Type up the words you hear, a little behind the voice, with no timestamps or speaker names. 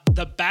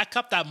the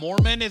backup, that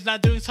Mormon, is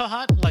not doing so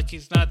hot? Like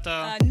he's not.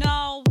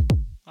 No.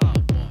 Oh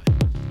boy.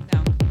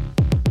 No.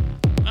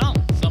 Well,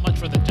 so much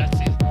for the Jets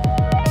season.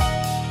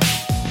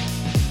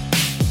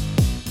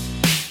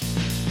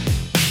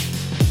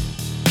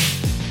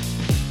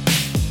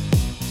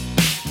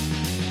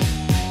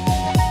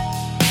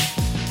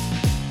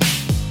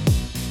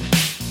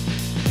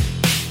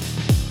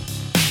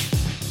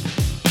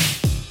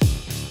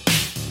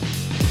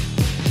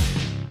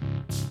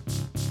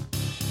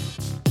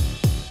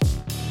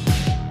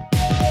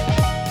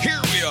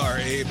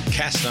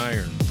 Cast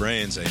Iron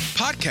Brains, a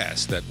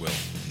podcast that will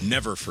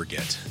never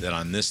forget that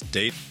on this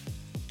date,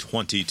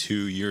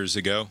 22 years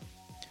ago,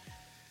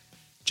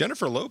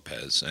 Jennifer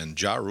Lopez and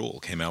Ja Rule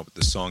came out with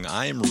the song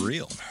I Am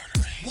Real.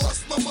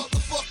 What's my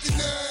motherfucking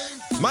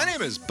name? My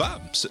name is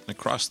Bob, sitting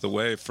across the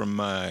way from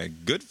my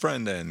good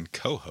friend and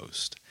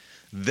co-host.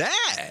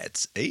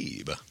 That's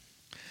Abe.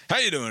 How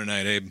you doing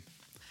tonight, Abe?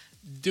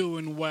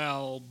 Doing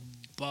well,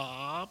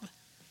 Bob.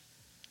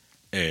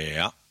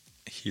 Yeah,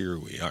 here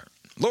we are.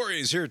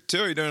 Lori's here too.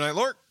 How you doing tonight,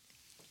 Lori?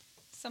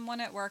 Someone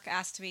at work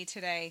asked me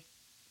today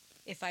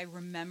if I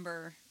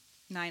remember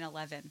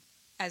 9/11,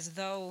 as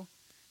though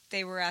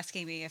they were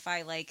asking me if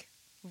I,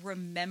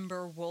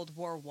 remember World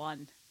War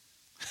One.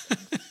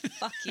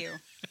 Fuck you.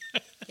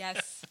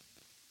 Yes.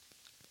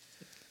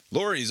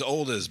 Lori's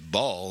old as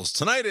balls.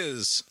 Tonight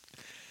is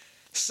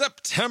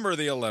September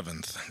the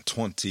 11th,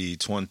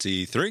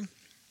 2023.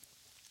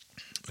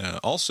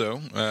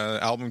 Also,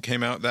 album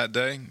came out that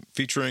day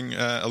featuring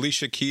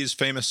Alicia Keys'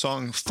 famous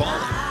song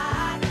Falling.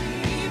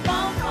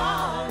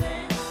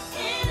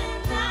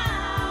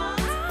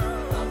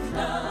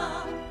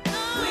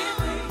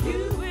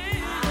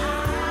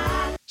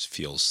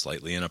 Feels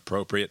slightly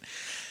inappropriate.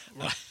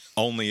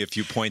 Only if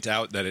you point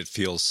out that it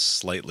feels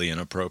slightly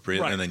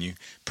inappropriate, right. And then you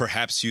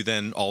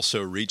then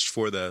also reach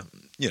for the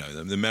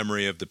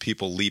memory of the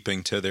people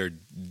leaping to their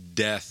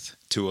death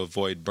to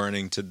avoid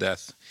burning to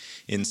death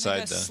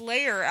inside the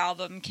Slayer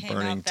album came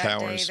out that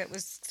towers. Day that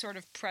was sort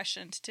of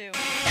prescient too.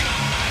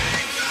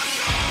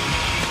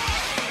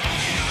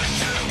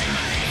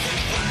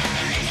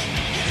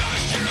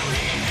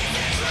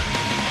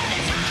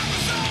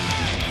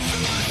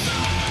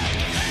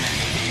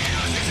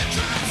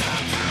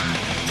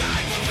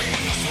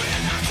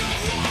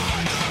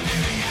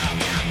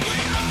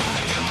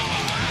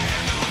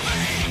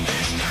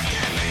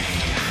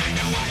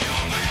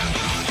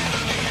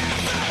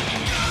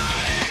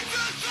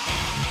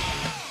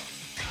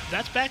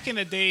 That's back in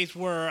the days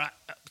where,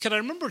 because I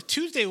remember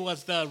Tuesday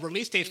was the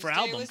release date for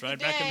albums, right?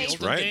 Back in the olden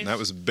days. Right, and that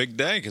was a big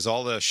day because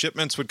all the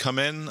shipments would come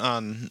in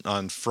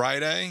on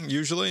Friday.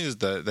 Usually,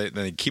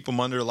 they keep them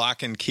under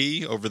lock and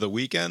key over the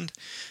weekend,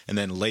 and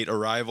then late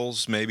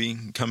arrivals maybe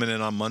coming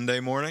in on Monday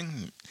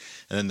morning,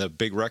 and then the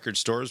big record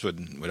stores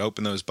would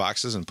open those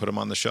boxes and put them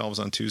on the shelves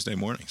on Tuesday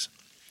mornings.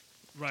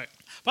 Right.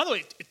 By the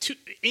way,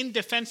 in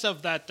defense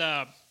of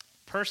that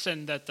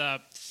person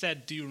that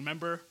said, "Do you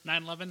remember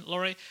 9/11,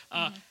 Lori?"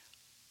 Mm-hmm.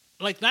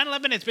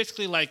 9/11 is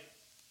basically like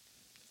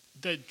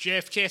the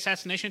JFK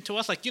assassination to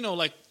us. I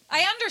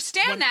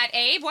understand that,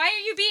 Abe. Why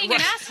are you being an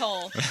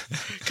asshole?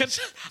 Because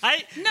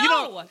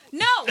No.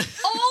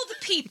 Old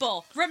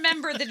people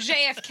remember the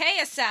JFK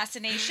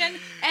assassination.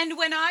 And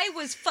when I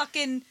was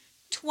fucking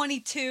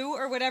 22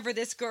 or whatever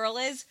this girl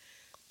is,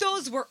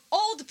 those were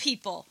old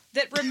people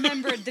that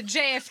remembered the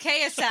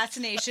JFK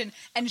assassination.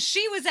 And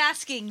she was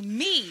asking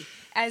me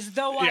as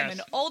though I'm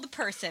an old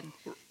person.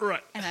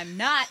 Right. And I'm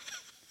not.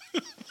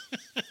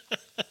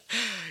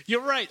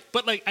 You're right,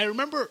 but I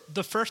remember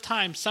the first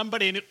time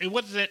somebody, and it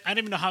wasn't, I didn't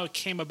even know how it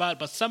came about,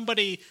 but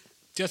somebody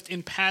just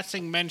in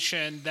passing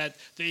mentioned that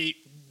they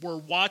were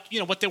what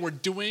they were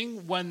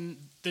doing when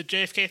the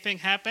JFK thing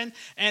happened,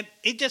 and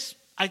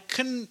I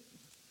couldn't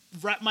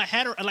wrap my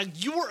head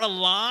around, you were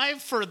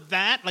alive for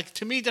that?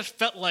 To me, it just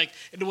felt like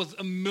it was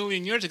a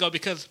million years ago,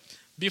 because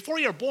before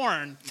you're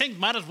born, things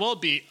might as well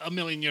be a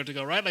million years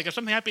ago, right? If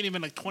something happened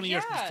even 20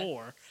 years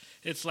before,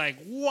 it's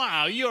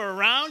wow, you're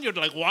around, you're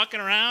walking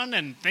around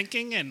and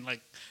thinking, and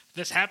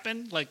this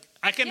happened.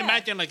 I can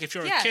imagine, if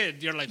you're a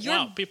kid, you're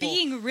wow, people.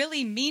 You're being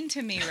really mean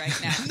to me right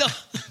now. No.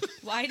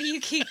 Why do you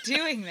keep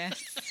doing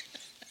this?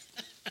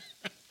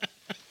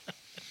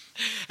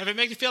 If it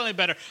makes you feel any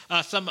better,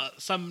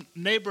 some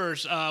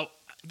neighbors,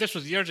 this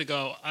was years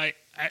ago, I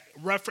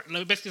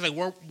basically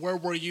where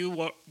were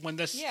you when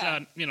this,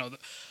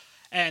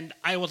 and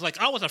I was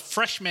I was a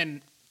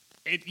freshman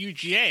at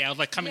UGA. I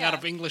was coming out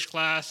of English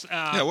class.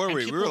 What were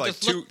we? We were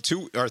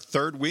our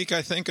third week,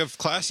 I think, of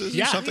classes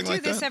or something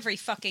like that. We do this every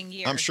fucking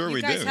year. I'm sure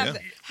we do.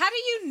 How do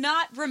you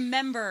not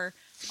remember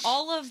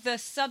all of the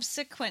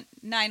subsequent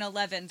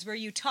 9/11s where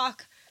you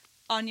talk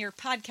on your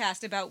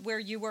podcast about where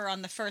you were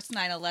on the first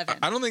 9/11?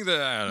 I don't think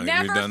that.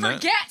 Never we've done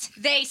forget,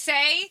 they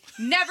say.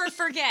 Never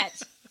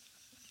forget.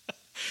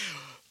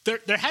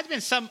 There had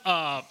been some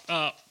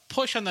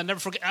push on the never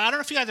forget. I don't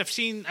know if you guys have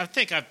seen. I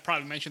think I've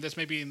probably mentioned this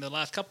maybe in the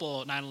last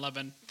couple of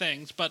 9/11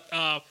 things, but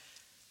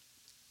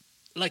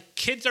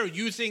kids are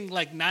using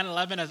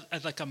 9/11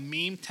 as a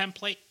meme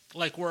template,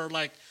 where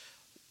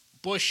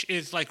Bush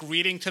is like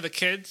reading to the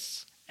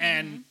kids,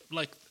 and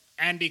like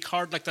Andy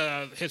Card, like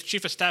his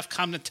chief of staff,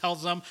 comes and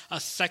tells them a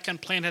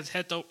second plane has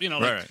hit the,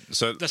 Right.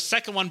 So the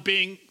second one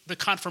being the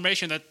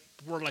confirmation that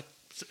we're like,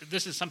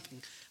 this is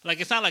something. Like,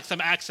 it's not like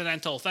some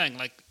accidental thing.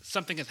 Like,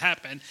 something has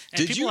happened. And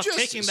did people you are just?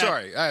 taking that.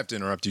 Sorry, I have to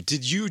interrupt you.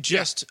 Did you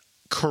just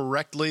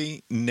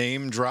correctly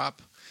name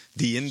drop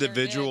the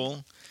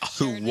individual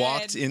who Sure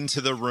walked did.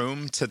 into the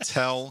room to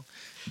tell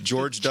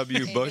George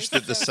W. Bush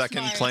that the So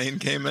second smart. plane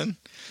came in,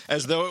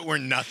 as though it were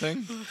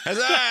nothing?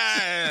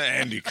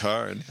 Andy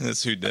Card.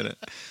 That's who did it.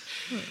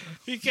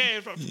 He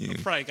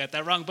probably got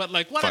that wrong. But,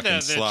 like, one of Fucking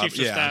the slob. chiefs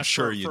of staff. Yeah, I'm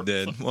sure you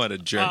did. What a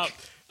jerk.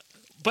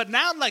 But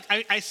now, like,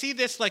 I see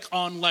this, like,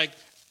 on, like,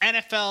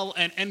 NFL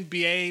and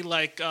NBA,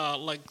 like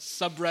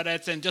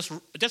subreddits and just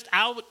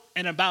out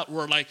and about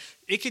where, like,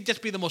 it could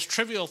just be the most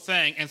trivial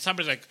thing. And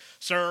somebody's like,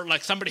 sir,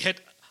 like,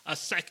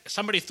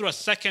 somebody threw a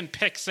second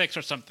pick six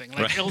or something. Like,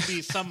 Right. it'll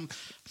be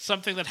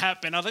something that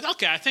happened. I was like,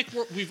 okay, I think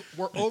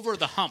we're over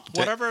the hump.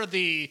 Whatever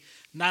the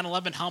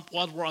 9/11 hump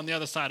was, we're on the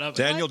other side of it.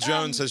 Daniel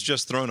Jones has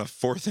just thrown a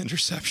fourth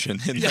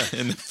interception in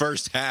the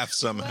first half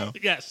somehow.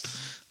 Yes.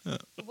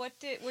 What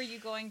were you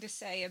going to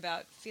say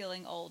about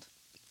feeling old?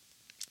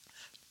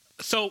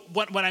 So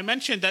when I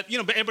mentioned that,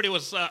 everybody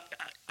was,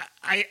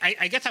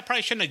 I guess I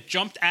probably shouldn't have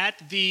jumped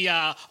at the,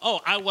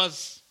 I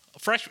was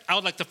fresh. I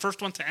was like the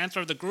first one to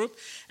answer the group,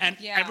 and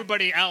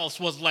everybody else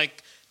was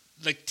like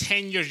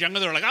 10 years younger.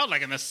 They were like, I was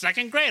like in the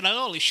second grade. Like,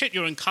 holy shit,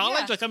 you're in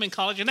college? Yeah. Like, I'm in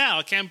college now.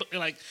 I can't,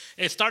 like,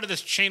 it started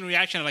this chain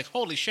reaction. Like,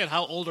 holy shit,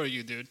 how old are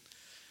you, dude?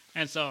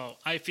 And so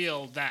I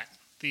feel that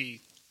the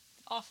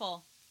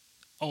Awful.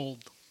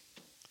 old.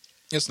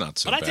 It's not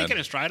so But bad. I take it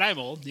in stride. I'm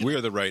old.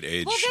 We're the right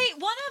age. Well,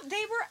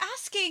 they were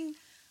asking,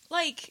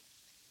 like,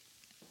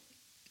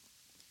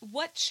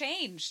 what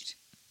changed?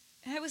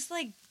 And I was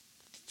like,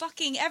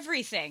 fucking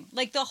everything.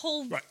 Like, the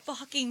whole Right.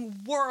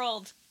 fucking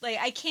world. Like,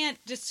 I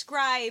can't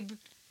describe.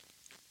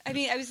 I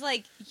mean, I was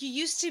like, you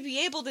used to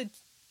be able to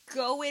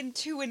go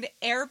into an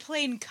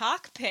airplane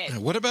cockpit.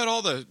 What about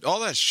all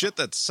that shit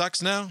that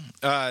sucks now?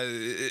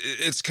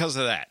 It's because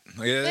of that.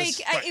 Like,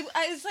 it's-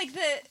 I was like,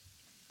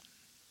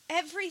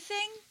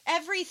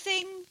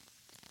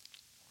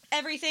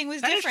 everything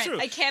was That is different. true.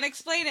 I can't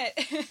explain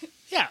it.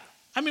 Yeah.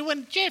 I mean,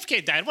 when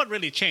JFK died, what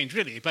really changed,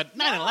 really? But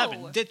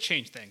 9/11 No. did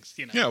change things,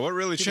 yeah, what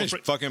really People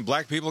changed? Fucking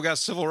black people got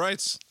civil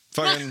rights.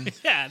 Fucking,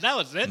 Yeah, that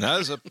was it. that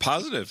is a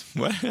positive.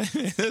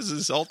 This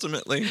is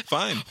ultimately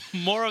fine.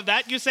 More of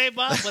that, you say,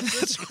 Bob? What's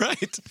this? That's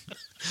right.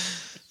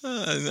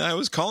 I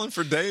was calling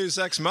for Deus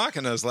Ex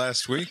Machinas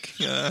last week.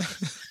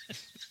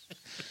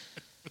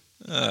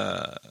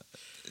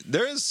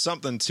 There is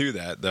something to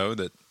that, though,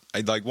 that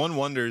one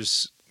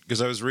wonders,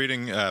 because I was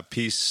reading a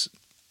piece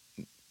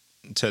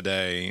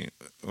today,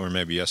 or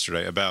maybe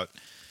yesterday, about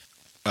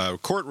a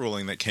court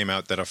ruling that came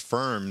out that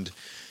affirmed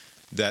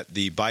that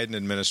the Biden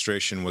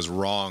administration was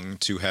wrong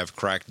to have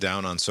cracked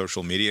down on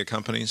social media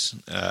companies,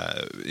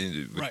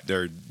 Right.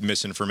 their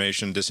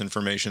misinformation,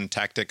 disinformation,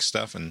 tactic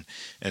stuff, and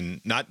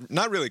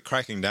not really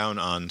cracking down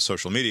on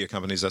social media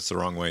companies. That's the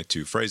wrong way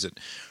to phrase it.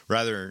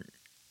 Rather,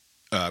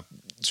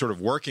 sort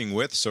of working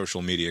with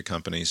social media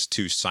companies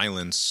to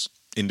silence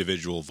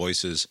individual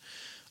voices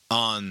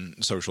on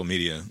social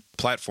media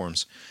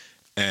platforms.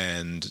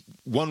 And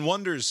one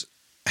wonders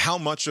how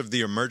much of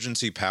the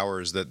emergency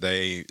powers that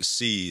they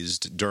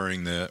seized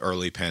during the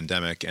early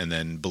pandemic and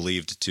then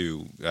believed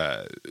to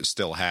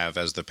still have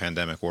as the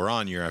pandemic wore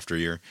on year after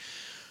year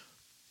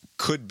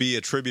could be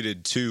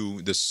attributed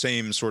to the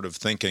same sort of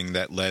thinking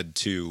that led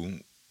to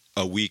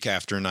a week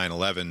after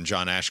 9/11,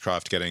 John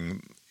Ashcroft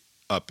getting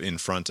up in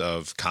front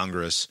of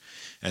Congress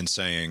and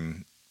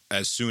saying,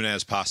 as soon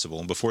as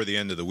possible, before the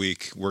end of the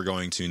week, we're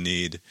going to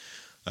need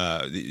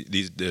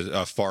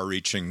a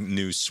far-reaching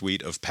new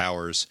suite of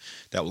powers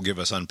that will give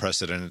us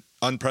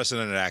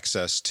unprecedented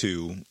access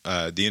to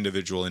the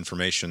individual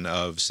information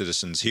of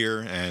citizens here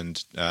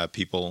and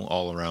people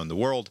all around the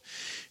world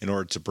in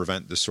order to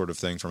prevent this sort of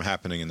thing from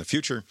happening in the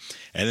future.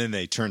 And then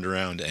they turned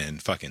around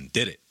and fucking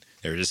did it.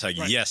 They were just like,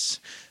 Right. yes.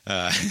 We're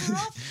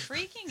all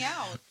freaking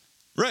out.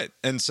 Right.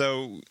 And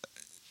so,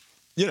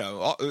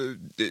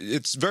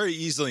 it's very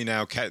easily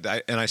now,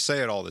 and I say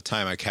it all the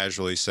time, I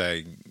casually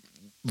say,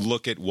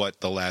 look at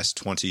what the last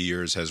 20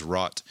 years has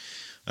wrought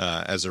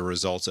as a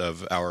result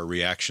of our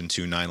reaction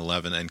to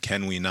 9/11, and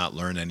can we not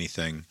learn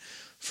anything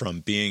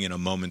from being in a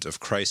moment of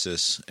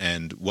crisis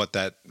and what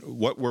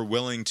we're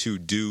willing to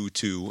do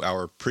to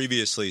our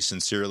previously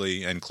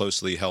sincerely and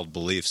closely held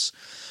beliefs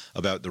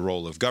about the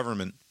role of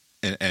government,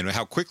 and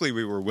how quickly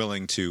we were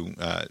willing to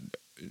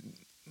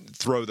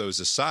throw those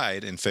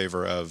aside in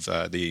favor of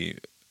the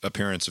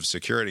appearance of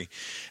security.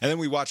 And then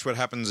we watch what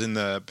happens in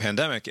the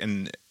pandemic,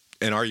 and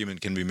an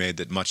argument can be made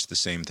that much the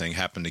same thing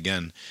happened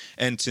again,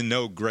 and to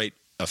no great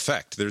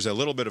effect. There's a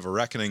little bit of a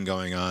reckoning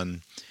going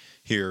on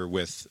here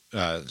with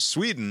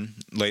Sweden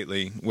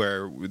lately,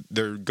 where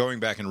they're going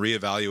back and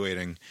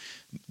reevaluating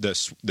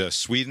the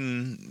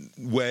Sweden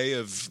way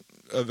of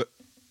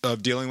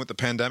dealing with the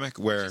pandemic,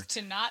 where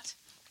To not.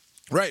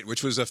 right,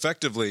 which was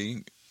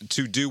effectively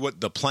to do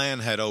what the plan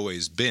had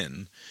always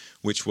been,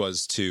 which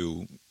was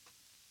to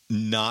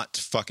not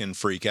fucking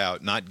freak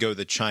out, not go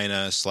the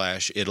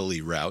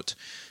China/Italy route,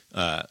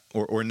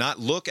 or not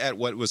look at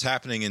what was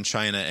happening in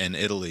China and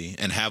Italy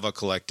and have a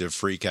collective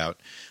freak out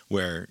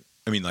where,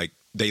 I mean, like,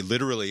 they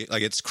literally,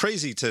 like, it's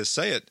crazy to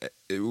say it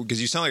because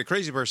you sound like a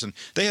crazy person.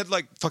 They had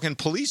like fucking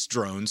police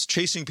drones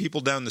chasing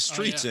people down the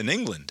streets in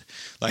England.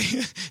 Like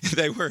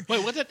they were.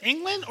 Wait, was it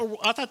England? Or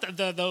I thought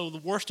that the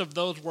worst of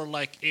those were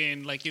like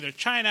in like either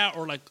China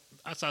or like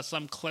I saw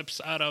some clips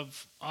out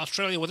of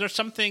Australia. Was there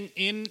something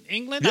in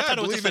England? Yeah, I I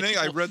believe in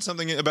England. I read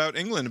something about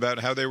England about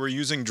how they were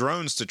using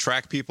drones to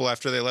track people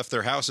after they left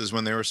their houses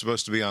when they were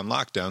supposed to be on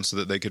lockdown so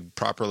that they could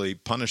properly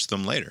punish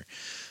them later.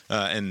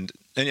 And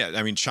yeah,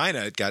 I mean, China,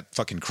 it got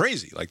fucking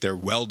crazy. Like they're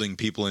welding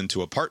people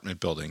into apartment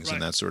buildings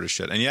and that sort of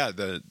shit. And yeah,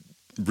 the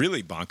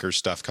really bonkers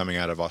stuff coming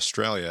out of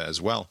Australia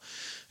as well,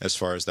 as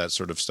far as that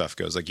sort of stuff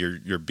goes. Like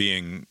you're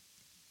being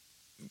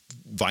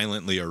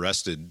violently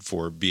arrested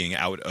for being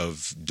out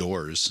of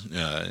doors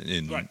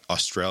in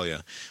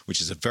Australia,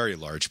 which is a very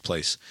large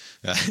place.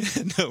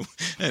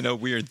 And a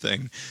weird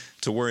thing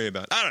to worry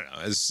about. I don't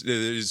know.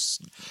 Is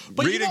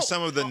reading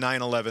some of the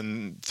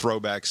 9/11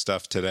 throwback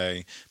stuff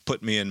today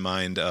put me in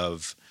mind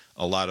of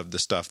a lot of the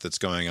stuff that's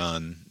going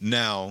on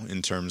now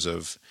in terms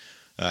of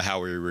how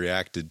we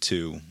reacted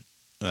to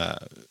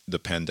the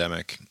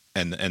pandemic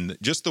and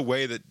just the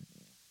way that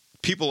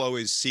people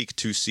always seek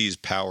to seize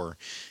power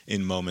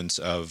in moments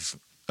of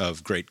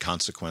great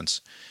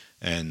consequence,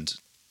 and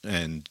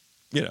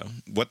you know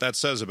what that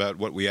says about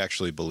what we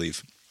actually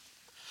believe.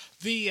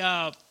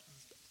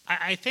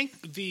 I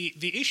think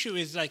the issue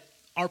is like,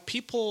 are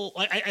people?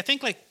 I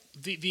think like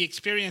the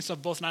experience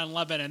of both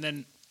 9/11 and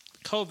then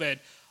COVID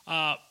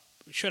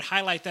should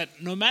highlight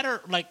that no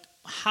matter like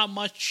how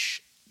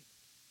much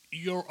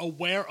you're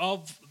aware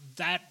of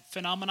that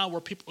phenomena, where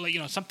people, like, you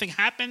know, something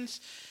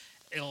happens,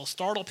 it'll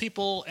startle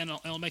people and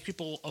it'll make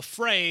people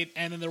afraid,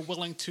 and then they're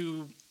willing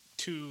to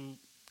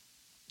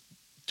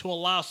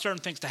allow certain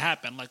things to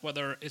happen, like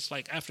whether it's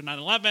like after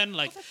 9/11,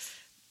 like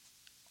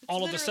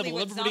all of the civil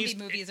liberties.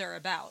 Zombie movies are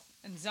about,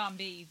 and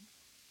zombie,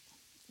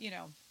 you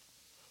know,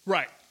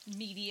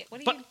 media.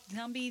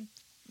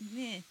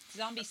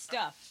 Zombie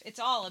stuff. It's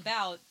all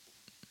about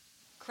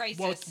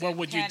crisis. What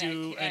would you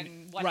do?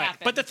 And what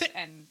happens? But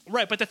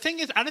the thing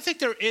is, I don't think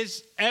there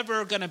is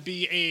ever going to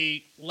be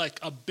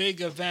a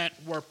big event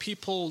where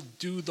people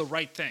do the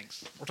right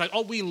things. It's like,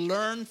 oh, we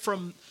learn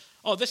from.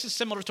 Oh, this is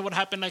similar to what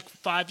happened like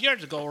 5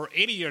 years ago, or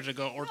 80 years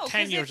ago, or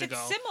 10 years ago.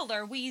 If it's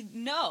similar, we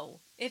know.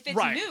 If it's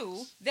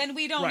new, then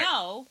we don't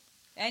know,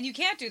 and you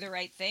can't do the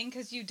right thing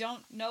because you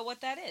don't know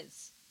what that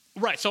is.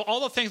 Right. So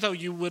all the things that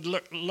you would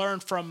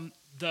learn from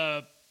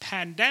the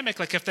pandemic,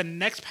 like if the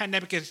next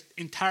pandemic is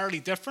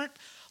entirely different,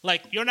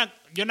 like you're not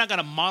going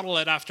to model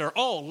it after,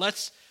 oh,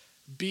 let's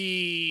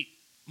be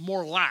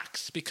more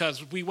lax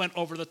because we went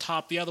over the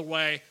top the other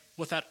way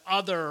with that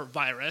other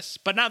virus,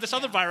 but now this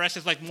other virus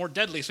is like more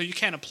deadly, so you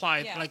can't apply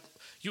it. Like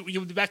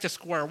you'll be back to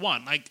square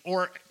one. Like,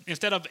 or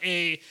instead of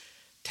a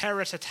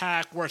terrorist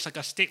attack where it's like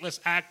a stateless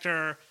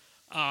actor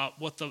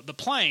with the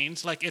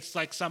planes, like it's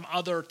like some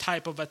other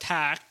type of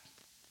attack,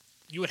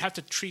 you would have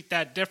to treat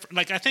that different.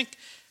 Like, I think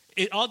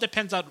it all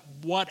depends on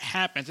what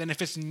happens, and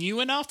if it's new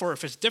enough or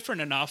if it's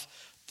different enough,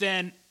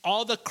 then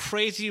all the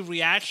crazy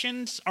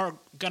reactions are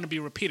going to be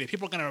repeated.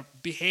 People are going to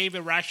behave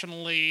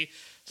irrationally.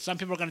 Some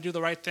people are going to do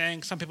the right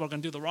thing. Some people are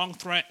going to do the wrong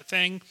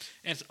thing.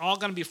 And it's all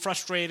going to be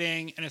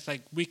frustrating. And it's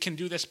like, we can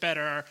do this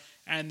better.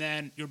 And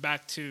then you're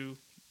back to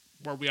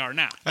where we are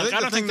now.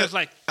 I think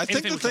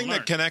the thing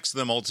that connects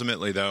them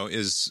ultimately, though,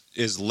 is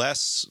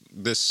less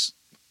this.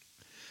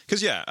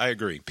 Because, yeah, I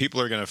agree.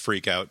 People are going to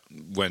freak out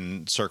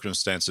when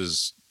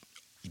circumstances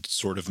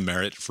sort of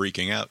merit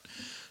freaking out.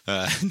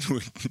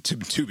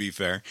 To be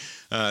fair,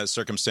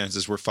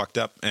 circumstances were fucked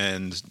up,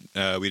 and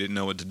we didn't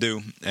know what to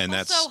do, and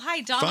also,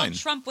 that's Donald fine.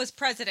 Trump was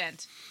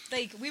president.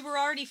 Like, we were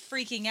already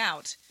freaking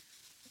out.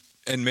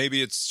 And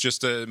maybe it's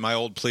just my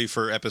old plea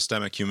for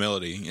epistemic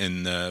humility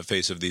in the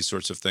face of these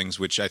sorts of things,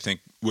 which I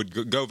think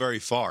would go very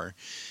far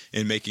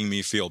in making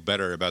me feel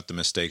better about the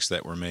mistakes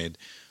that were made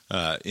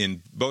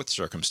in both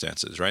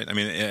circumstances, right? I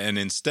mean, and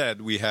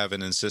instead we have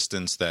an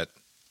insistence that,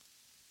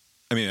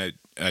 I mean,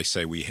 I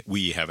say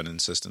we have an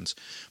insistence,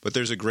 but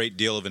there's a great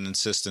deal of an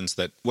insistence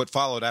that what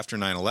followed after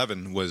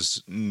 9/11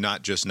 was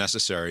not just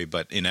necessary,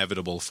 but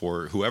inevitable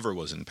for whoever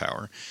was in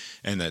power.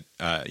 And that,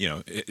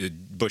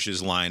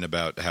 Bush's line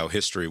about how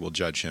history will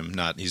judge him,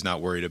 he's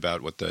not worried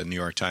about what the New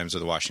York Times or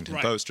the Washington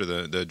Post or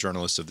the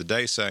journalists of the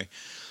day say.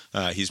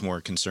 He's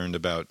more concerned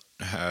about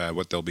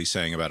what they'll be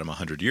saying about him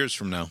 100 years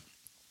from now.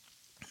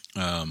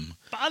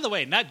 By the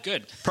way, not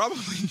good.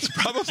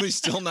 Probably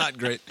still not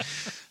great.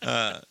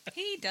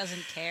 He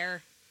doesn't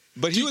care.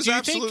 But he was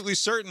absolutely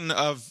certain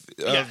of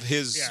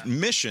his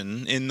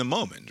mission in the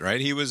moment, right?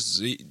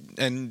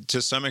 And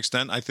to some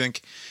extent, I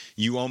think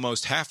you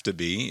almost have to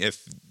be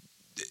if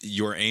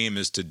your aim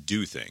is to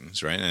do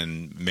things, right?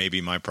 And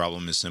maybe my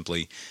problem is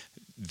simply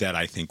that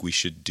I think we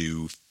should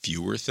do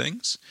fewer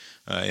things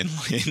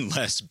in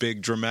less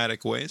big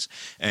dramatic ways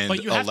and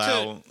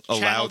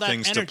allow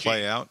things to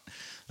play out.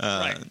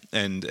 Right.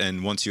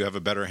 And once you have a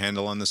better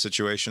handle on the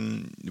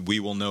situation, we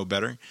will know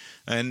better.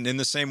 And in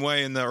the same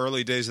way, in the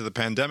early days of the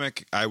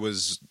pandemic, I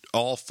was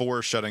all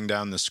for shutting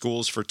down the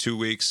schools for 2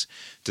 weeks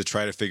to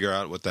try to figure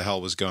out what the hell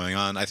was going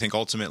on. I think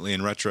ultimately,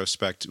 in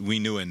retrospect, we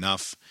knew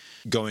enough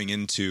going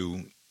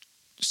into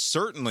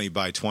certainly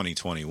by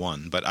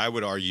 2021, but I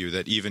would argue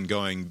that even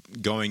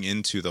going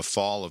into the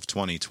fall of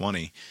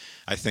 2020,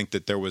 I think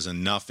that there was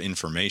enough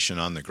information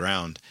on the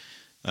ground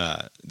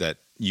that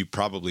you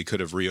probably could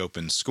have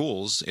reopened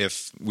schools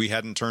if we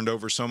hadn't turned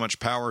over so much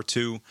power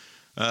to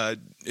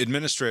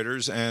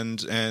administrators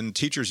and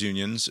teachers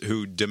unions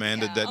who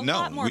demanded that a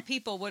lot more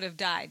people would have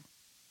died.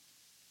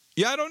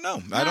 Yeah, I don't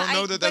know. I don't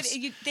know that's.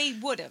 They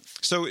would have.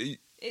 So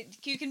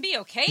you can be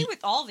okay with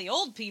all the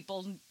old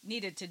people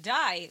needed to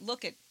die.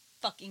 Look at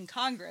fucking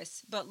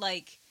Congress, but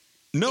like.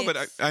 No,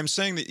 but I'm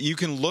saying that you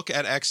can look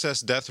at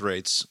excess death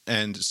rates,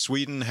 and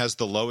Sweden has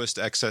the lowest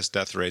excess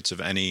death rates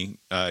of any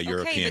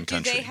European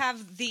country. Do they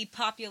have the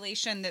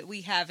population that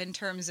we have in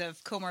terms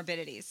of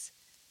comorbidities?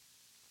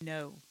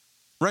 No.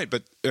 Right,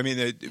 but I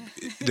mean,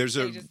 there's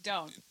they just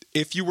don't.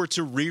 If you were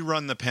to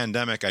rerun the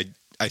pandemic,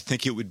 I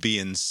think it would be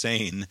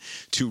insane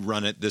to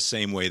run it the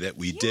same way that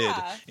we did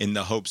in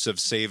the hopes of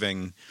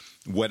saving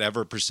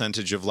whatever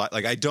percentage of life.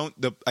 Like I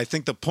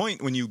think the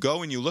point when you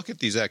go and you look at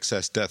these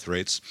excess death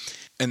rates,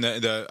 and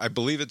I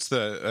believe it's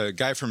the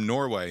guy from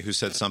Norway who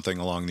said something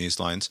along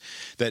these lines,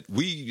 that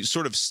we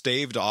sort of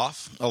staved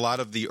off a lot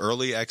of the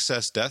early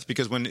excess death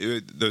because when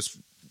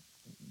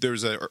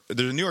there's a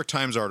New York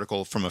Times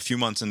article from a few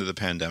months into the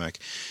pandemic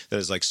that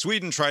is like,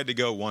 Sweden tried to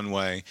go one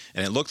way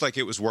and it looked like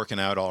it was working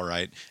out all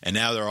right, and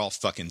now they're all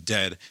fucking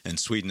dead and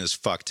Sweden is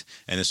fucked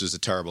and this was a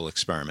terrible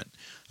experiment.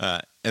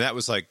 And that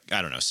was like,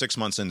 I don't know, 6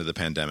 months into the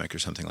pandemic or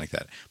something like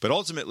that. But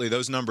ultimately,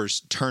 those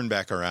numbers turn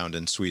back around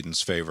in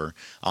Sweden's favor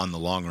on the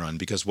long run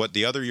because what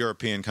the other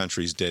European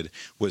countries did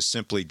was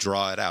simply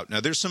draw it out. Now,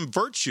 there's some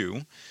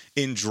virtue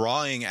in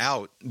drawing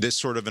out this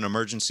sort of an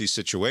emergency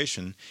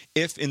situation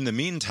if, in the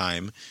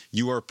meantime,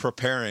 you are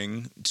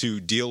preparing to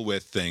deal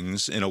with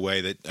things in a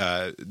way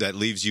that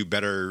leaves you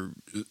better,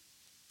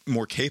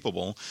 more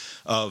capable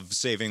of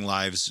saving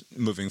lives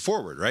moving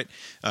forward, right?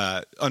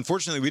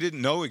 Unfortunately, we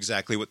didn't know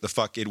exactly what the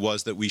fuck it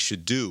was that we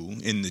should do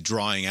in the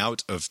drawing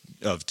out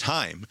of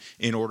time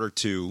in order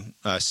to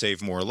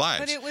save more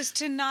lives. But it was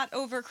to not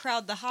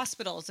overcrowd the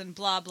hospitals and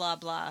blah, blah,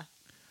 blah.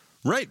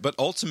 Right, but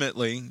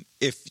ultimately,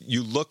 if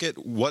you look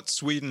at what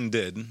Sweden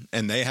did,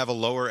 and they have a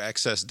lower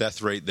excess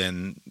death rate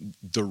than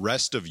the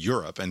rest of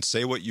Europe, and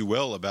say what you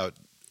will about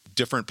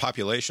different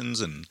populations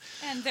and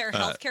their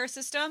healthcare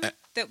system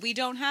that we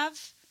don't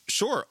have.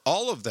 Sure,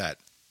 all of that.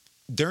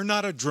 They're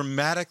not a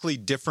dramatically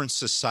different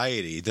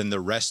society than the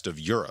rest of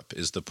Europe,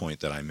 is the point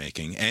that I'm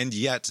making. And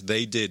yet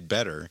they did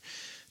better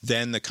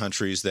than the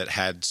countries that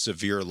had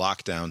severe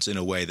lockdowns in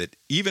a way that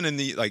even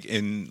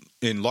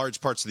in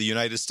large parts of the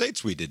United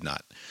States, we did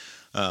not.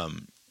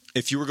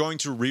 If you were going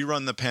to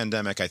rerun the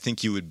pandemic, I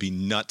think you would be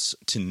nuts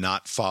to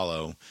not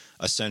follow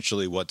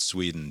essentially what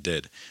Sweden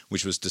did,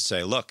 which was to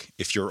say, look,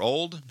 if you're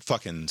old,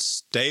 fucking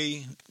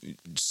stay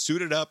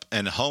suited up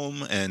and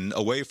home and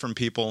away from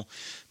people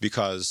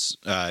because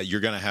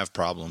you're going to have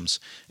problems.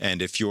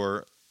 And if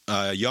you're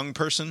a young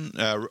person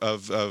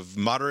of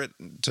moderate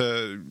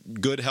to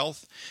good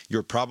health,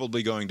 you're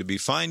probably going to be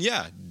fine.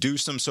 Yeah, do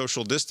some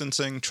social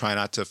distancing, try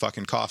not to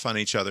fucking cough on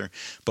each other,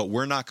 but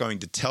we're not going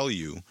to tell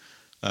you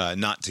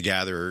not to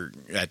gather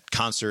at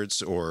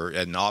concerts or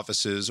in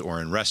offices or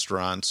in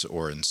restaurants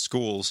or in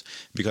schools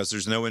because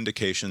there's no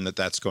indication that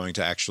that's going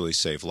to actually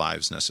save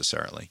lives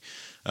necessarily.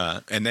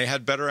 And they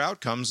had better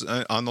outcomes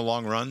on the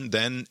long run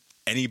than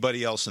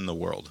anybody else in the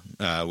world,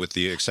 with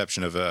the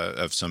exception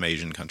of some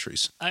Asian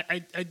countries.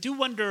 I do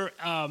wonder,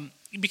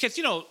 because,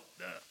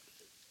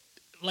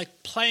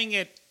 like playing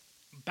it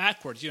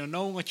backwards,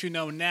 knowing what you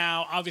know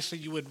now, obviously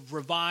you would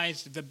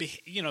revise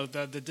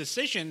the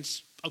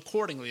decisions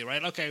accordingly,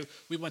 right? Okay,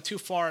 we went too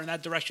far in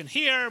that direction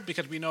here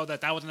because we know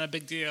that wasn't a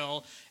big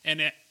deal,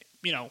 and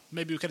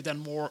maybe we could have done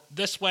more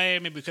this way.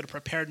 Maybe we could have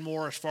prepared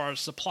more as far as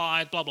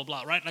supplies, blah blah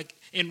blah, right? Like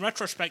in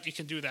retrospect, you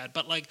can do that,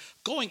 but like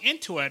going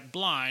into it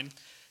blind,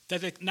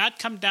 does it not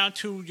come down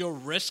to your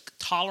risk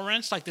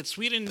tolerance? Like, did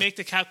Sweden make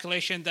the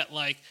calculation that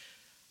like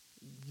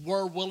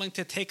we're willing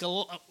to take a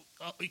little,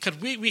 because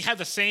we have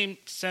the same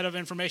set of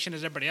information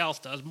as everybody else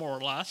does, more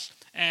or less,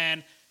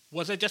 and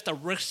was it just a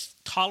risk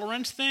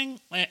tolerance thing?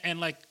 And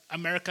like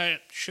America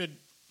should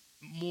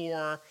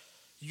more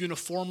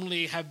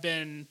uniformly have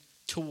been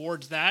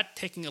towards that,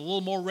 taking a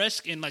little more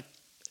risk in like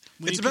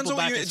it depends on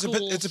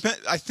what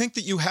I think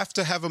that you have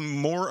to have a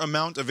more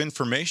amount of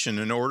information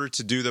in order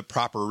to do the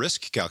proper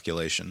risk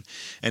calculation.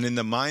 And in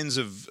the minds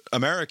of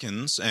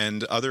Americans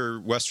and other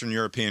Western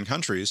European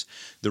countries,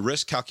 the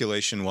risk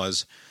calculation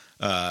was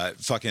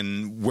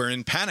we're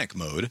in panic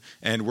mode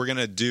and we're going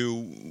to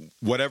do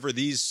whatever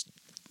these.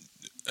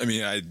 I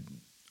mean, I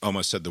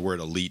almost said the word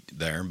elite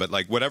there, but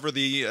like whatever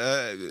the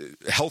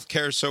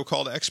healthcare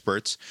so-called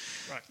experts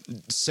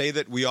say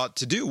that we ought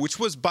to do, which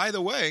was, by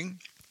the way,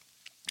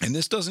 and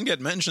this doesn't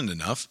get mentioned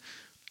enough,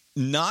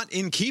 not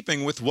in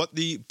keeping with what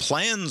the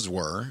plans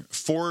were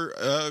for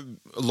a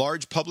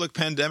large public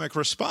pandemic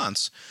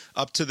response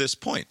up to this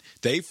point.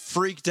 They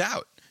freaked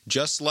out,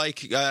 just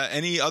like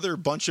any other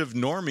bunch of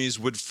normies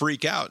would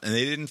freak out, and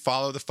they didn't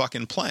follow the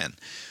fucking plan.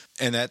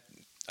 And that,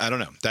 I don't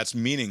know, that's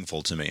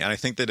meaningful to me. And I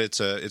think that it's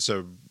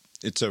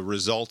a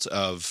result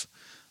of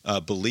a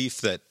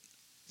belief that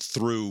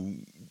through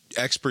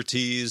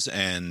expertise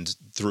and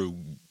through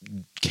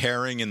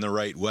caring in the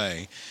right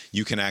way,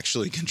 you can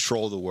actually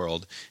control the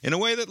world in a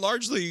way that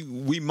largely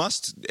we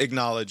must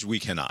acknowledge we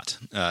cannot.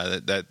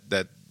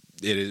 That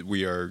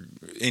we are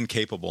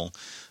incapable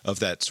of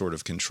that sort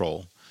of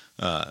control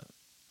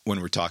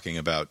when we're talking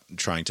about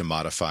trying to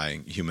modify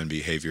human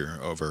behavior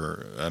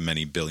over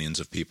many billions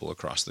of people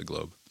across the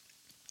globe.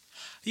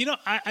 You know,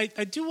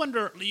 I do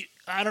wonder.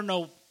 I don't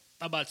know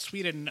about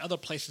Sweden and other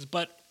places,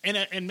 but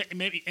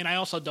and I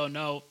also don't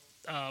know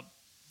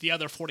the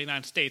other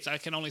 49 states. I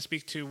can only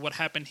speak to what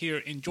happened here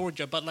in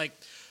Georgia. But like,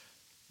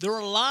 there were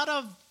a lot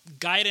of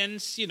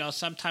guidance. You know,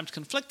 sometimes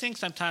conflicting.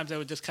 Sometimes they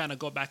would just kind of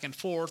go back and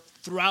forth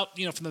throughout.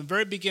 You know, from the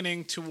very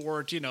beginning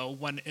toward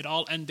when it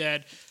all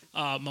ended,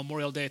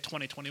 Memorial Day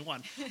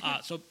 2021.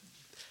 So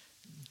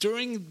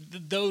during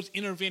those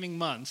intervening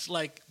months,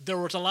 like there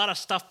was a lot of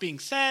stuff being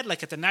said,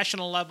 like at the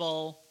national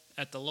level,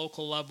 at the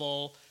local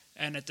level,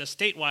 and at the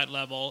statewide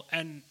level,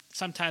 and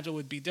sometimes it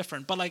would be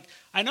different. But like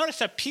I noticed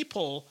that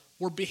people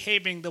were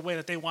behaving the way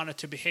that they wanted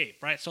to behave,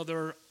 right? So there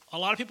were a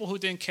lot of people who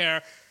didn't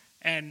care,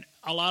 and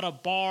a lot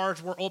of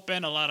bars were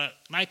open, a lot of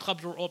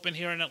nightclubs were open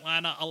here in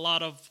Atlanta,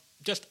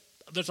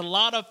 there's a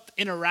lot of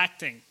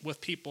interacting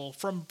with people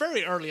from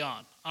very early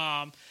on.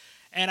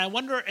 And I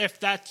wonder if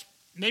that's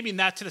maybe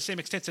not to the same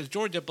extent as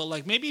Georgia, but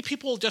like maybe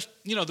people just,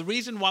 the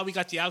reason why we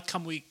got the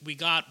outcome we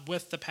got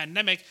with the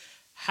pandemic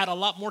had a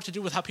lot more to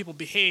do with how people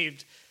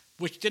behaved,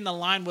 which didn't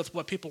align with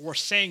what people were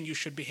saying you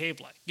should behave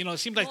like. It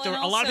seemed like a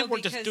lot of people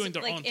were just doing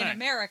their own thing. In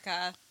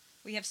America,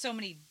 we have so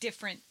many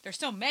there's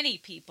so many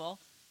people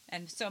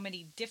and so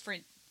many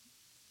different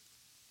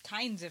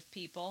kinds of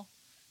people,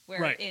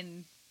 where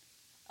in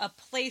a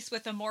place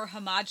with a more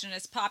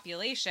homogenous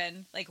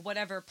population, like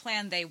whatever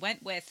plan they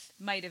went with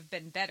might have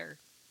been better.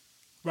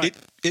 Right.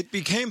 It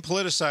became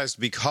politicized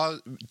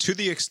because, to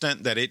the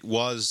extent that it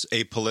was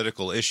a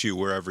political issue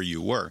wherever you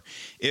were.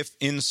 If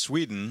in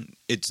Sweden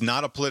it's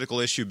not a political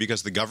issue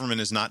because the government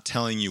is not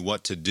telling you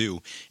what to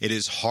do, it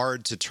is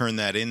hard to turn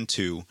that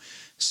into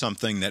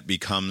something that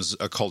becomes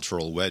a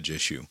cultural wedge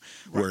issue.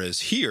 Right. Whereas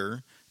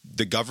here,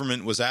 the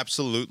government was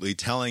absolutely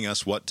telling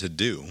us what to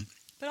do.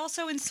 But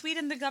also in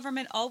Sweden, the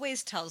government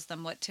always tells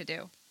them what to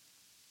do.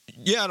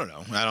 Yeah, I don't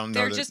know.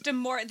 They're just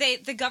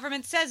the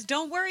government says,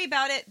 don't worry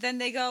about it. Then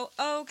they go,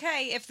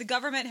 okay. If the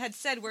government had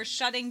said we're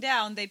shutting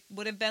down, they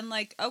would have been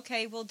like,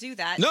 okay, we'll do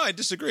that. No, I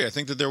disagree. I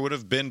think that there would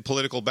have been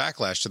political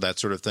backlash to that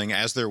sort of thing,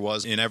 as there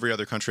was in every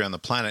other country on the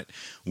planet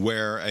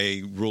where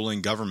a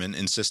ruling government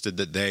insisted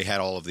that they had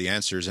all of the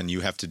answers and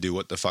you have to do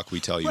what the fuck we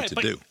tell you to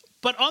do.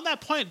 But on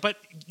that point,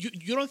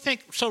 you don't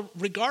think, so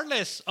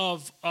regardless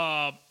of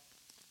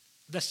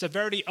the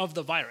severity of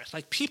the virus,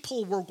 like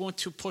people were going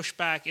to push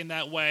back in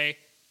that way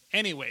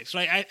anyways,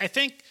 right? I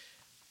think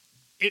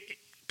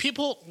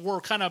people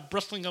were kind of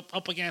bristling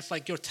up against,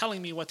 like, you're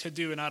telling me what to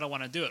do and I don't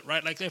want to do it,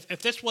 right? Like,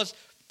 if this was,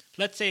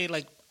 let's say,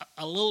 like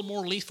a little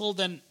more lethal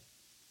than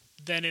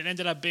it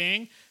ended up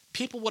being,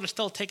 people would have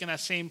still taken that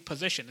same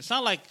position. It's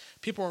not like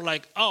people are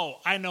like, oh,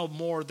 I know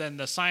more than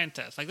the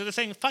scientists. Like, they're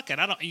saying, fuck it.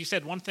 You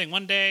said one thing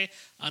one day,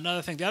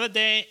 another thing the other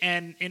day,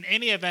 and in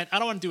any event, I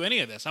don't want to do any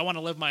of this. I want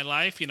to live my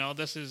life.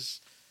 This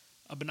is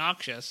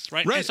obnoxious,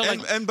 right? Right,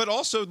 and, so but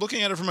also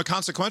looking at it from a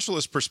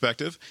consequentialist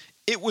perspective,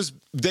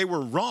 they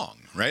were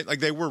wrong, right? Like,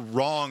 they were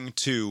wrong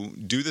to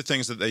do the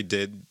things that they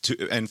did,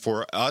 and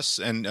for us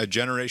and a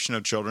generation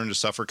of children to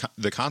suffer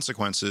the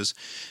consequences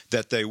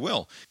that they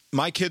will.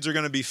 My kids are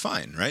going to be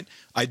fine, right?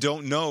 I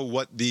don't know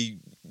what the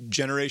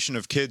generation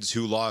of kids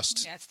who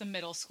lost it's the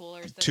middle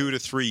schoolers 2 to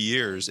 3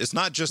 years. It's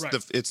not just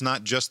it's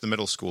not just the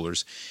middle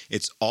schoolers.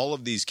 It's all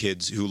of these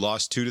kids who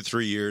lost 2 to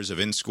 3 years of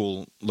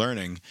in-school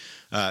learning.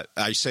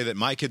 I say that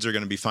my kids are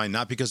going to be fine,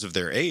 not because of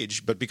their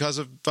age, but because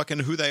of fucking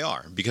who they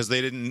are, because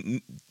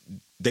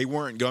they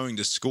weren't going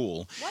to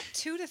school. What,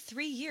 2 to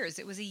 3 years?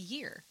 It was a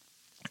year.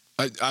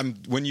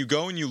 When you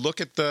go and you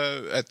look at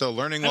the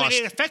learning loss,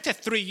 it affected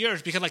 3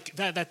 years because like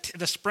that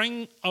the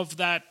spring of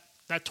that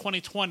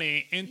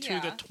 2020 into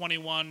the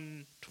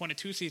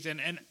 21-22 season,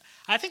 and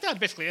I think that was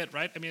basically it,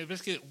 right? I mean,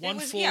 basically we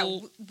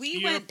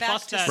year went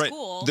back to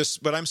school. Right.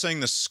 But I'm saying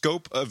the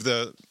scope of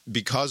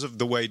because of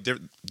the way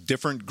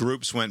different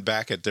groups went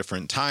back at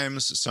different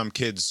times. Some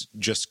kids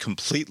just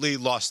completely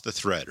lost the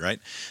thread, right?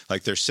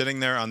 Like, they're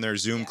sitting there on their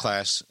Zoom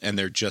class and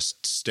they're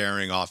just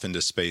staring off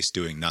into space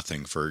doing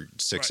nothing for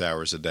 6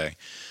 hours a day.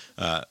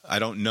 I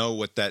don't know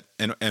what that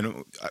and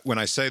when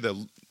I say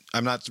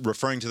I'm not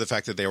referring to the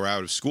fact that they were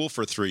out of school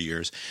for 3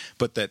 years,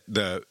 but that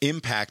the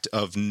impact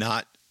of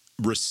not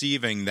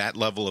receiving that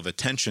level of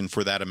attention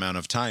for that amount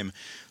of time.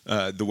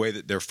 The way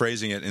that they're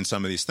phrasing it in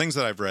some of these things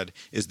that I've read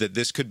is that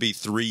this could be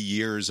 3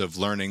 years of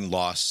learning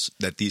loss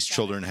that these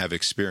children have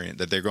experienced,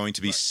 that they're going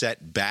to be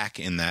set back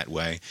in that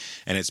way,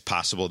 and it's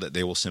possible that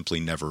they will simply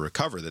never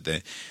recover.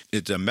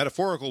 It's a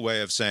metaphorical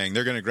way of saying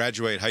they're going to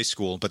graduate high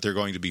school, but they're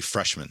going to be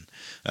freshmen.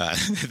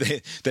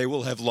 They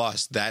will have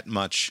lost that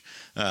much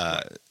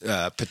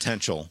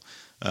potential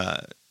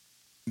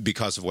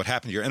because of what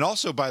happened here. And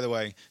also, by the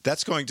way,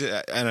 that's going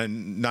to,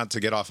 and not to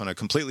get off on a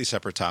completely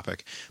separate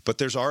topic, but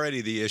there's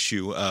already the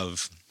issue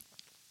of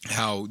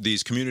how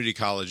these community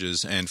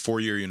colleges and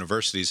four-year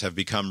universities have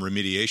become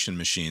remediation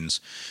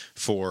machines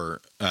for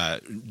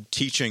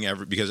teaching,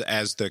 because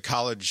as the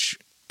college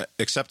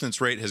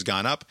acceptance rate has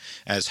gone up,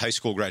 as high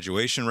school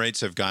graduation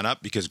rates have gone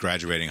up, because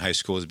graduating high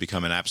school has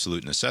become an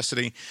absolute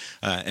necessity,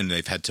 and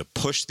they've had to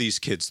push these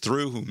kids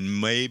through who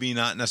maybe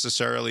not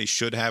necessarily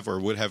should have or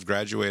would have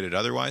graduated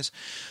otherwise.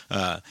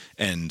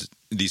 And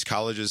these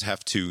colleges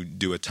have to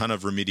do a ton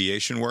of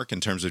remediation work in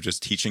terms of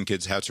just teaching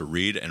kids how to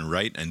read and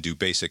write and do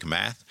basic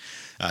math.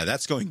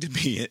 That's going to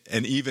be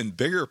an even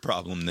bigger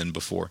problem than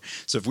before.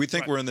 So if we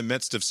think we're in the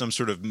midst of some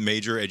sort of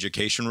major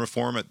education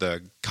reform at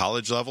the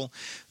college level,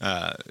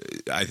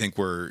 I think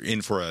we're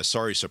in for a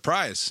sorry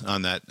surprise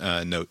on that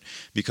note,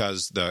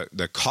 because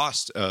the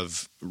cost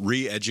of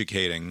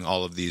re-educating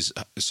all of these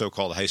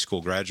so-called high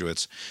school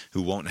graduates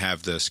who won't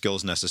have the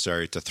skills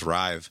necessary to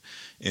thrive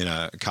in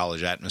a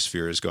college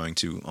atmosphere is going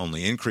to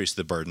only increase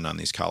the burden on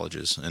these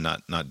colleges and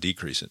not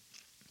decrease it.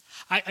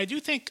 I do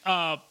think,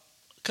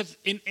 because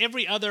in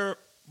every other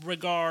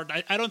regard,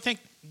 I don't think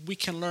we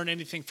can learn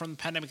anything from the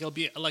pandemic. It'll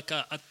be like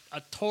a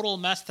total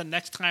mess the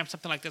next time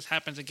something like this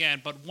happens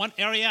again. But one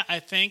area I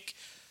think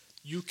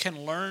you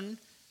can learn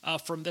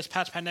from this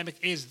past pandemic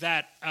is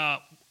that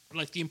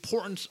like the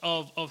importance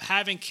of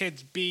having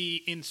kids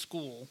be in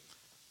school,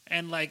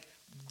 and like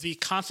the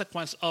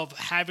consequence of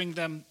having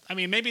them. I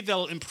mean, maybe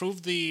they'll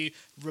improve the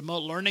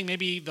remote learning.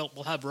 Maybe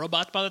we'll have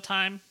robots by the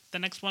time the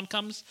next one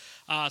comes.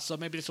 So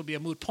maybe this will be a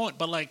moot point.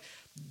 But like,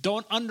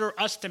 don't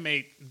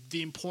underestimate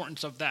the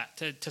importance of that.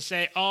 To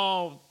say,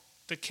 oh,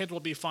 the kid will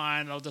be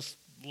fine, they'll just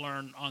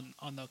learn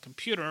on the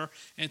computer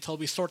until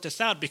we sort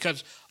this out,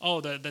 because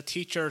the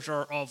teachers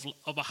are of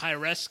a high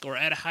risk or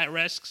at a high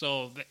risk,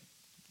 so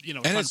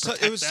and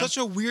it was such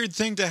a weird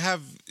thing to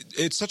have.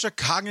 It's such a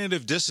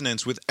cognitive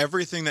dissonance with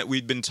everything that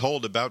we'd been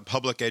told about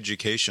public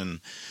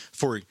education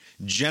for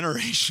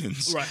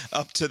generations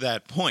up to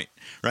that point,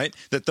 right?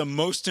 That the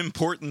most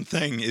important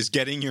thing is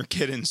getting your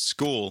kid in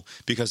school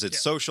because it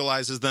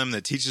socializes them,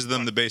 that teaches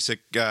them the basic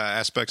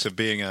aspects of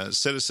being a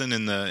citizen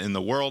in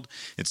the world.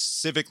 It's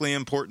civically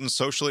important,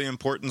 socially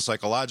important,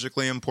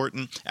 psychologically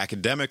important,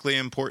 academically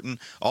important,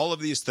 all of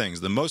these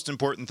things. The most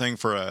important thing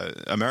for an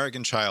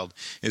American child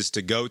is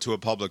to go to a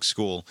public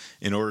school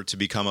in order to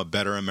become a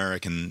better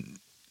American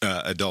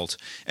adult.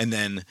 And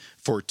then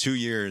for 2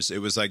 years, it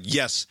was like,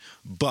 yes,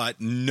 but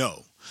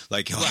no.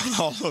 Like,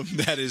 all of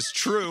that is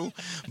true,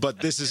 but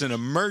this is an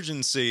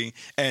emergency,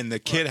 and the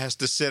kid has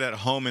to sit at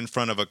home in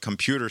front of a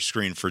computer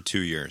screen for 2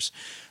 years.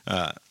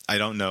 I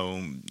don't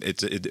know.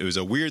 It was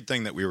a weird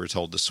thing that we were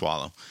told to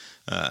swallow.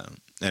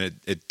 And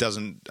it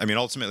doesn't, I mean,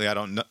 ultimately, I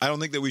don't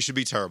think that we should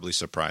be terribly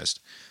surprised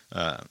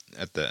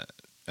at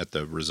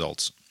the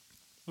results.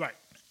 Right.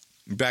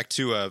 Back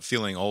to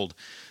feeling old.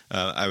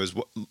 I was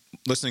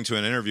listening to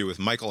an interview with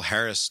Michael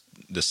Harris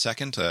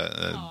II,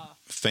 a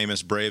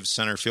famous Braves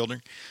center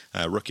fielder,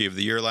 Rookie of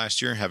the Year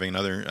last year, having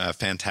another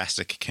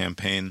fantastic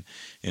campaign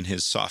in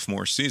his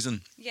sophomore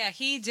season. Yeah,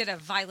 he did a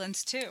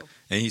violence too.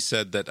 And he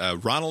said that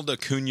Ronald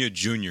Acuna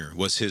Jr.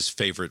 was his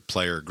favorite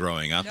player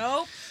growing up.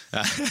 Nope.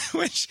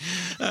 Which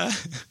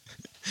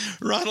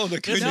Ronald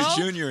Acuna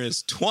Jr.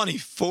 is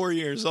 24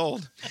 years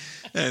old,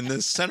 and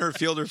the center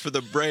fielder for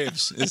the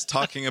Braves is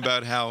talking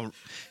about how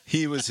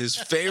he was his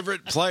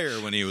favorite player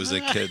when he was a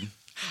kid.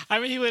 I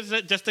mean, he was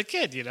just a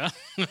kid, you know?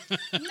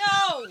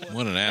 No!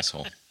 What an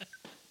asshole.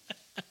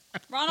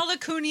 Ronald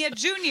Acuna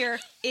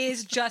Jr.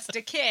 is just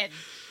a kid.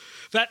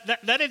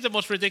 That is the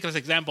most ridiculous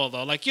example,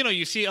 though. Like,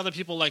 you see other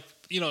people like,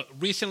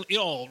 recently,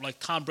 like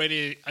Tom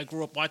Brady, I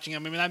grew up watching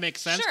him. I mean, that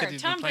makes sense. Sure,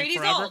 he's Tom been playing Brady's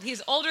forever. old.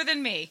 He's older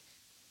than me.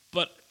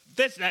 But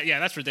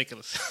that's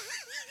ridiculous.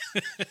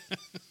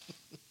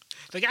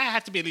 The guy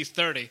had to be at least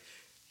 30.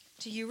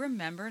 Do you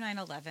remember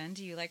 9/11?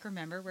 Do you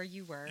remember where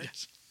you were?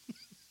 Yes.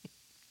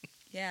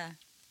 Yeah.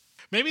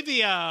 Maybe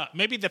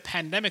the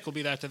pandemic will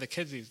be that to the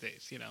kids these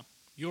days.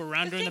 You were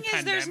around during the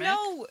pandemic.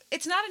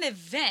 It's not an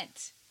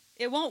event.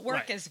 It won't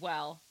work as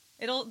well.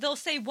 They'll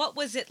say, what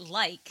was it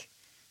like?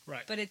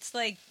 Right. But it's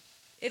like,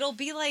 it'll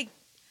be like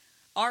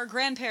our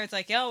grandparents,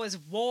 like, it was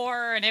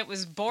war and it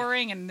was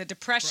boring and the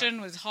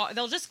depression was hard.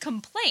 They'll just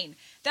complain.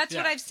 That's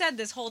what I've said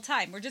this whole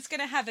time. We're just going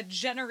to have a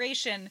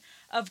generation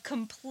of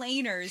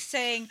complainers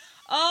saying,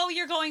 oh,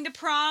 you're going to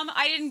prom?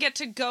 I didn't get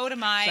to go to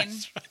mine.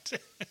 That's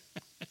right.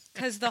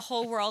 Because the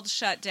whole world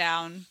shut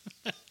down.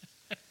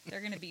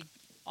 They're going to be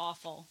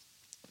awful.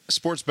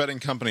 Sports betting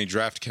company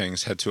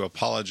DraftKings had to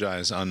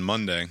apologize on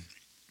Monday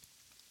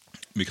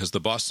because the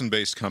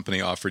Boston-based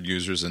company offered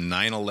users a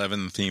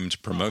 9/11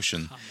 themed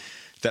promotion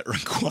that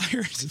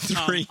required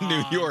three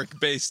New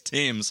York-based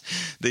teams,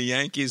 the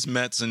Yankees,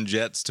 Mets, and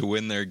Jets, to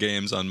win their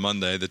games on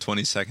Monday, the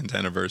 22nd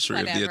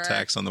anniversary of the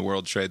attacks on the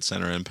World Trade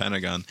Center and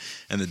Pentagon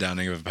and the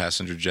downing of a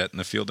passenger jet in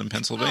a field in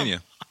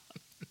Pennsylvania.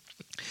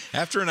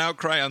 After an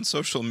outcry on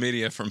social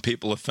media from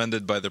people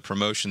offended by the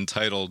promotion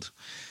titled,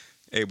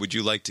 hey, would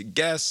you like to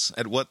guess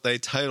at what they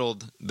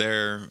titled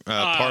their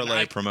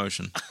parlay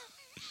promotion?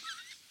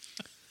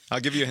 I'll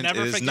give you a hint. It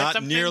is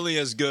not nearly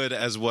as good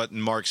as what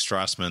Mark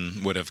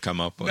Strassman would have come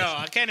up with. No,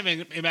 I can't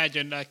even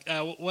imagine.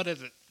 What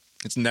is it?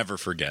 It's Never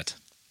Forget.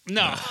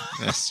 No.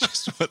 That's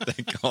just what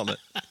they called it.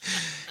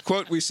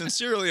 Quote, we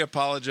sincerely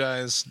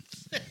apologize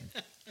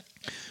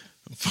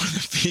for the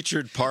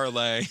featured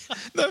parlay.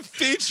 The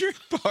featured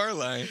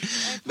parlay.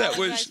 I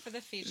apologize for the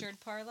featured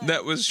parlay.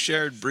 That was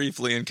shared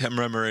briefly in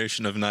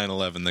commemoration of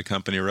 9/11. The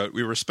company wrote,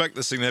 we respect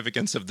the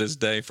significance of this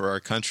day for our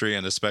country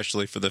and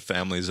especially for the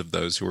families of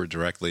those who were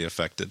directly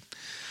affected.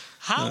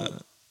 How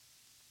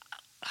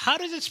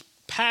does this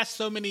pass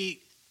so many,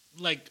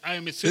 like,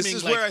 I'm assuming... This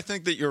is where I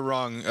think that you're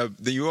wrong.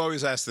 You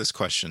always ask this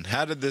question.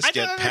 How did this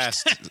get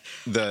past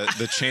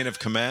the chain of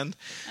command?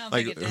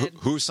 Like,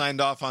 who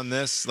signed off on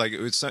this? Like,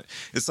 it's like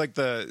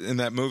in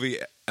that movie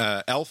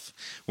Elf,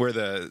 where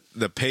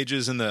the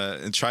pages in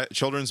the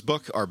children's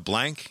book are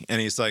blank,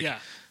 and he's like,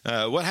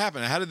 what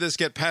happened? How did this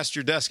get past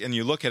your desk? And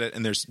you look at it,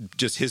 and there's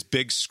just his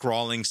big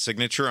scrawling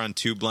signature on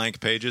 2 blank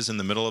pages in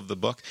the middle of the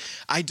book.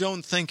 I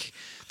don't think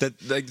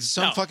that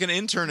some fucking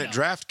intern at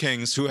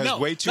DraftKings who has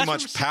way too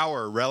much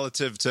power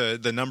relative to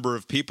the number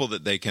of people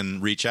that they can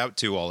reach out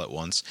to all at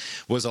once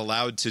was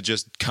allowed to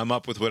just come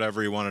up with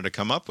whatever he wanted to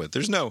come up with.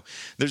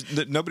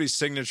 Nobody's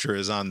signature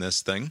is on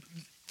this thing.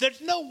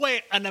 There's no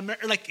way I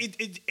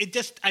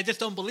just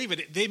don't believe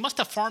it. They must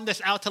have farmed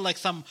this out to like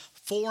some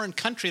foreign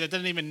country that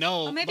doesn't even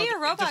know. Well, maybe a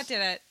robot did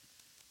it.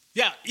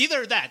 Yeah,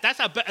 either that.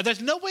 There's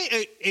no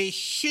way a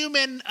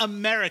human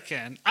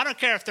American, I don't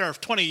care if they're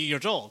 20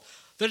 years old,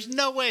 there's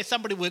no way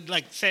somebody would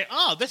like say,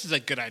 oh, this is a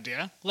good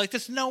idea. Like,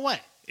 there's no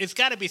way. It's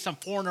got to be some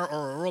foreigner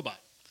or a robot.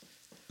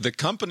 The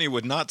company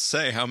would not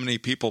say how many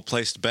people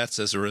placed bets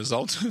as a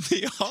result of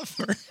the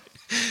offer,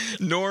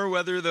 nor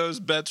whether those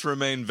bets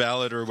remain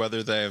valid or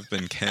whether they have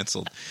been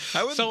canceled.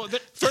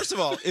 First of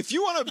all, if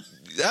you want to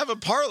have a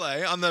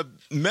parlay on the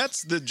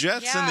Mets, the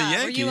Jets, and the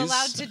Yankees, are you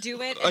allowed to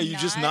do it? Are you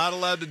just not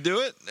allowed to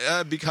do it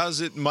because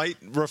it might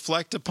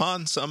reflect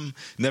upon some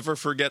never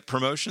forget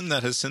promotion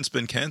that has since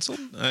been canceled?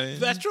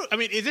 That's true. I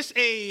mean, is this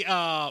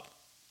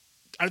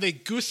are they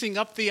goosing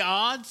up the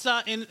odds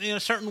in a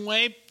certain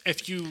way?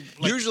 If you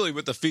usually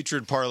with the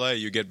featured parlay,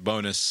 you get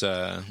bonus.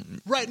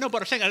 Right. No,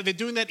 but I'm saying, are they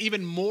doing that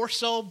even more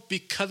so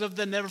because of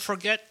the never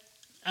forget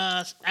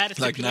added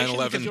like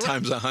stipulation? 9/11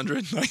 times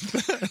 100, like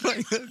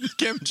the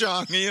Kim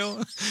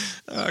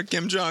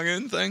Kim Jong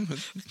Un thing.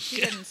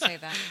 He didn't say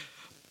that.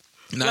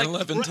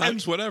 9/11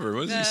 times whatever.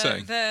 What did he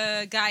say?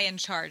 The guy in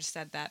charge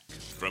said that.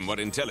 From what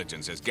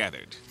intelligence has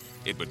gathered,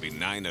 it would be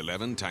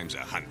 9/11 times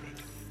 100.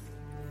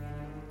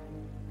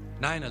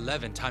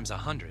 9/11 times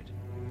 100.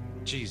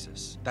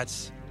 Jesus,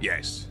 that's...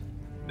 Yes,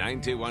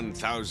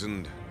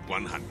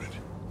 91,100.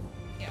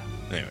 Yeah.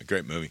 Anyway,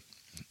 great movie.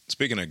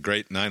 Speaking of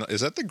great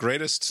is that the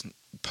greatest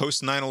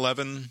post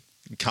 9/11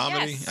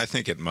 comedy? Yes. I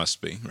think it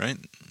must be, right?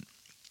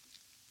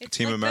 It's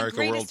Team like America,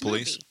 the World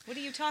Police. Movie. What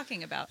are you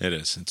talking about? It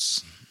is.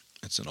 It's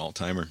an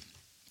all-timer.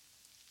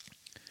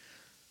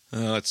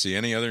 Let's see.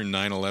 Any other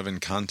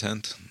 9/11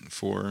 content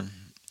for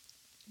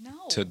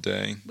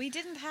today? We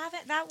didn't have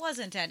it. That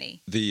wasn't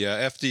any. The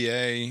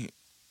FDA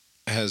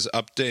has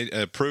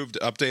approved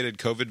updated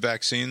COVID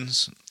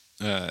vaccines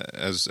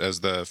as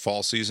the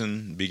fall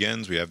season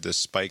begins. We have this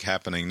spike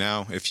happening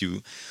now. If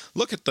you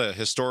look at the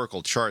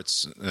historical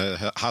charts,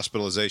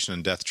 hospitalization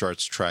and death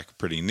charts track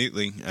pretty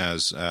neatly,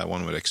 as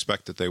one would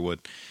expect that they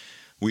would.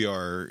 We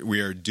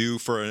are due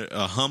for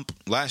a hump.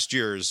 Last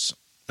year's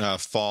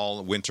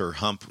fall winter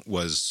hump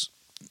was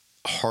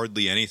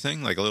hardly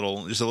anything, like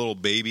just a little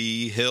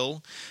baby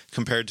hill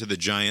compared to the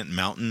giant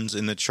mountains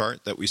in the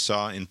chart that we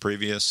saw in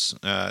previous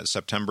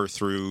September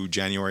through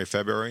January,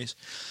 February's.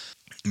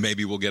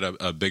 Maybe we'll get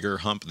a bigger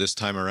hump this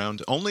time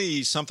around.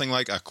 Only something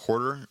like a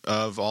quarter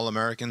of all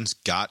Americans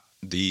got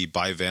the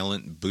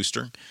bivalent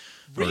booster.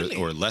 Really?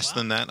 Or less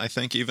than that, I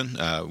think, even.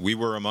 We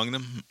were among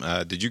them.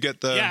 Did you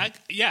get the... I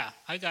think. Yeah,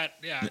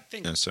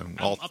 so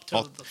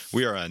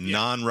we are a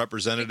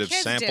non-representative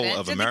sample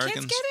of Americans. Did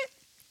the kids get it?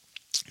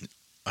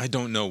 I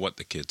don't know what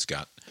the kids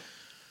got.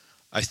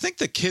 I think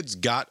the kids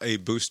got a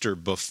booster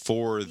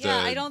before the... Yeah,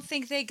 I don't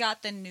think they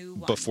got the new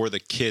one. Before the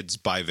kids'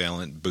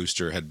 bivalent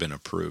booster had been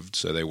approved,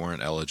 so they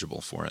weren't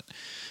eligible for it.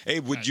 Hey,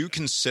 would you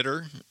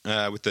consider,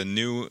 with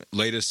the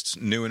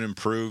latest new and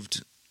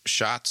improved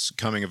shots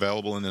coming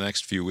available in the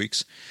next few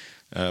weeks,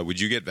 would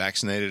you get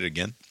vaccinated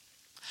again?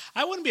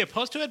 I wouldn't be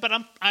opposed to it, but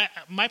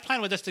my plan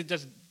was just to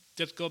just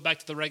go back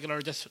to the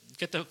regular, just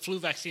get the flu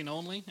vaccine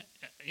only,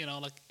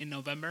 like in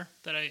November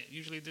that I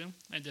usually do,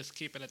 and just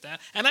keep it at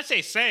that. And let's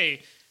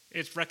say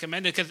it's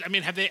recommended because I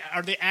mean,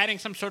 are they adding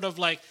some sort of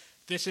like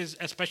this is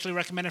especially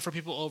recommended for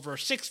people over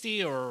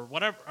 60 or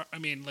whatever. I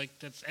mean, like,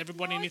 that's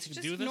everybody needs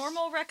to do this.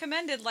 Normal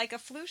recommended, like a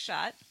flu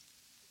shot.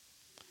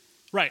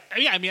 Right.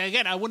 Yeah. I mean,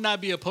 again, I would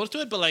not be opposed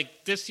to it, but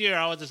like this year,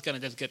 I was just gonna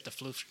get the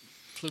flu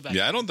vaccine.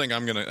 Yeah, I don't think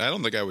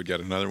I would get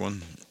another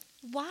one.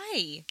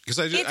 Why? Because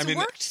it's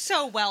worked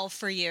so well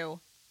for you.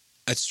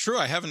 It's true.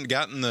 I haven't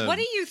gotten the. What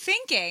are you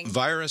thinking?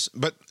 Virus,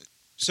 but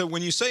so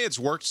when you say it's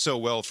worked so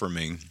well for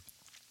me,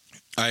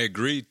 I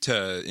agree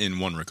in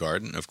one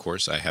regard. Of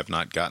course, I have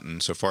not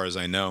gotten, so far as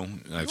I know,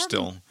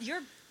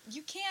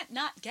 You can't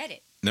not get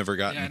it. Never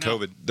gotten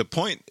COVID. The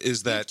point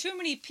is that there's too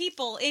many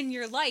people in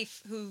your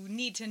life who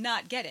need to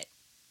not get it.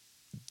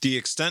 The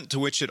extent to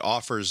which it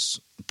offers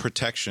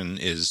protection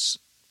is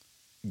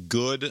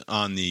good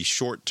on the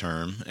short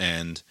term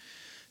and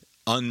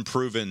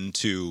unproven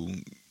to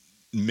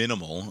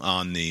minimal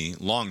on the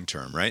long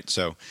term, right?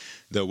 So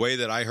the way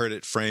that I heard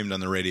it framed on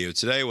the radio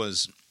today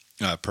was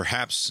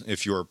perhaps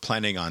if you're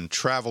planning on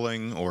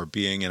traveling or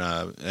being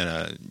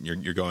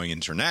you're going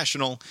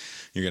international,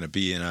 you're going to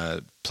be in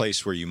a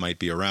place where you might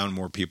be around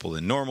more people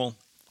than normal,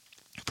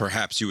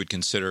 perhaps you would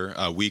consider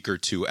a week or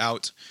two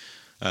out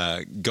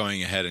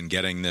going ahead and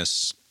getting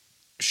this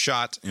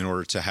shot in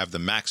order to have the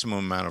maximum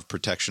amount of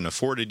protection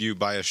afforded you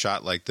by a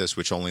shot like this,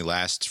 which only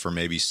lasts for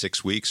maybe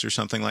 6 weeks or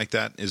something like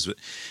that, is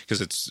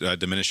because it's a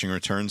diminishing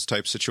returns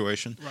type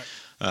situation.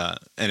 Right.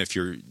 And if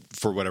you're,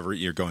 for whatever,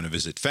 you're going to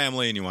visit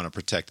family and you want to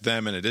protect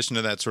them in addition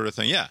to that sort of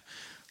thing, yeah,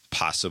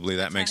 possibly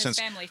that makes sense.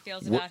 That's how his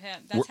family feels about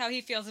him. That's how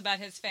he feels about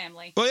his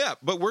family. Well, yeah,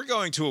 but we're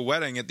going to a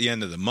wedding at the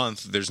end of the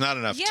month. There's not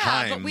enough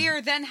time. Yeah, but we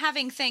are then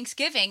having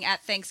Thanksgiving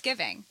at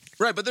Thanksgiving.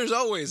 Right, but there's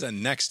always a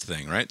next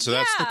thing, right? So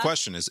that's the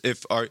question: is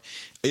if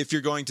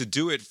you're going to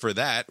do it for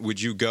that,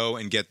 would you go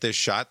and get this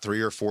shot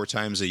 3 or 4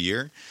 times a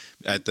year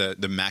at the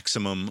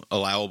maximum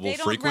allowable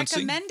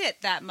frequency? They don't recommend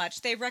it that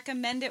much. They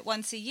recommend it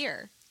once a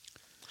year.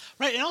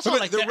 Right, and also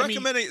but they're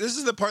recommending. This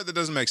is the part that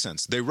doesn't make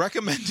sense. They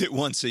recommend it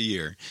once a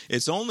year.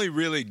 It's only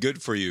really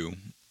good for you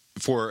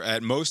for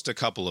at most a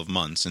couple of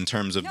months in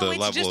terms of the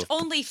level of. It's just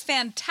only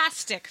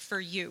fantastic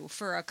for you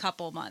for a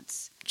couple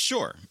months.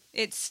 Sure.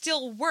 It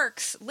still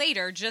works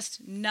later,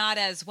 just not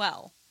as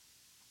well.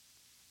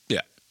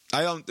 Yeah.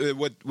 I don't.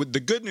 What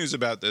the good news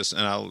about this,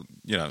 and I'll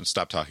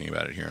stop talking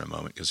about it here in a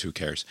moment because who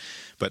cares?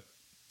 But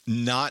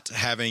not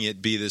having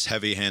it be this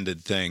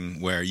heavy-handed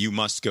thing where you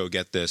must go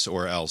get this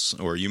or else,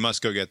 or you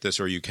must go get this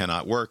or you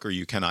cannot work or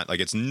you cannot. Like,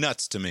 it's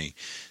nuts to me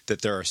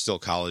that there are still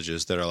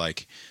colleges that are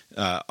like,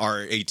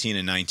 our 18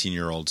 and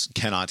 19-year-olds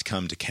cannot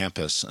come to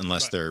campus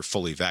unless they're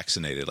fully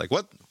vaccinated. Like,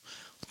 what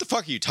the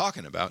fuck are you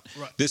talking about?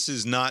 Right. This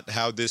is not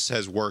how this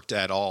has worked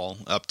at all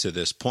up to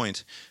this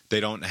point. You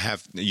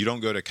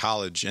don't go to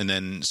college and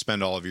then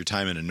spend all of your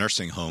time in a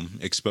nursing home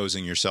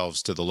exposing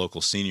yourselves to the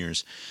local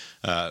seniors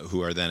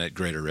who are then at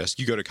greater risk.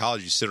 You go to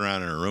college, you sit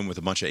around in a room with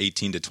a bunch of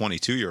 18 to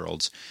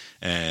 22-year-olds,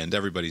 and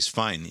everybody's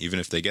fine, even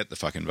if they get the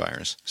fucking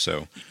virus.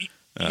 So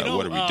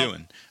what are we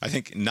doing? I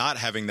think not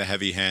having the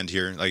heavy hand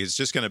here, like, it's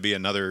just going to be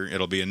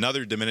it'll be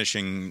another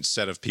diminishing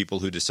set of people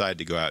who decide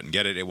to go out and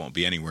get it. It won't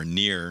be anywhere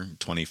near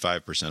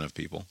 25% of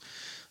people.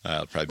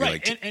 It'll probably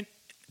be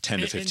 10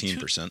 to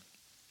 15%.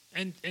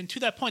 And to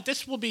that point,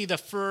 this will be the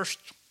first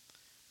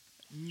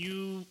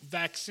new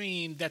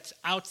vaccine that's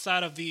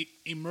outside of the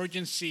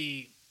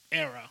emergency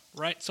era,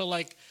 right? So,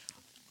 like,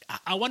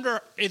 I wonder,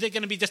 is it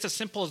going to be just as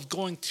simple as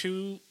going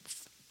to,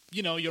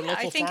 your local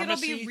pharmacy? I think it'll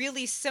be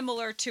really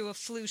similar to a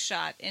flu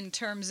shot in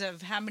terms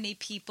of how many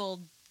people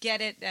get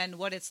it and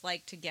what it's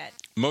like to get.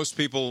 Most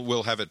people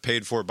will have it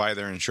paid for by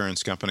their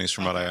insurance companies,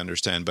 from what I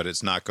understand, but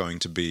it's not going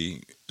to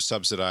be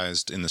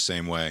subsidized in the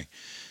same way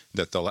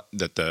that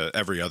the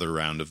every other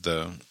round of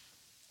the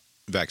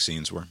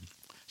vaccines were.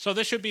 So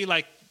this should be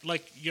like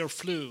your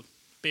flu,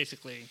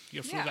 basically,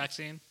 your flu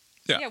vaccine.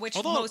 Yeah, which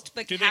Although, most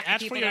do they half the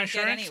ask people for your don't get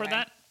insurance anyway. for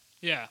that?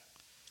 Yeah.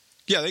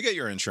 Yeah, they get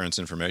your insurance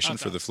information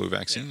for the flu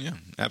vaccine. Yeah,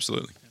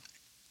 absolutely.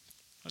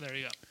 Oh, there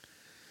you go.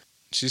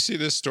 Did you see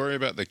this story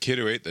about the kid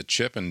who ate the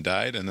chip and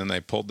died, and then they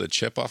pulled the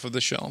chip off of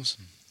the shelves?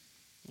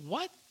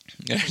 What?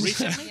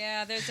 Recently?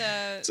 Yeah,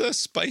 it's a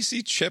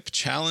spicy chip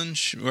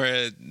challenge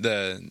where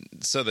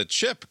the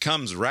chip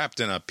comes wrapped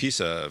in a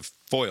piece of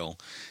foil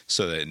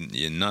so that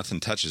nothing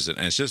touches it,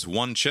 and it's just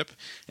one chip,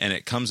 and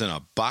it comes in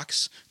a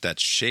box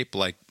that's shaped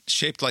like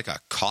a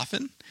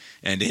coffin,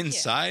 and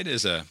inside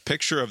is a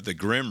picture of the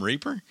Grim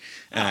Reaper.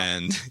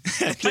 And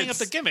playing up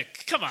the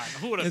gimmick. Come on,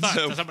 who would have thought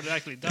that somebody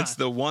actually died? It's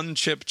the one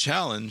chip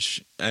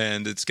challenge,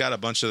 and it's got a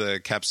bunch of the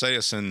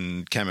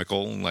capsaicin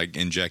chemical like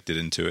injected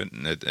into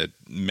it at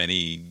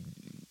many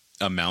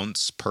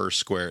amounts per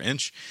square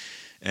inch.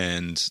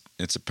 And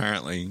it's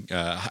apparently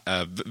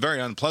a very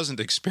unpleasant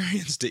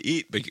experience to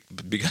eat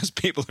because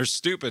people are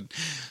stupid.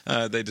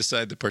 They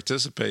decide to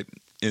participate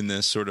in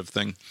this sort of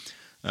thing.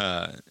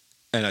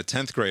 And a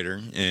 10th grader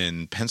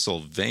in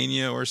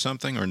Pennsylvania or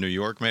something, or New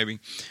York maybe,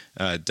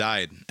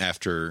 died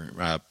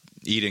after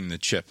eating the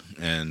chip.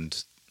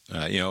 And,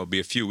 it'll be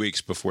a few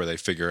weeks before they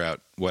figure out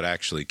what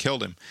actually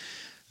killed him.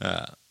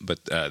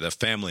 But the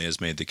family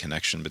has made the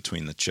connection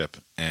between the chip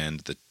and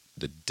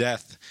the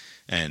death.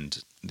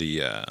 And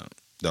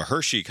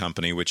Hershey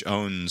company, which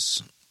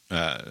owns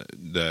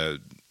the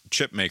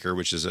chip maker,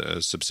 which is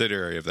a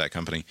subsidiary of that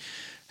company,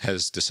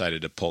 has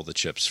decided to pull the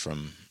chips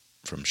from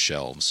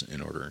shelves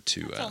in order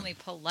to That's only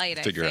polite,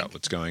 figure I out think.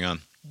 what's going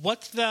on.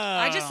 What's the?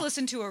 I just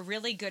listened to a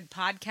really good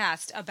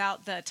podcast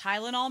about the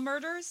Tylenol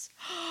murders.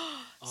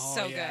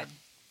 So yeah. good.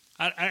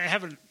 I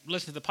haven't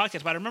listened to the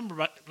podcast, but I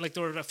remember like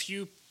there were a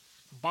few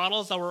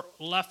bottles that were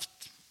left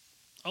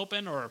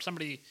open, or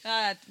somebody.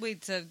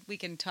 We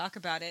can talk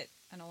about it.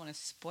 I don't want to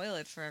spoil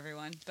it for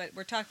everyone, but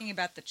we're talking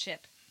about the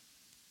chip.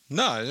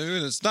 No,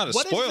 it's not a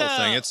What is spoil the-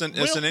 thing. It's an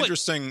real quick-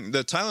 interesting.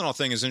 The Tylenol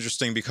thing is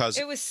interesting because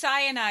It was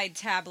cyanide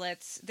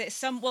tablets.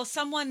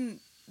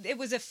 It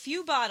was a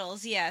few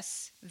bottles,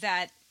 yes,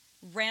 that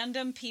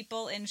random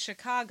people in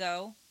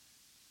Chicago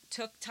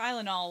took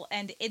Tylenol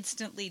and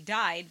instantly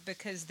died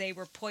because they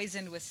were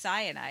poisoned with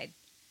cyanide,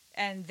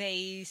 and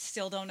they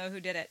still don't know who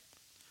did it.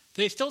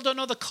 They still don't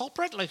know the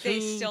culprit. Like They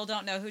who? still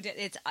don't know who did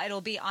it. It'll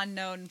be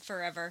unknown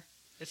forever.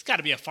 It's got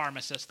to be a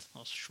pharmacist.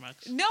 Those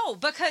schmucks. No,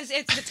 because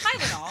it's the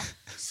Tylenol.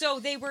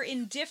 So they were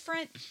in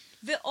different.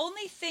 The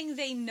only thing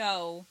they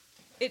know,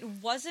 it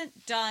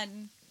wasn't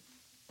done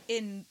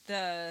in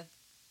the.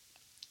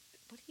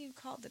 What do you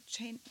call the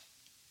chain?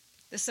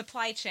 The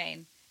supply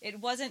chain. It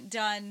wasn't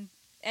done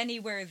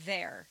anywhere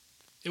there.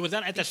 It was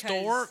done at the Because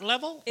store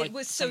level. It Like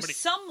was somebody-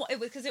 It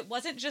was because it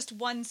wasn't just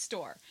one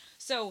store.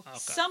 So Okay.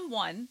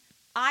 someone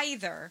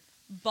either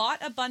bought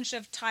a bunch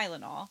of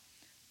Tylenol,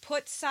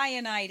 put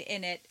cyanide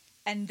in it,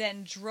 and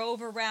then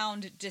drove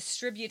around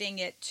distributing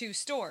it to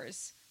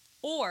stores,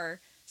 or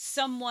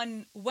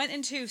someone went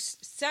into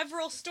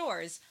several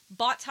stores,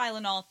 bought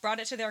Tylenol, brought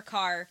it to their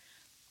car,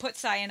 put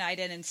cyanide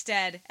in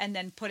instead, and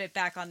then put it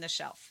back on the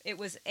shelf. It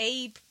was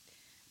a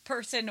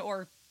person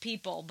or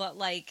people, but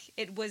like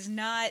it was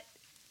not.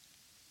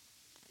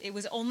 It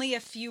was only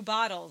a few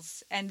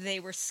bottles, and they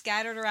were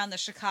scattered around the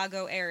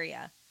Chicago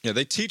area. yeah,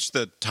 they teach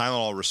the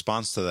Tylenol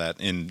response to that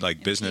in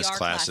like business PR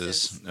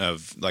classes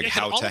of like Yeah, 'cause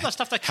how all to of the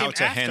stuff that how came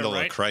to after, handle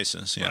a right?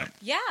 crisis. Yeah. Right.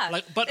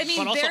 Yeah, But I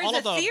mean, also there's all a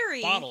of the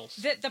theory bottles.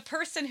 that the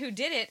person who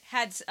did it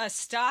had a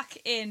stock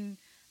in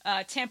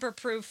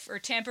tamper-proof or the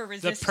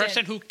tamper-resistant.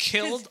 person who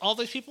killed all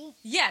these people.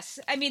 Yes,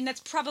 I mean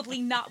that's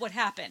probably not what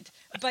happened,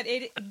 but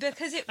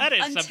because That is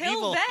some until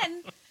evil.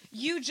 then.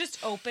 You just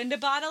opened a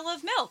bottle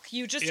of milk.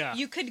 You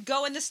could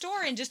go in the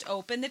store and just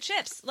open the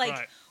chips. Like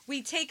Right.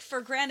 we take for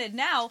granted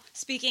now,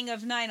 speaking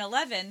of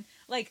 9/11,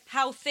 like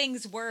how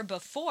things were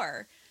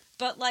before.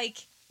 But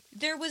like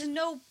there was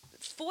no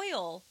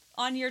foil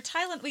on your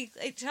Tylenol.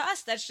 To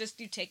us, that's just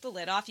you take the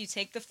lid off, you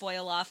take the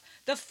foil off.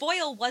 The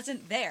foil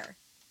wasn't there.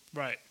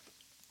 Right.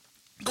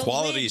 The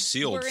Quality lids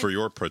sealed were in- for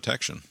your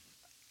protection.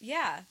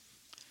 Yeah.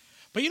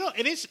 But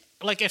it is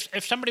like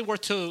if somebody were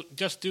to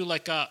just do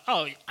like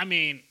I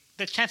mean,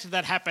 the chances of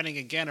that happening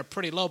again are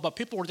pretty low. But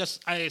people were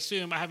just, I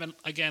assume, I haven't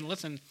again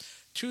listened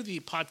to the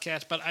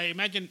podcast, but I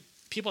imagine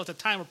people at the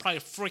time were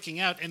probably freaking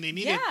out, and they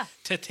needed Yeah.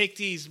 to take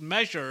these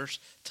measures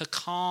to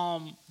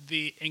calm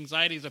the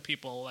anxieties of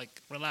people.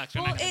 Like, relax,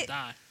 you're Well, not going to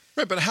die.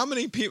 Right, but how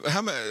many people?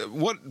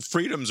 What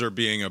freedoms are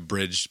being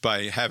abridged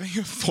by having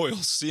a foil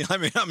seal? I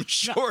mean, I'm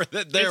sure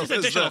that there It's was an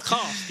additional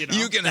cost.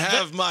 You can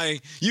have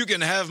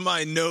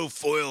my no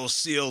foil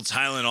seal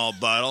Tylenol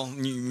bottle.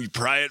 You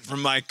pry it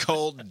from my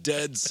cold,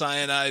 dead,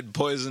 cyanide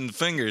poisoned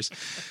fingers.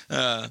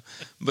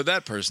 But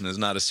that person is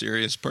not a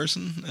serious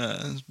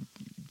person.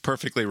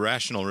 Perfectly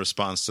rational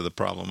response to the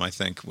problem, I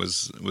think,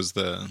 was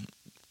the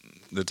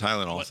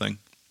Tylenol thing.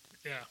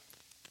 Yeah.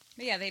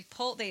 Yeah,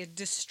 they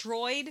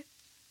destroyed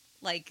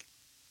like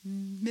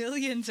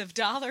millions of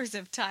dollars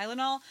of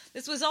Tylenol.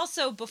 This was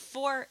also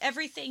before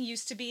everything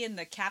used to be in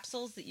the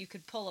capsules that you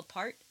could pull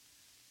apart.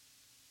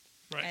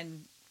 Right.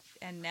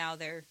 And now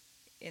they're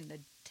in the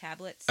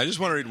tablets. I just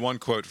want to read one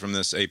quote from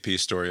this AP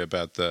story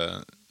about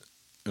the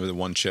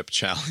one chip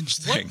challenge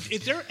thing. What,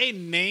 is there a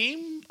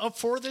name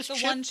for this the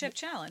chip? one chip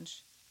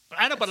challenge.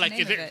 I know, but That's like,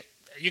 the is name it? of it.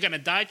 You're gonna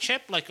die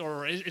chip? Like,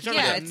 or is there Yeah,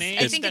 like a it's- name?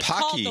 I think that- it's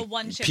called the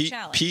One Chip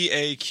Challenge.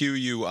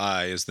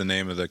 PAQUI is the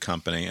name of the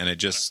company, and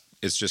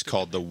it's just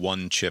called the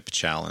One Chip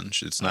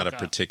Challenge. It's not a Okay.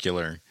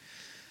 particular.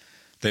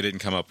 They didn't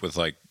come up with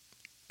like.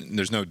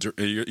 There's no.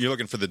 You're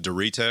looking for the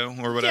Dorito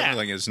or whatever. Yeah.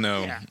 Like it's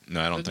no. Yeah. No,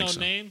 I don't There's think no so.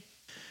 name.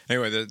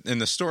 Anyway, in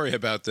the story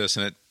about this,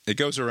 and it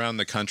goes around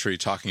the country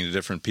talking to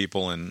different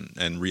people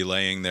and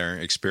relaying their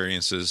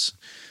experiences.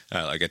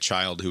 Like a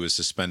child who was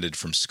suspended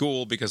from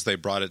school because they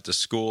brought it to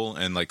school,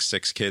 and like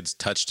 6 kids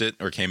touched it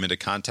or came into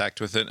contact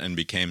with it and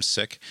became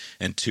sick,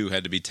 and 2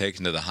 had to be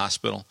taken to the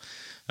hospital.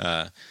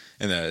 And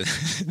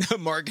the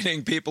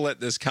marketing people at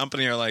this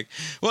company are like,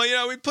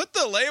 well, we put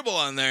the label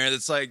on there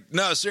that's like,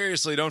 no,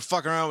 seriously, don't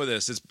fuck around with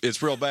this.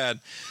 It's real bad.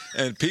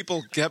 And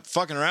people kept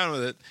fucking around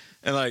with it.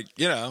 And like,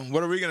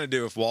 what are we going to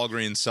do if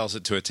Walgreens sells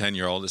it to a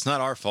 10-year-old? It's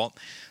not our fault.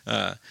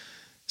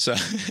 So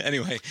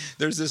anyway,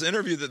 there's this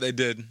interview that they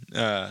did.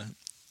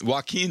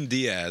 Joaquin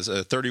Diaz,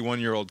 a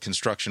 31-year-old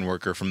construction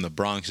worker from the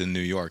Bronx in New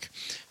York,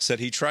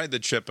 said he tried the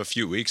chip a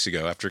few weeks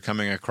ago after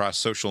coming across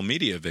social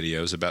media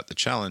videos about the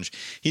challenge.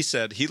 He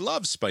said he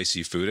loves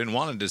spicy food and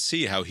wanted to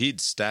see how he'd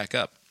stack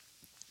up.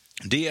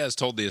 Diaz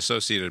told the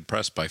Associated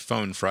Press by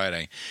phone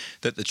Friday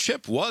that the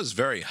chip was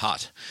very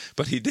hot,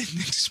 but he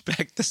didn't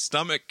expect the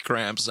stomach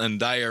cramps and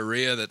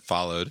diarrhea that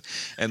followed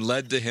and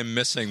led to him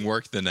missing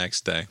work the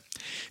next day.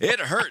 It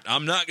hurt,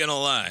 I'm not going to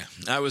lie.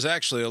 I was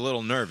actually a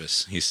little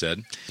nervous, he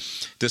said.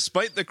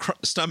 Despite the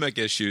stomach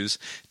issues,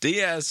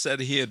 Diaz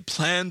said he had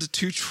planned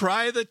to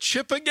try the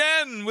chip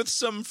again with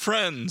some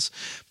friends,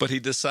 but he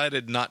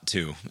decided not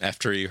to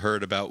after he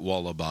heard about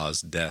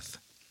Wallabah's death.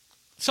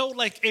 So,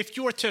 like, if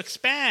you were to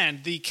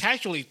expand the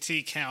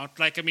casualty count,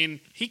 like, I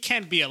mean, he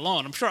can't be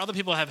alone. I'm sure other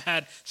people have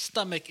had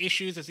stomach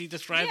issues, as he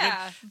described it.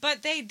 Yeah,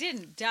 but they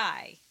didn't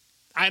die.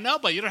 I know,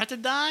 but you don't have to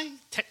die.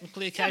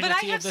 Technically, a casualty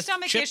but I have of this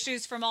stomach chip.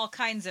 issues from all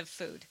kinds of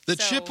food. The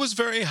chip was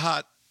very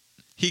hot.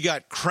 He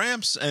got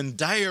cramps and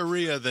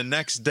diarrhea the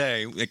next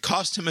day. It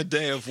cost him a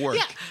day of work.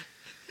 Yeah.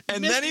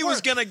 And Missed then he was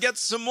work. going to get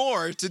some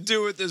more to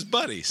do with his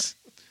buddies.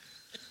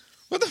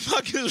 What the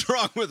fuck is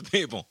wrong with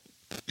people?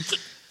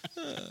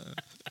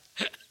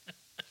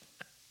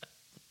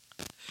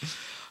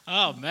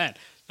 Oh man,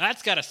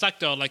 that's gotta suck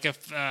though. Like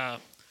if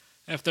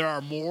there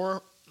are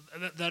more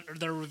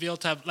that are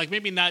revealed to have, like,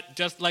 maybe not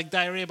just like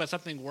diarrhea, but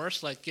something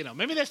worse, like, you know,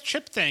 maybe this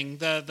chip thing,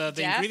 the Death?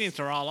 ingredients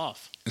are all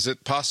off. Is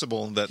it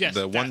possible that Yes,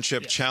 the that- one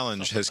chip yeah,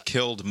 challenge something has like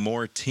killed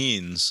more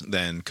teens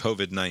than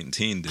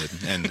COVID-19 did?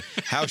 And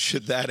how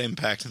should that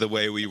impact the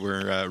way we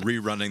were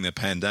rerunning the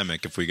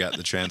pandemic if we got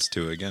the chance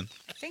to again?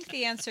 I think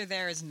the answer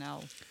there is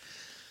no.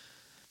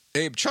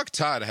 Abe, Chuck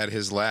Todd had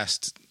his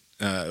last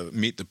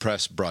Meet the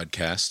Press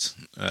broadcast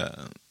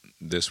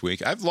this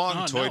week. I've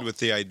long toyed with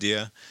the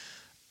idea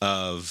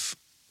of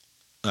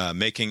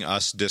making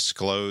us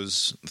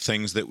disclose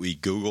things that we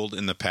Googled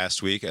in the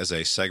past week as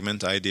a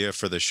segment idea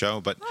for the show,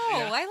 but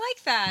Oh, I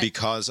like that.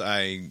 because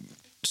I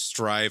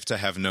strive to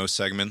have no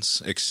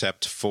segments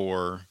except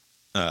for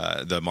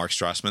the Mark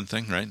Strassman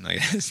thing, right?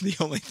 Like, it's the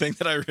only thing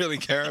that I really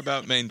care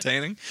about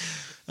maintaining,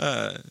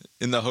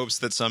 in the hopes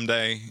that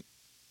someday,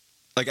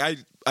 like,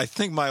 I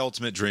think my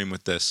ultimate dream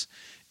with this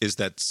is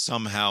that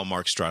somehow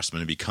Mark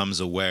Strassman becomes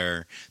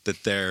aware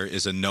that there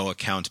is a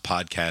no-account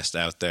podcast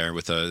out there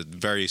with a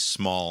very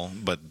small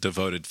but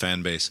devoted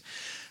fan base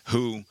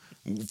who,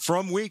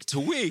 from week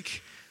to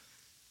week,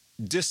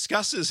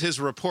 discusses his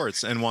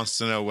reports and wants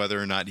to know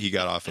whether or not he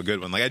got off a good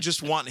one. Like, I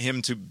just want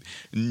him to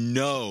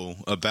know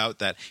about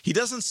that. He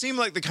doesn't seem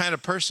like the kind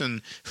of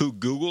person who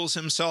Googles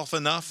himself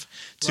enough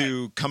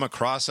to come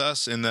across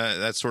us in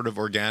that sort of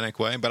organic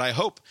way. But I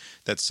hope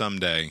that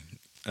someday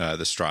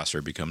the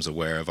Strasser becomes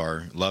aware of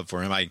our love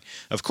for him. I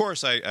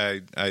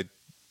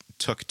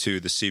took to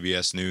the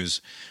CBS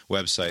News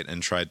website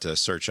and tried to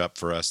search up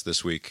for us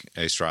this week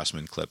a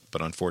Strassman clip,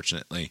 but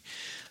unfortunately,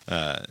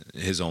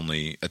 his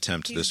only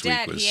attempt He's this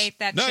dead. week was He ate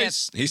that no, chip.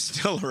 he's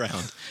still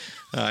around.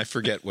 I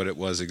forget what it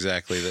was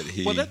exactly that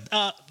he. Was it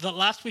the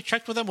last we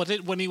checked with him? Was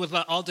it when he was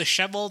all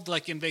disheveled,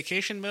 like in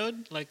vacation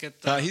mode? Like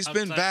he's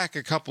been outside? back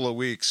a couple of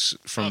weeks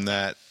from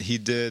that. He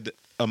did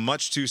a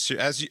much too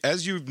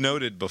as you've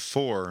noted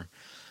before.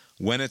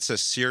 When it's a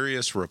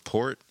serious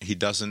report, he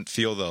doesn't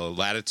feel the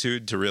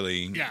latitude to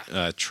really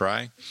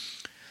try.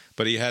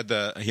 But he had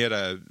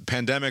a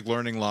pandemic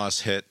learning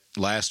loss hit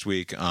last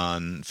week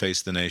on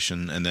Face the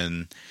Nation, and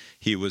then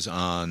he was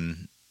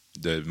on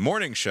the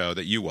morning show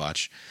that you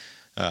watch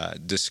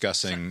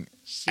discussing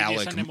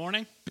CBS Sunday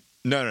Morning.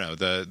 No,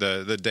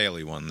 the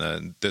daily one,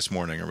 the This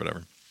Morning or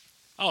whatever.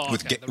 Oh, okay.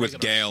 with The regular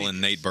Gail and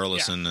CBS. Nate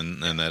Burleson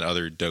and that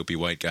other dopey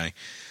white guy.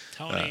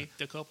 Tony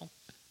DeCopel.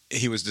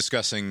 He was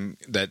discussing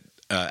that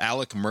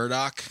Alec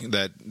Murdoch,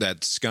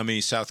 that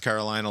scummy South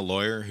Carolina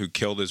lawyer who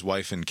killed his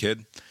wife and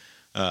kid,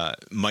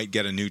 might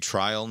get a new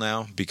trial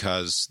now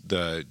because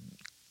the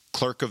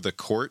clerk of the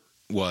court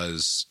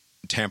was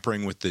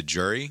tampering with the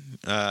jury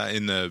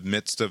in the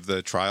midst of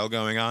the trial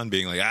going on,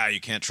 being like,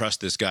 you can't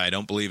trust this guy.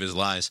 Don't believe his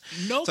lies.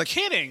 No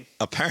kidding.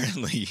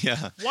 Apparently,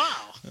 yeah.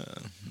 Wow.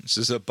 This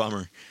is a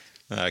bummer.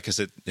 Because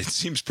it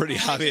seems pretty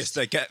obvious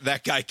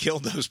that guy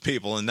killed those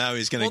people, and now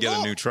he's going to get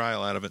a new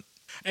trial out of it.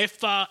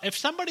 If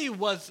somebody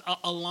was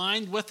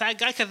aligned with that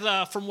guy,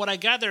 because from what I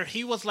gather,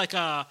 he was like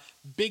a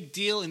big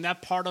deal in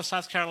that part of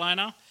South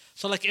Carolina.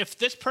 So, like, if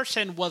this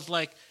person was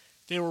like,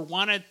 they were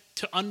wanted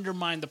to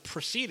undermine the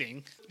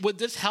proceeding, would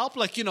this help?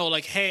 Like, you know,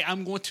 like, hey,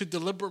 I'm going to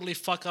deliberately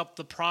fuck up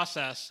the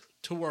process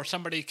to where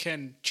somebody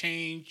can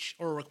change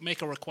or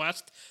make a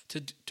request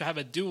to have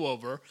a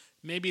do-over.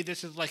 Maybe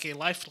this is like a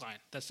lifeline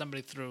that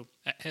somebody threw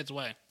his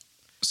way.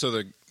 So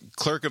the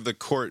clerk of the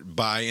court,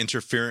 by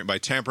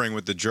tampering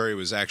with the jury,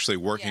 was actually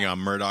working on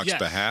Murdoch's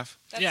behalf?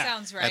 That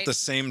sounds right. At the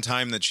same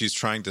time that she's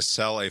trying to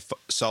sell a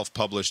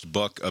self-published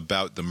book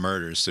about the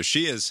murders. So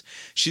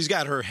she's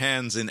got her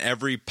hands in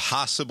every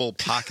possible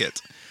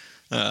pocket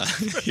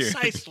here.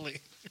 Precisely.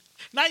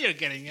 Now you're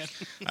getting it.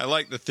 I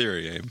like the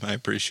theory, Abe. I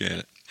appreciate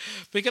it.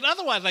 Because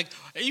otherwise, like,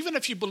 even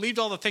if you believed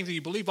all the things that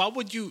you believe, why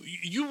would you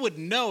would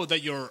know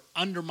that you're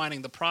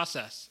undermining the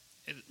process.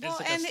 Well,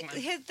 like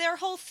and their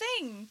whole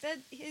thing that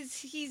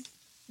he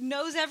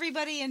knows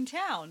everybody in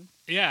town.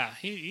 Yeah,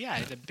 he's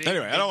a big.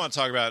 Anyway, I don't want to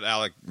talk about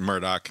Alec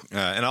Murdoch,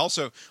 and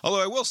also,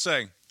 although I will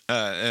say,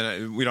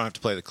 and we don't have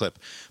to play the clip,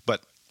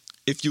 but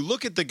if you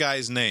look at the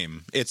guy's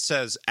name, it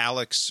says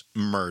Alex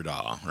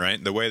Murdaugh,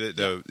 right? The way that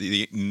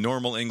the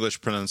normal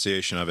English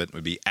pronunciation of it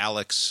would be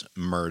Alex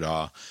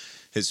Murdaugh.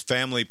 His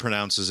family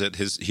pronounces it.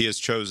 He has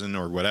chosen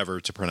or whatever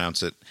to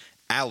pronounce it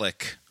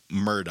Alec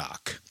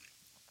Murdoch,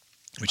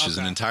 which is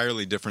an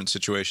entirely different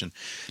situation.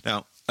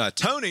 Now,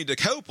 Tony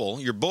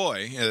DeCopel, your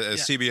boy,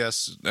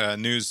 CBS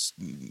News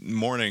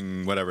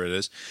Morning, whatever it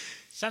is.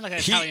 Sounds like an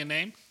Italian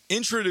name.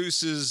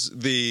 Introduces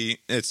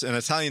it's an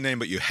Italian name,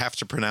 but you have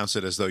to pronounce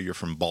it as though you're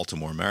from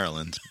Baltimore,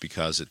 Maryland,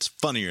 because it's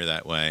funnier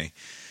that way.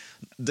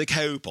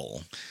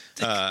 DeCopel.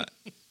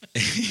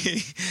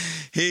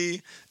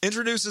 He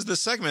introduces this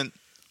segment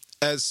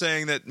as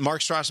saying that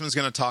Mark Strassman is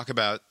going to talk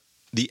about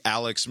the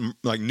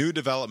new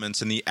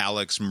developments in the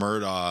Alex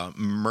Murdaugh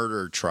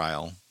murder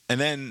trial.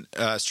 And then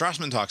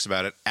Strassman talks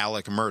about it,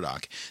 Alec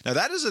Murdoch. Now,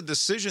 that is a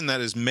decision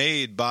that is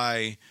made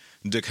by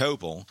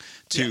DeCopel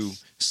to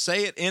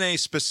say it in a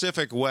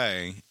specific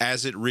way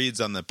as it reads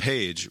on the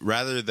page,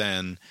 rather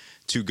than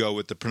to go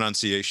with the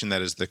pronunciation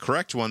that is the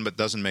correct one but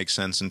doesn't make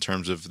sense in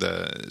terms of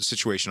the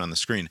situation on the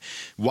screen.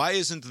 Why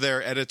isn't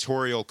there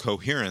editorial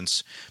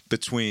coherence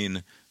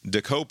between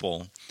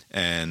DeCopel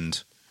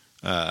and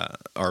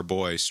our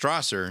boy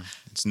Strasser?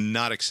 It's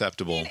not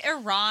acceptable.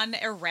 I mean,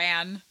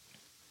 Iran.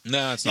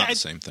 No, it's not the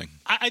same thing.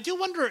 I do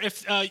wonder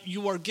if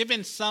you are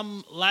given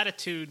some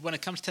latitude when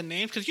it comes to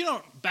names, because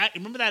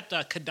remember that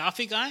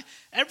Gaddafi guy?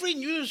 Every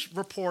news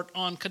report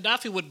on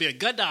Gaddafi would be a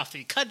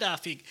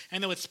Gaddafi,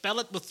 and they would spell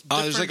it with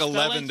different there's like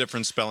 11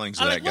 different spellings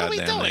of that goddamn name.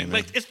 What are we doing?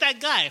 Like, it's that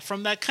guy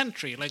from that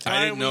country. Like,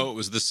 I didn't know it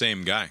was the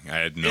same guy. I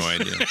had no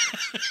idea.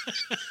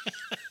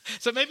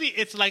 So maybe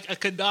it's like a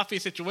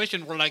Gaddafi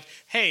situation where, like,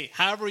 hey,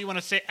 however you want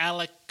to say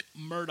Alec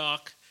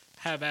Murdoch,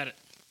 have at it.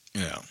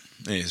 Yeah.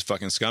 He's a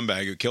fucking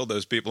scumbag who killed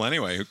those people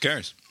anyway. Who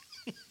cares?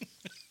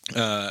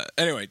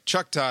 Anyway,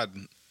 Chuck Todd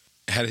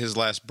had his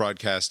last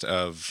broadcast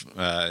of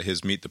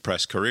his Meet the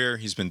Press career.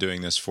 He's been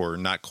doing this for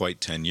not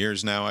quite 10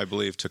 years now, I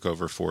believe. Took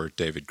over for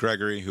David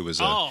Gregory, who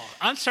was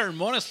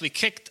unceremoniously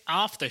kicked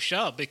off the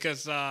show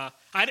because I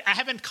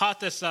haven't caught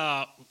this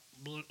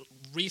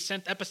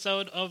recent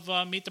episode of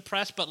Meet the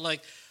Press, but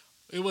like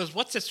it was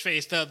what's his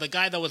face, the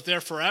guy that was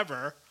there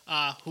forever,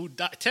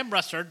 Tim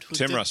Russert.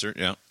 Tim Russert,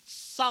 yeah,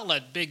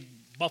 solid big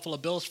Buffalo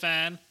Bills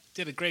fan,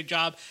 did a great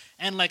job,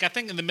 and like I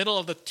think in the middle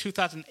of the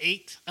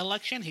 2008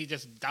 election, he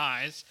just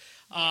dies,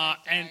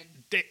 and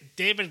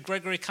David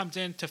Gregory comes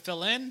in to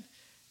fill in,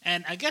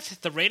 and I guess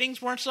the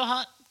ratings weren't so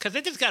hot because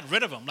they just got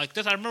rid of him. Like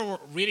this, I remember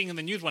reading in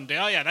the news one day,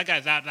 oh yeah, that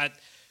guy's out,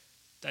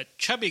 that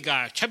chubby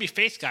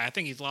face guy. I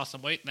think he's lost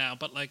some weight now,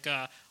 but like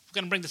we're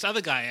gonna bring this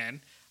other guy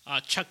in,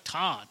 Chuck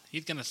Todd.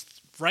 He's gonna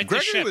right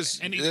Gregory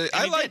was.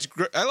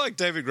 I like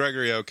David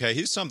Gregory. Okay,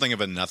 he's something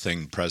of a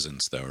nothing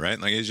presence, though, right?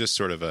 Like he's just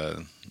sort of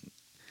a.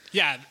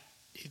 Yeah.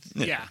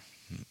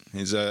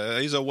 He's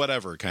a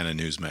whatever kind of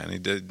newsman. He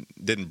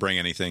didn't bring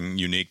anything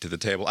unique to the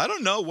table. I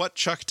don't know what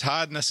Chuck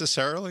Todd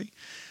necessarily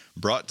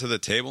brought to the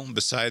table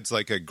besides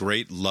like a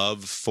great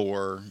love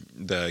for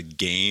the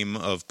game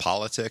of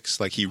politics.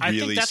 Like he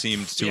really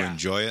seemed to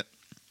enjoy it.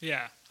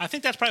 Yeah, I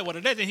think that's probably what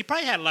it is. And he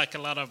probably had like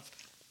a lot of.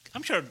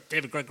 I'm sure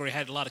David Gregory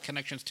had a lot of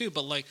connections too,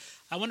 but like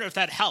I wonder if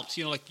that helps.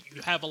 You know, like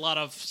you have a lot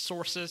of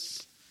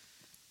sources,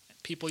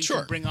 people you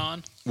can bring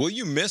on. Will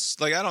you miss?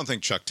 Like I don't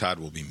think Chuck Todd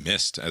will be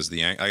missed as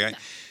the. I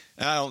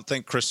don't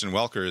think Kristen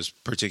Welker is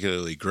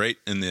particularly great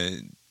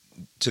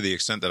to the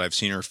extent that I've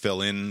seen her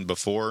fill in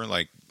before.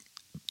 Like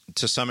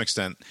to some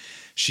extent,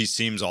 she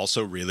seems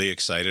also really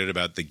excited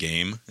about the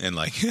game and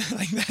like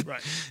that.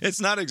 Right.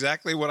 It's not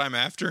exactly what I'm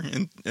after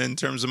in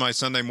terms of my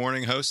Sunday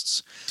morning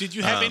hosts. Did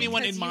you have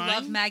anyone in mind? You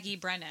love Maggie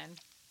Brennan.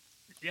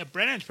 Yeah,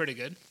 Brennan's pretty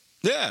good.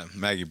 Yeah,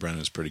 Maggie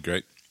Brennan's pretty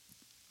great.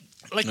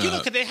 Like, you know,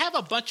 because they have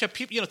a bunch of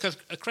people, you know, because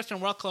Kristen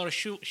Welker,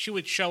 she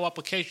would show up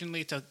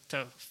occasionally to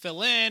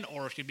fill in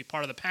or she'd be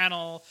part of the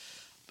panel.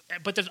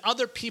 But there's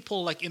other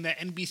people, like, in the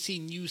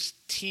NBC News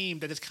team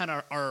that just kind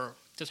of are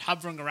just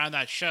hovering around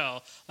that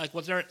show. Like,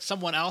 was there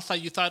someone else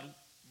that you thought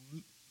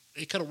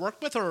it could have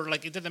worked with, or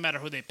like it doesn't matter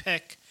who they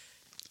pick?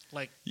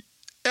 Like,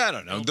 yeah, I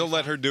don't know. They'll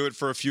let her do it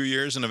for a few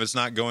years, and if it's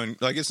not going,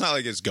 like it's not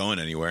like it's going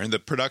anywhere. The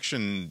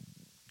production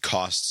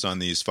costs on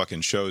these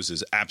fucking shows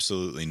is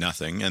absolutely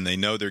nothing, and they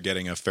know they're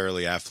getting a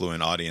fairly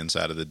affluent audience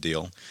out of the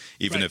deal,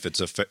 even if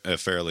it's a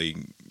fairly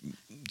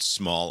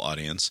small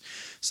audience.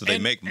 So they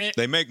make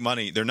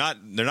money. They're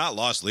not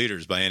lost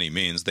leaders by any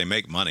means. They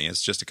make money.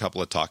 It's just a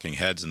couple of talking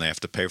heads, and they have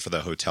to pay for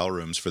the hotel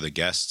rooms for the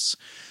guests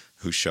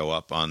who show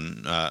up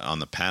on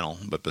the panel.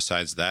 But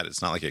besides that,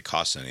 it's not like it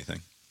costs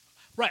anything.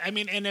 Right. I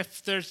mean, and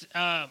if there's,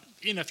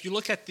 if you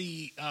look at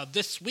the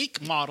This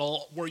Week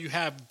model where you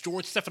have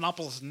George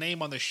Stephanopoulos'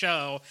 name on the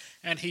show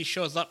and he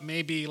shows up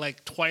maybe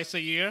like twice a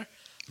year,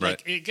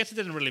 like I guess it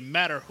doesn't really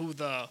matter who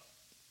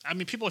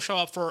people show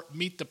up for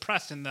Meet the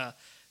Press in the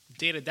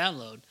data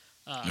download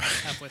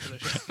halfway through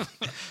the show,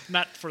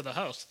 not for the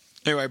host.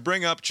 Anyway, I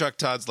bring up Chuck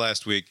Todd's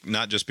last week,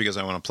 not just because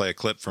I want to play a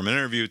clip from an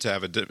interview to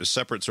have a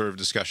separate sort of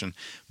discussion,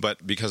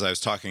 but because I was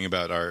talking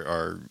about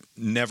our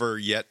never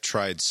yet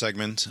tried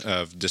segment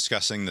of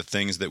discussing the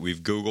things that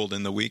we've Googled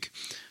in the week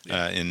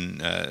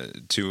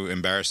to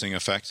embarrassing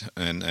effect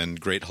and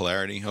great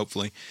hilarity,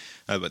 hopefully.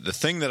 But the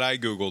thing that I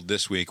Googled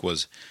this week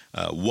was,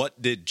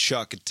 what did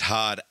Chuck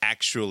Todd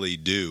actually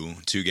do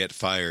to get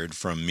fired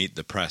from Meet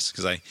the Press?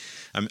 Because I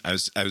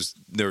was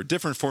there were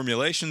different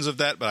formulations of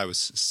that, but I was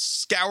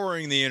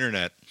scouring the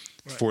internet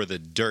for the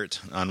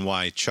dirt on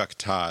why Chuck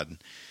Todd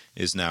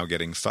is now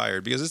getting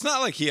fired, because it's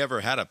not like he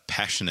ever had a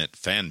passionate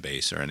fan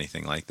base or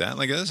anything like that.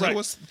 Like,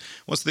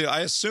 what's the?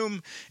 I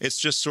assume it's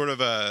just sort of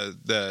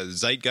the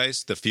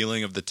zeitgeist, the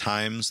feeling of the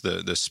times,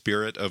 the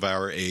spirit of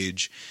our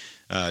age.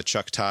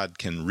 Chuck Todd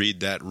can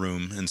read that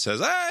room and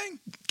says, I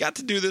got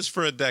to do this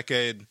for a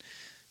decade.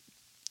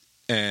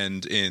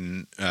 And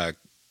in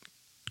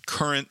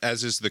current,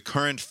 as is the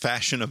current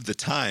fashion of the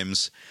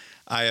times,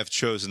 I have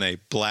chosen a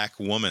black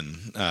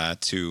woman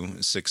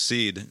to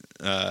succeed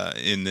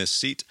in this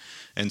seat.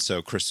 And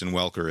so Kristen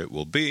Welker it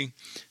will be,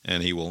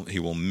 and he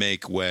will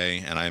make way.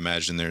 And I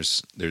imagine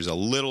there's a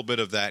little bit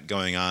of that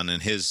going on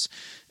in his.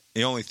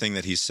 The only thing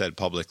that he's said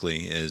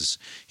publicly is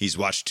he's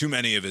watched too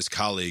many of his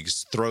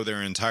colleagues throw their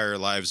entire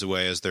lives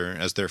away as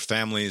their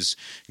families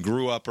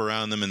grew up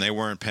around them and they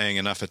weren't paying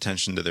enough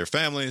attention to their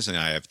families. And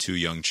I have 2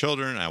 young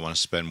children. And I want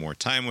to spend more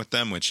time with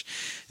them, which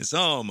is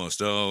almost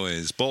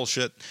always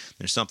bullshit.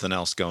 There's something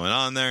else going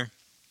on there.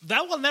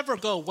 That will never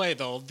go away,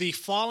 though. The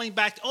falling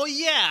back. Oh,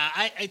 yeah.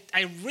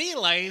 I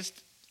realized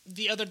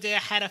the other day I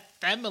had a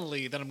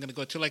family that I'm going to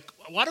go to. Like,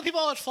 why do people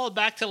always fall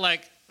back to,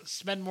 like,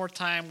 spend more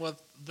time with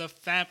the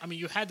I mean,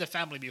 you had the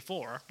family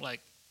before,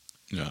 like.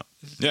 Yeah,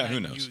 who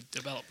knows? New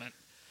development.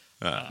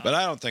 But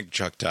I don't think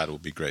Chuck Todd will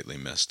be greatly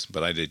missed.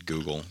 But I did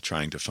Google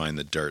trying to find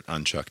the dirt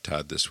on Chuck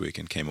Todd this week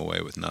and came away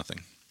with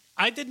nothing.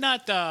 I did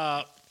not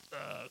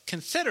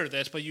consider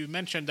this, but you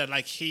mentioned that,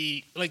 like,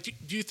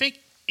 do you think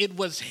it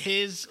was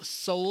his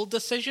sole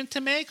decision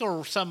to make,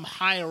 or some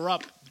higher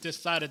up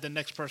decided the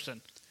next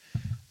person?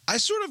 I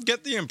sort of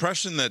get the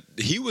impression that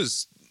he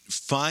was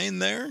fine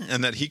there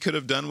and that he could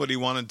have done what he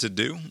wanted to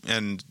do.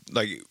 And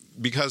like,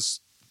 because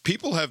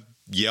people have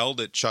yelled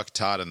at Chuck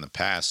Todd in the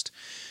past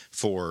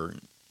for,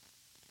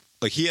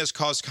 like, he has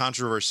caused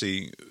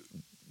controversy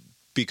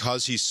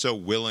because he's so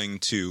willing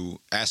to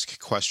ask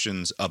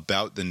questions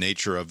about the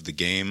nature of the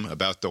game,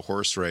 about the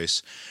horse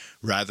race,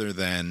 rather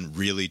than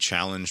really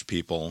challenge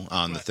people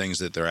on the things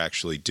that they're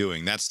actually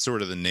doing. That's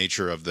sort of the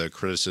nature of the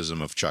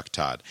criticism of Chuck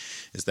Todd,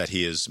 is that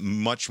he is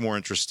much more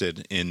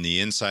interested in the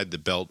inside the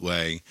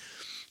beltway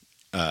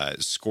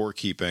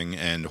scorekeeping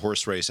and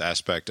horse race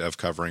aspect of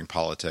covering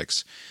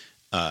politics.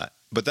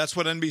 But that's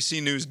what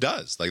NBC News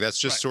does. Like, that's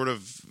just sort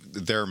of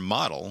their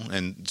model.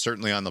 And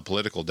certainly on the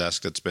political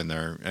desk, that's been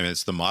their, I mean,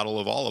 it's the model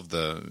of all of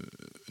the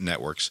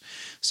networks.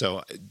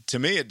 So to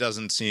me, it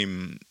doesn't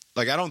seem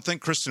like, I don't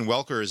think Kristen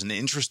Welker is an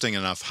interesting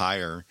enough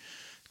hire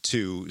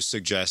to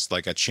suggest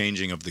like a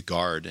changing of the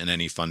guard in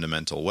any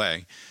fundamental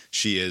way.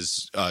 She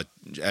is,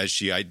 as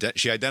she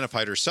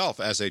identified herself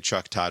as a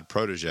Chuck Todd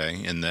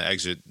protege in the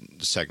exit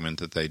segment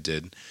that they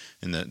did,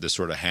 in the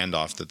sort of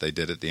handoff that they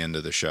did at the end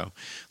of the show.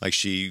 Like,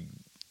 she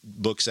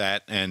looks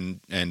at and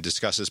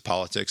discusses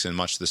politics in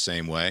much the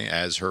same way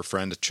as her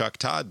friend Chuck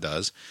Todd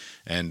does,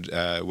 and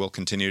will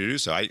continue to do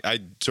so. I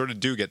sort of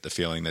do get the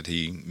feeling that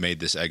he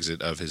made this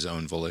exit of his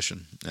own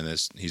volition, and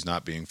he's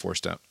not being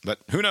forced out. But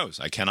who knows?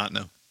 I cannot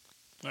know.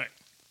 Right.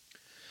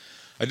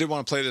 I did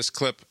want to play this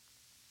clip,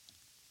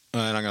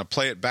 and I'm going to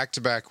play it back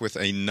to back with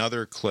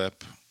another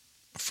clip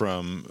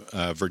from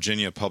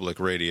Virginia Public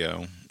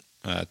Radio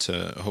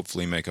to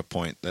hopefully make a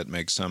point that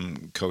makes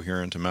some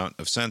coherent amount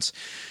of sense.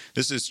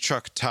 This is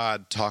Chuck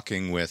Todd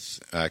talking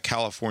with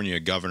California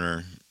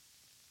governor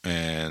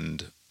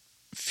and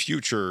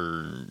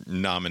future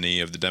nominee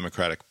of the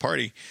Democratic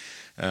Party,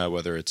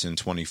 whether it's in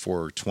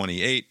 24 or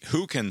 28.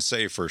 Who can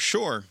say for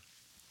sure?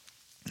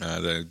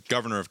 The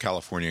governor of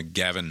California,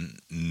 Gavin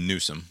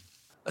Newsom.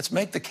 Let's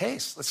make the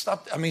case. Let's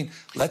stop. I mean,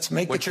 let's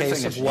make the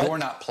case of what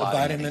the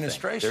Biden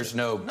administration. There's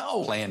no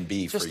plan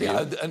B for you.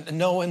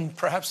 No, and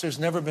perhaps there's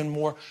never been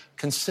more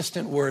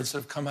consistent words that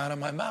have come out of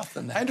my mouth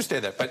than that. I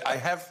understand that, but I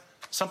have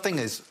something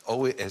has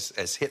always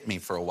has hit me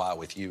for a while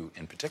with you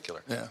in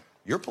particular. Yeah.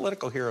 Your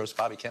political hero is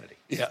Bobby Kennedy.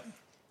 Yeah.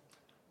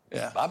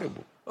 Yeah. Bobby.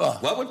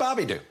 What would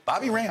Bobby do?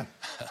 Bobby ran.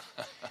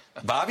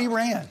 Bobby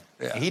ran.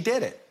 Yeah. He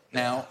did it.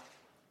 Now,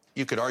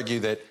 you could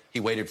argue that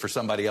he waited for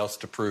somebody else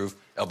to prove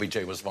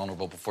LBJ was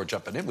vulnerable before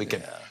jumping in. We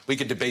could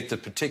debate the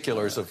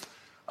particulars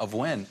of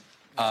when.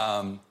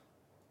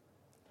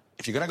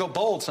 If you're going to go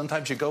bold,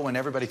 sometimes you go when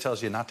everybody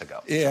tells you not to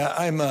go. Yeah,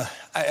 I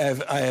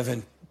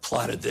haven't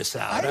plotted this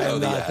out.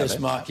 I'm not this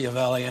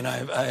Machiavellian.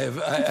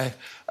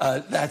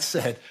 That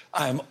said,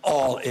 I'm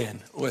all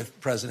in with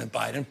President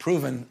Biden,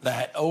 proven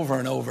that over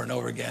and over and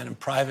over again in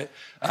private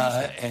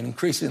and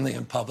increasingly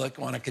in public.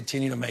 I want to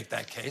continue to make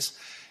that case.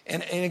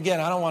 And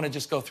again, I don't want to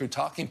just go through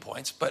talking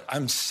points, but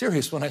I'm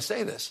serious when I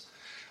say this.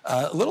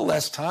 A little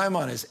less time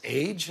on his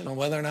age and on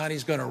whether or not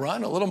he's going to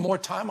run, a little more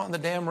time on the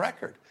damn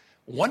record.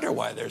 Wonder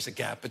why there's a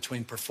gap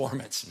between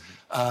performance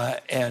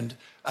and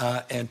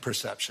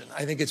perception.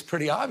 I think it's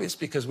pretty obvious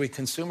because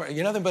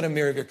you're nothing but a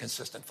mirror of your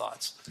consistent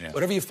thoughts. Yeah.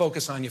 Whatever you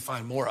focus on, you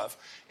find more of.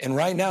 And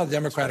right now, the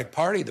Democratic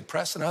Party, the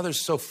press and others,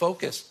 so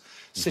focused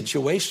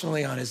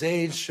situationally on his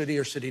age, should he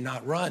or should he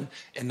not run,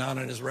 and not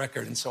on his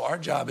record. And so our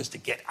job is to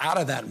get out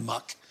of that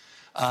muck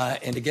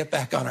and to get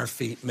back on our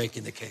feet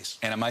making the case.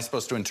 And am I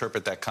supposed to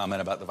interpret that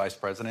comment about the vice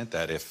president,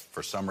 that if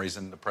for some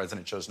reason the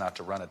president chose not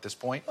to run at this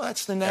point, well,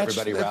 that's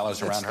everybody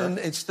rallies around her?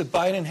 It's the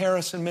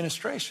Biden-Harris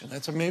administration.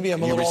 Maybe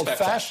I'm a little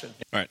old-fashioned.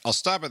 All right, I'll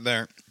stop it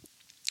there.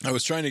 I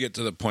was trying to get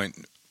to the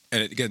point,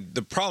 and again,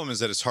 the problem is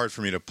that it's hard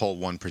for me to pull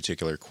one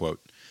particular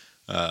quote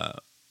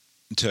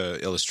to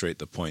illustrate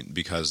the point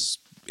because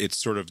it's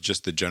sort of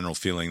just the general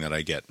feeling that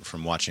I get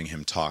from watching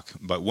him talk.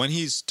 But when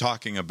he's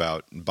talking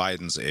about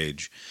Biden's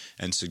age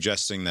and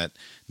suggesting that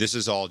this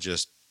is all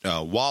just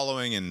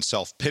wallowing in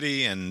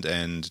self-pity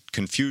and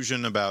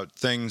confusion about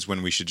things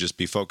when we should just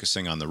be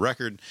focusing on the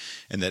record,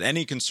 and that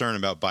any concern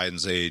about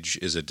Biden's age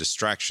is a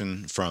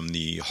distraction from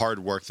the hard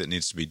work that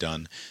needs to be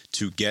done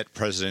to get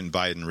President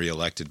Biden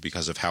reelected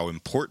because of how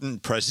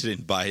important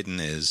President Biden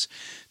is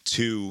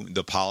to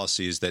the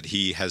policies that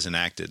he has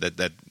enacted,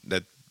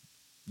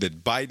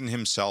 that Biden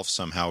himself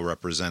somehow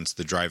represents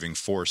the driving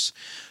force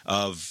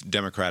of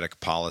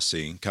Democratic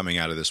policy coming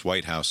out of this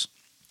White House,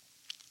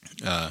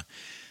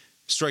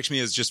 strikes me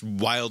as just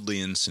wildly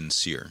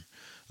insincere.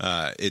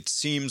 It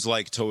seems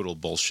like total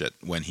bullshit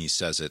when he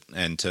says it,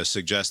 and to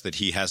suggest that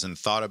he hasn't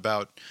thought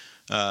about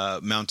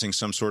mounting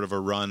some sort of a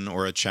run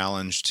or a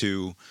challenge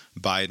to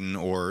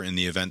Biden, or in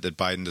the event that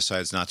Biden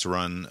decides not to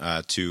run,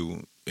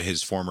 to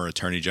his former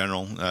Attorney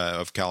General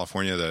of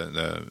California,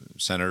 the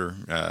Senator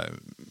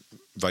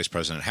Vice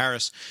President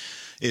Harris,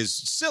 is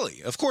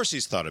silly. Of course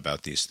he's thought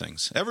about these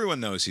things. Everyone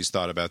knows he's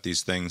thought about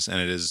these things,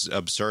 and it is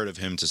absurd of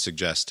him to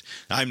suggest,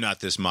 I'm not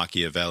this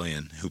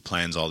Machiavellian who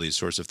plans all these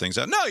sorts of things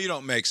out. No, you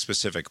don't make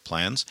specific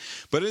plans,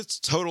 but it's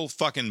total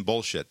fucking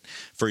bullshit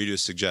for you to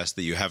suggest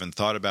that you haven't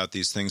thought about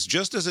these things,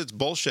 just as it's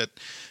bullshit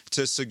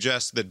to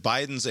suggest that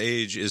Biden's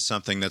age is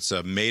something that's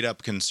a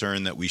made-up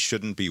concern that we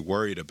shouldn't be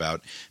worried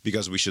about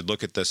because we should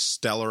look at the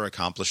stellar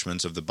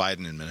accomplishments of the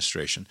Biden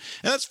administration.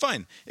 And that's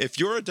fine. If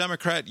you're a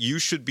Democrat, you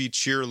should be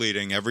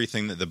cheerleading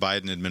everything that the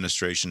Biden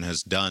administration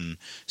has done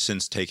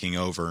since taking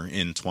over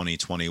in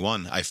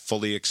 2021. I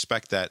fully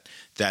expect that.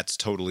 That's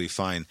totally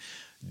fine.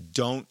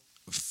 Don't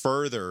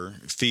further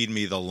feed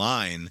me the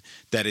line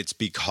that it's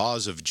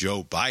because of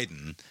Joe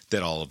Biden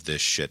that all of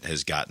this shit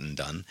has gotten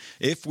done.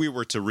 If we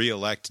were to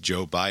reelect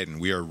Joe Biden,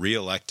 we are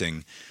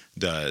reelecting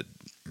the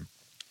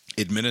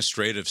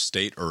administrative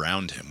state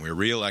around him. We're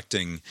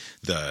reelecting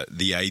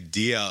the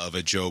idea of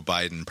a Joe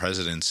Biden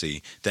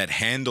presidency that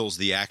handles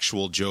the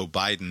actual Joe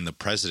Biden, the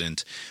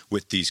president,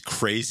 with these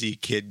crazy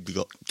kid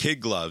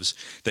gloves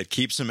that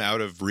keeps him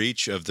out of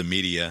reach of the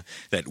media,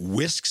 that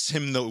whisks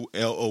him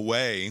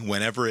away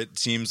whenever it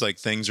seems like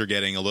things are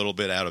getting a little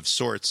bit out of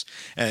sorts,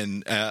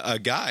 and a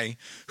guy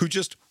who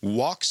just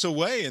walks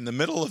away in the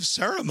middle of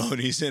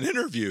ceremonies and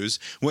interviews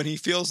when he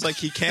feels like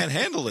he can't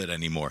handle it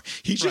anymore.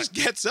 He just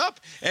gets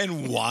up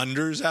and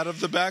wanders out of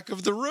the back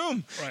of the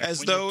room as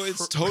though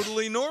it's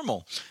totally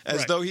normal,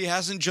 as though he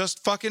hasn't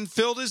just fucking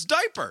filled his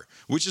diaper,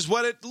 which is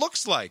what it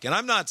looks like. And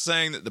I'm not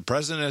saying that the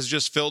president has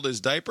just filled his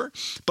diaper,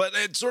 but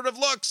it sort of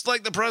looks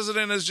like the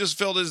president has just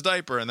filled his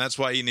diaper, and that's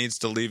why he needs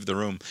to leave the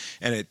room.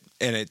 And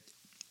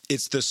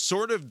it's the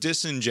sort of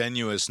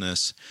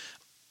disingenuousness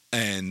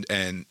and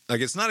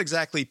like, it's not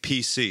exactly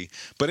PC,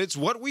 but it's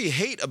what we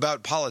hate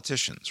about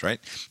politicians,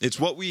 right? It's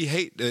what we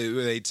hate.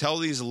 They tell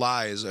these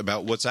lies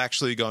about what's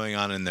actually going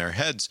on in their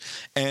heads.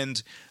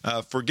 And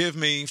forgive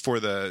me for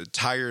the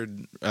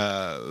tired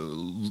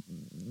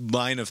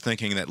line of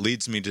thinking that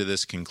leads me to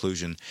this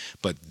conclusion,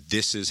 but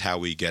this is how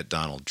we get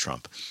Donald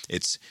Trump.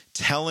 It's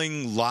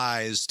telling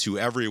lies to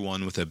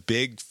everyone with a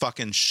big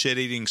fucking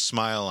shit-eating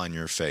smile on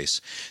your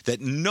face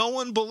that no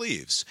one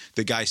believes.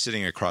 The guy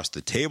sitting across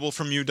the table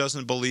from you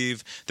doesn't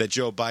believe that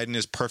Joe Biden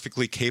is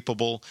perfectly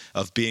capable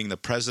of being the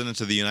president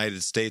of the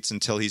United States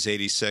until he's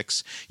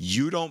 86.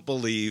 You don't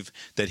believe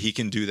that he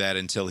can do that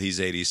until he's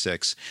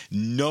 86.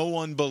 No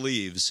one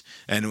believes.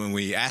 And when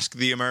we ask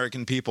the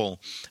American people,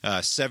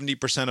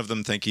 70% of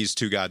them think he's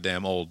too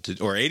goddamn old to,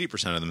 or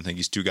 80% of them think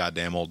he's too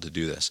goddamn old to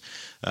do this.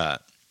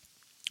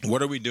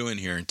 What are we doing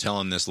here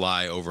and this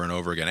lie over and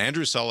over again?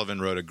 Andrew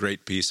Sullivan wrote a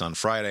great piece on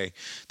Friday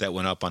that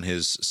went up on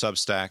his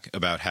Substack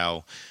about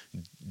how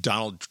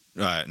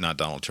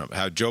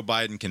how Joe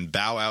Biden can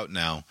bow out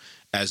now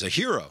as a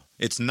hero.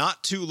 It's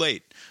not too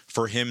late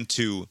for him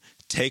to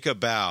take a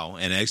bow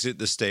and exit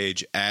the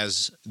stage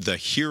as the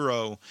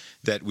hero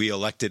that we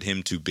elected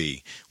him to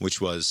be,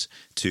 which was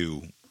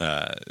to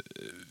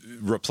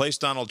replace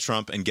Donald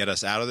Trump and get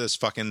us out of this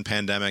fucking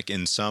pandemic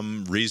in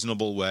some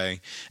reasonable way.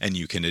 And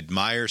you can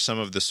admire some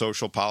of the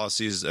social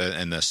policies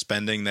and the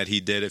spending that he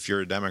did if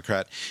you're a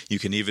Democrat. You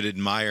can even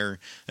admire,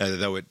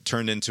 though it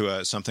turned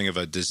into something of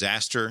a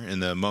disaster in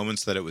the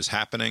moments that it was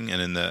happening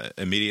and in the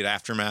immediate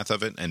aftermath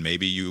of it. And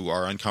maybe you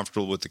are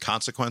uncomfortable with the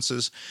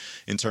consequences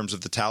in terms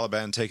of the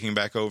Taliban taking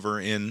back over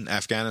in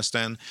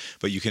Afghanistan.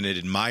 But you can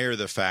admire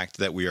the fact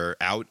that we are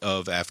out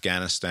of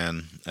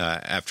Afghanistan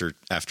after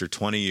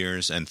 20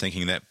 years and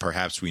thinking that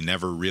perhaps we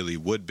never really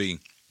would be,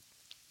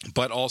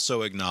 but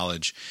also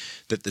acknowledge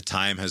that the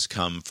time has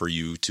come for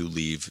you to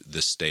leave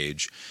the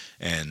stage.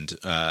 And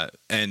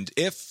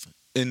if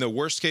in the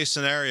worst case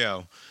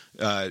scenario,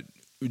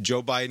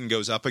 Joe Biden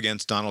goes up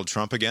against Donald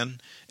Trump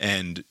again,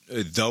 and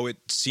though it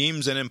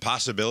seems an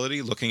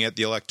impossibility looking at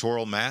the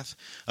electoral math,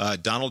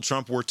 Donald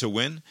Trump were to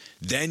win,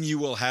 then you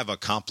will have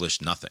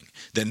accomplished nothing.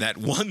 Then that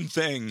one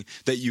thing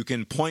that you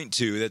can point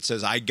to that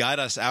says, I got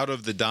us out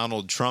of the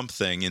Donald Trump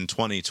thing in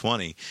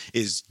 2020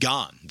 is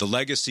gone. The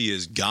legacy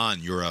is gone.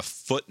 You're a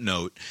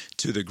footnote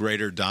to the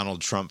greater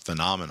Donald Trump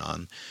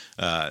phenomenon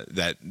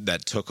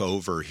that took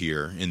over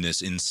here in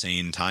this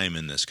insane time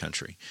in this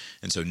country.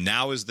 And so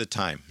now is the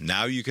time.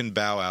 Now you can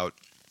bow out.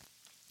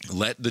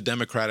 Let the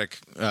Democratic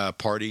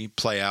Party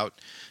play out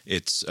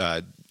its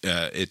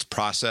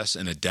process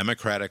in a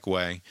democratic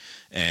way,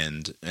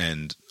 and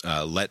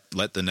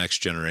let the next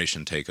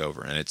generation take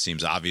over. And it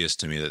seems obvious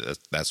to me that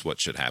that's what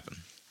should happen.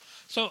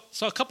 So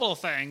a couple of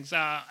things,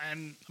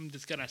 and I'm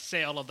just gonna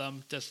say all of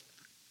them.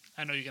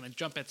 I know you're gonna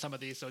jump at some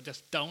of these, so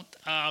just don't.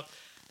 A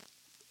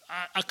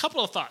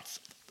couple of thoughts.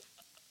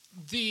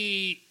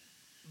 The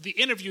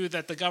interview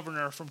that the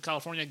governor from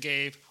California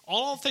gave,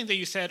 all the things that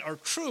you said are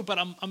true, but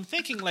I'm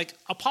thinking like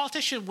a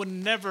politician would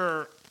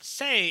never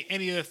say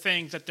any of the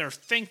things that they're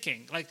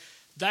thinking. Like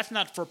that's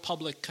not for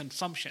public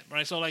consumption,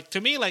 right? So like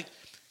to me, like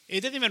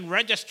it didn't even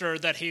register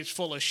that he's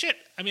full of shit.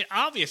 I mean,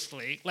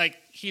 obviously, like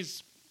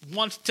he's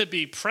wants to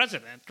be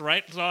president,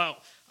 right? So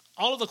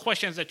all of the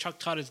questions that Chuck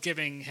Todd is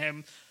giving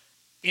him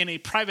in a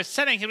private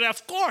setting, he'd be like,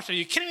 of course, are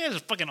you kidding me? This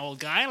is a fucking old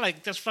guy.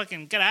 Like, just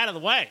fucking get out of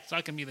the way so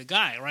I can be the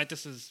guy, right?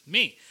 This is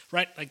me,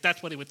 right? Like,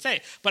 that's what he would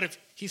say. But if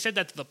he said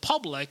that to the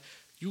public,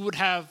 you would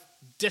have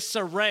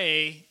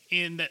disarray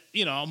in,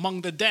 among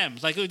the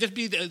Dems. Like, it would just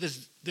be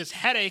this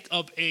headache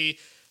of a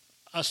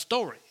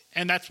story.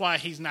 And that's why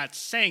he's not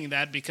saying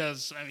that,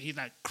 because he's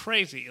not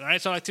crazy,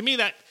 right? So, like, to me,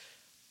 that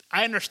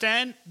I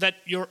understand that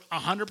you're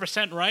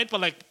 100% right, but,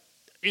 like,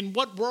 in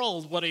what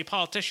world would a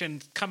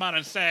politician come out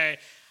and say,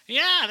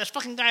 yeah, this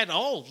fucking guy's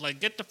old. Like,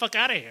 get the fuck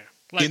out of here.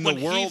 Like, in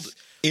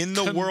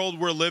the world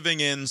we're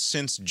living in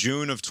since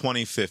June of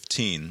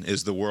 2015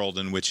 is the world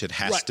in which it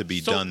has to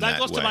be done that way. So that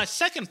goes to my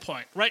second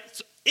point, right?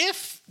 So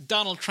if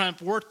Donald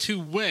Trump were to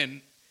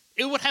win,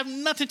 it would have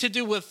nothing to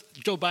do with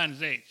Joe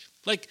Biden's age.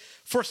 Like,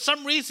 for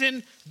some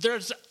reason,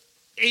 there's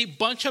a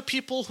bunch of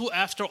people who,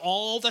 after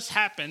all that's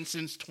happened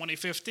since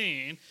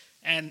 2015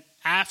 and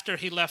after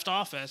he left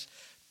office,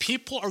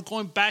 people are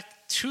going back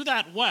to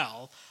that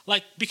well,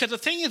 like, because the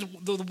thing is,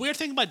 the weird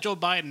thing about Joe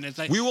Biden is,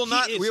 like, we will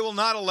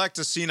not elect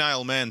a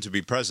senile man to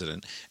be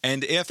president,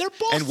 and if they're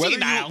both and whether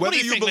senile. Whether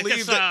you believe like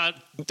this,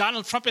 that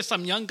Donald Trump is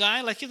some young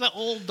guy, like he's an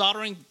old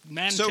doddering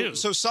man too.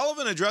 So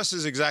Sullivan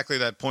addresses exactly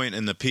that point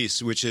in the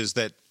piece, which is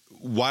that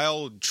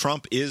while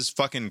Trump is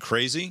fucking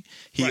crazy,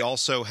 he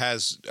also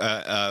has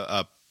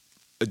a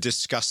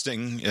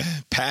disgusting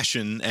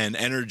passion and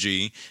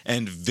energy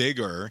and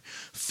vigor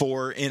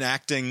for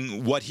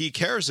enacting what he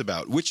cares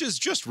about, which is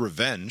just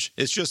revenge.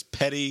 It's just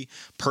petty,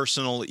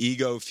 personal,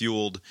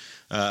 ego-fueled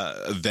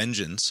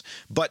vengeance.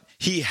 But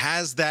he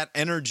has that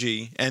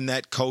energy and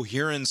that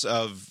coherence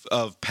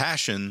of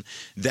passion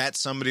that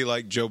somebody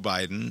like Joe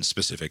Biden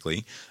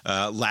specifically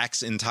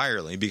lacks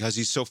entirely because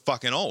he's so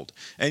fucking old.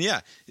 And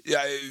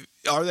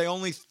are they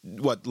only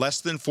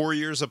less than 4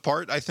 years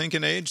apart? I think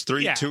in age, 2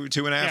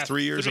 and a half,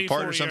 3 years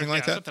apart, or something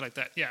like that. Something like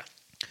that.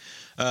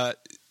 Yeah.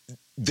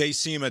 They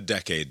seem a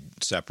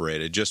decade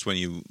separated just when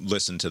you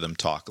listen to them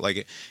talk.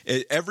 Like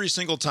every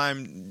single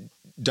time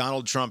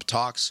Donald Trump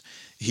talks,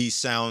 he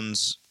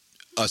sounds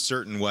a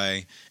certain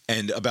way,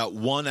 and about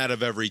 1 out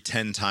of every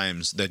 10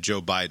 times that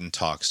Joe Biden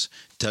talks,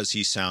 does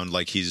he sound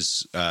like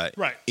he's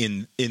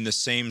in the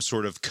same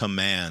sort of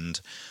command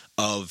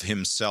of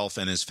himself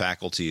and his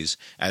faculties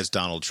as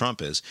Donald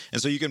Trump is.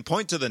 And so you can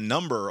point to the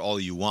number all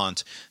you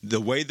want.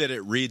 The way that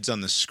it reads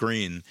on the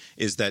screen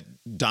is that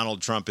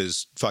Donald Trump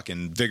is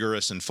fucking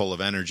vigorous and full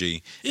of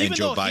energy, and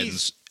Joe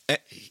Biden's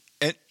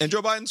and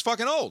Joe Biden's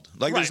fucking old.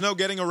 Like there's no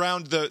getting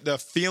around the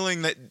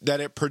feeling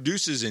that it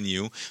produces in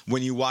you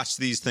when you watch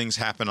these things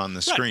happen on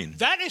the screen.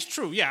 That is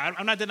true. Yeah,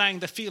 I'm not denying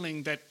the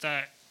feeling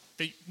that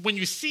when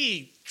you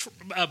see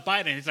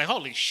Biden, it's like,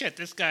 holy shit,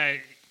 this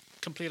guy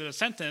completed a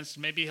sentence,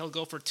 maybe he'll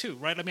go for 2,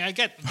 right? I mean, I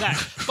get that,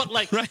 but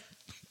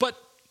but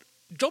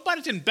Joe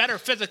Biden's in better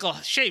physical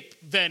shape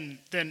than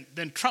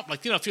Trump.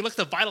 Like, if you look at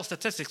the vital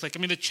statistics, like, I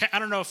mean, I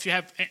don't know if you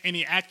have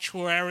any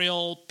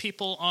actuarial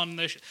people on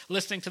the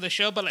listening to the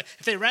show, but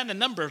if they ran the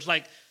numbers,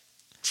 like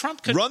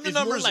Trump could run the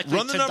numbers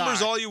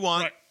all you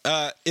want. Right.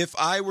 if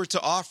I were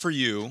to offer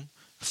you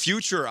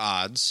future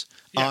odds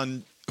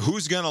on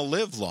who's going to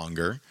live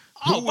longer,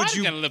 who would Biden's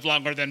you going to live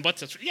longer than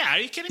what's this? Yeah, are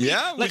you kidding me?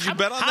 Yeah, would you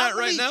bet on that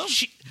right now?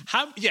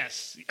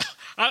 Yes.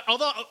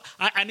 Although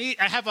I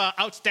have an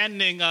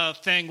outstanding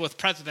thing with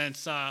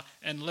presidents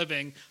and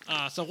living.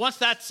 So once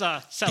that's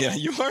settled, Yeah,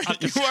 you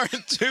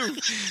aren't too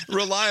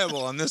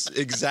reliable on this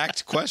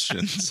exact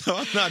question. So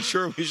I'm not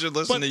sure we should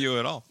listen to you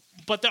at all.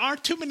 But there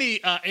aren't too many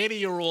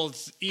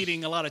 80-year-olds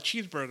eating a lot of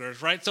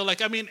cheeseburgers, right? So,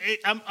 like, I mean,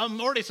 I'm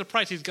already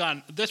surprised he's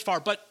gone this far.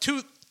 But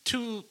to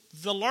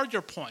the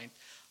larger point,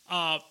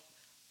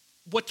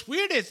 what's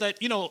weird is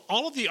that, you know,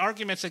 all of the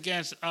arguments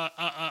against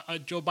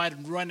Joe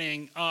Biden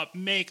running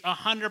make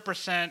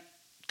 100%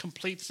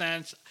 complete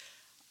sense.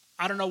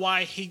 I don't know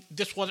why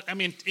this was. I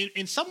mean,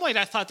 in some ways,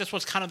 I thought this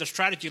was kind of the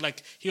strategy.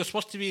 Like, he was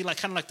supposed to be like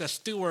kind of like the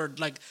steward,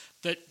 like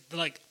the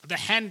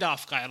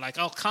handoff guy. Like,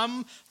 I'll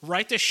come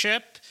right the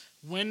ship,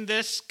 win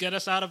this, get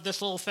us out of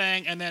this little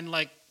thing, and then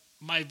like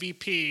my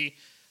VP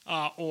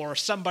or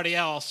somebody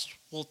else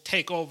will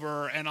take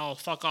over and I'll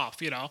fuck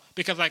off, you know,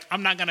 because like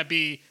I'm not gonna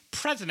be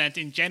president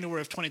in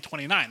January of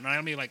 2029, right?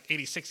 I'm be like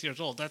 86 years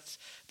old. That's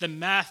the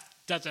math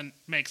doesn't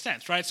make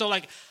sense, right? So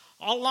like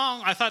all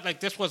along I thought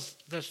like this was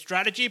the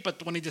strategy,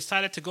 but when he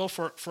decided to go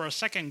for a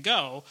second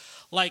go,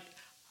 like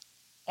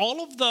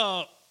all of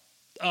the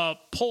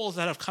polls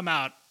that have come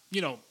out,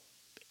 you know,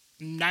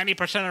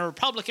 90% of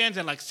Republicans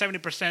and like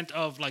 70%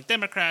 of like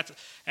Democrats,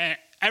 and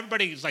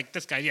everybody's like,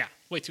 this guy, yeah,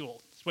 way too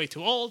old. He's way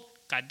too old.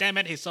 God damn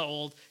it, he's so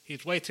old.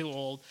 He's way too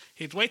old.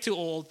 He's way too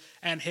old.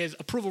 And his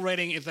approval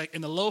rating is like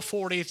in the low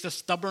 40s, just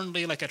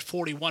stubbornly like at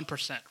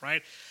 41%,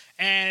 right?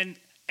 And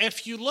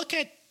if you look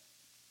at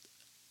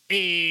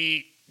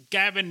a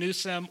Gavin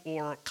Newsom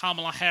or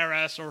Kamala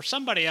Harris or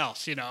somebody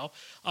else, you know,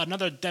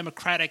 another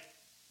Democratic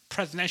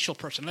presidential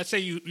person, let's say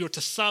you're to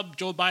sub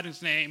Joe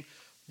Biden's name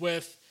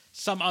with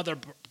some other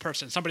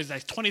person, somebody's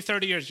like 20,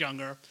 30 years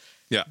younger,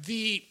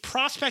 the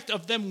prospect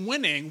of them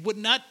winning would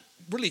not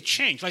really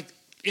change. Like,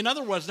 in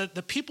other words, that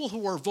the people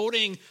who are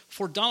voting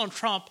for Donald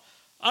Trump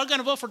are going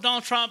to vote for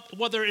Donald Trump,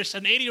 whether it's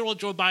an 80-year-old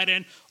Joe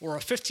Biden or a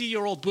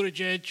 50-year-old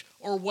Buttigieg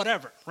or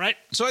whatever, right?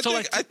 So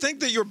I think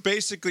that you're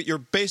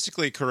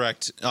basically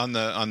correct on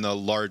the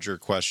larger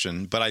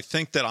question, but I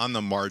think that on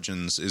the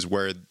margins is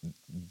where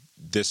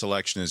this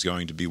election is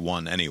going to be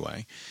won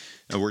anyway.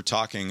 And we're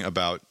talking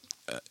about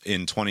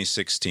in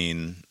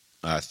 2016,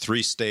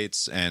 3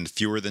 states and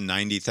fewer than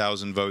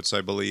 90,000 votes, I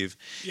believe.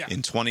 Yeah.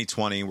 In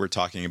 2020, we're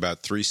talking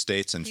about 3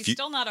 states and he's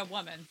still not a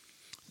woman.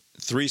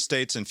 3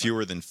 states and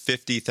fewer than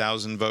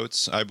 50,000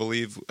 votes, I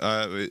believe,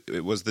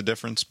 it was the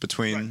difference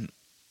between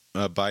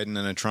Biden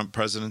and a Trump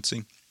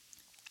presidency.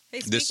 Hey,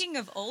 speaking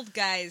of old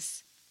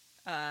guys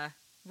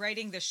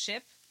riding the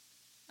ship,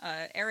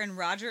 Aaron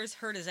Rodgers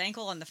hurt his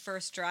ankle on the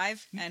first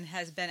drive and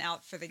has been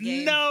out for the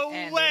game. No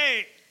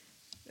way!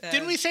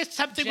 Didn't we say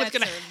something was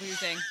going to happen?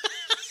 Losing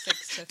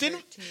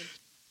 6-13.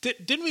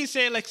 Didn't we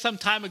say like some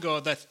time ago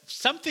that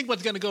something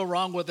was going to go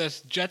wrong with this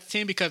Jets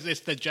team because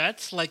it's the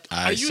Jets? Like,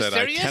 are you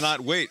serious? I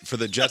cannot wait for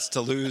the Jets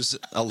to lose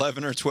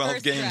 11 or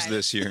 12 games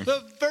this year.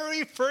 The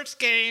very first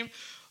game,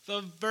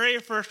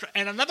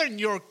 and another New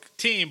York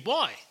team.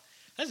 Boy,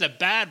 that's a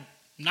bad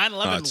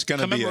 9/11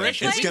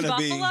 commemoration. It's going to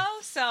be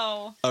Buffalo,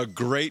 so a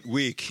great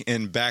week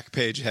in back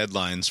page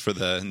headlines for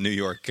the New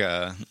York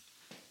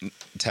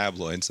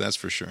tabloids, that's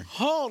for sure.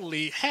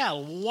 Holy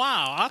hell!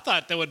 Wow, I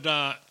thought they would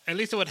at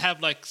least it would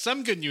have like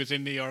some good news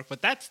in New York,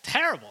 but that's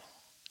terrible.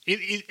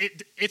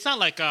 It's not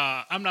like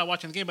I'm not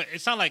watching the game, but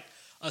it's not like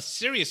a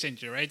serious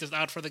injury, right? Just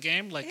out for the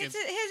game, like he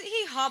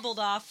hobbled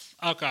off.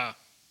 Okay,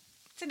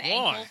 it's an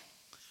ankle.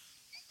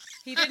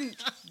 He didn't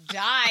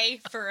die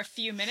for a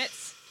few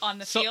minutes on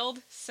the field,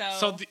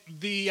 so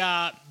the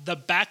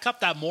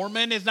backup, that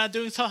Mormon, is not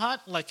doing so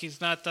hot. Like he's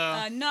not.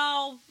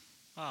 No.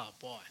 Oh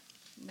boy.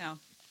 No.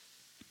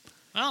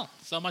 Well,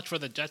 so much for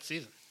the Jets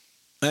season.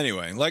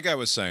 Anyway, like I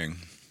was saying,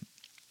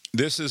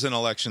 this is an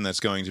election that's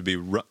going to be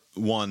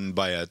won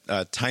by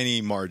a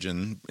tiny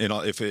margin,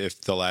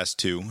 if the last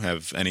 2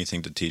 have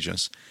anything to teach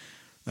us.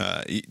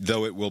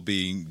 Though it will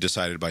be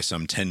decided by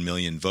some 10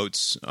 million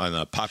votes on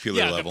a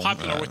popular level. Yeah,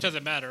 popular, which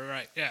doesn't matter,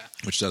 right? Yeah.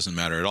 Which doesn't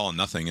matter at all.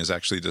 Nothing is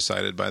actually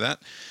decided by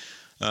that.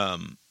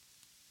 And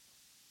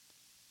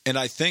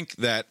I think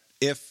that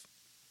if...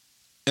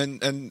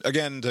 And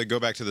again, to go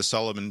back to the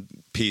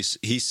Sullivan piece,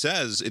 he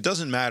says it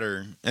doesn't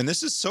matter, and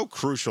this is so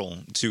crucial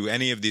to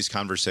any of these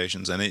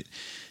conversations, and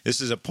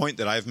this is a point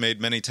that I've made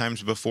many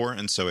times before,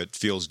 and so it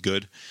feels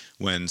good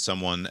when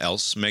someone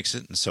else makes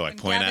it, and so I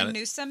point at it. Gavin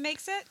Newsom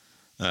makes it?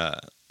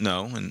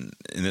 No, and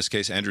in this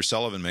case, Andrew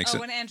Sullivan makes it.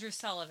 Oh, when Andrew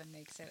Sullivan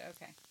makes it,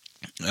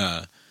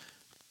 okay.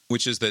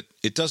 Which is that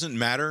it doesn't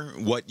matter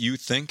what you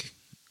think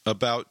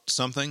about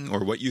something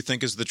or what you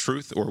think is the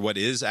truth or what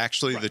is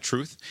actually the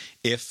truth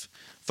if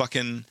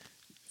fucking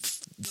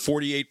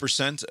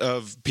 48%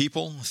 of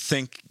people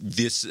think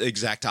this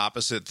exact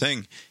opposite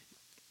thing.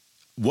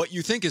 What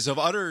you think is of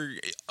utter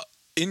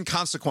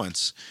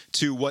inconsequence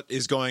to what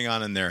is going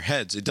on in their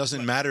heads. It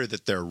doesn't matter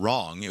that they're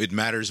wrong. It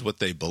matters what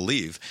they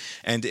believe.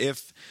 And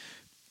if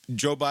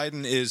Joe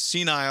Biden is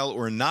senile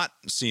or not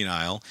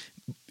senile,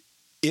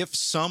 if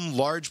some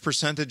large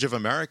percentage of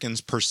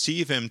Americans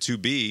perceive him to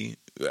be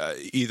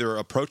either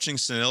approaching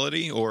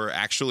senility or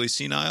actually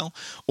senile,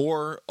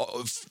 or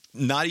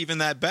not even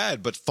that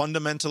bad, but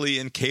fundamentally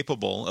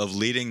incapable of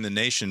leading the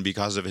nation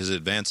because of his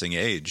advancing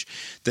age,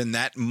 then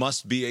that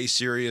must be a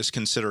serious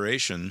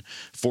consideration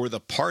for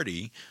the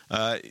party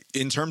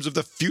in terms of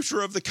the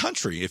future of the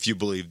country, if you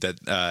believe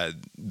that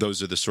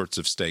those are the sorts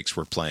of stakes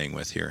we're playing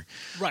with here.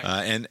 Right.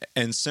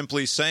 And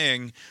simply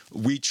saying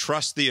we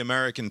trust the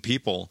American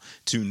people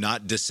to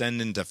not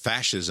descend into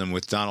fascism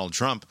with Donald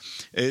Trump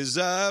is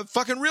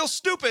fucking real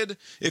stupid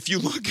if you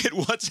look at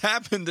what's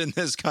happened in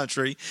this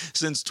country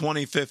since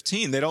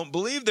 2015. They don't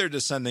believe they're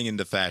descending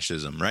into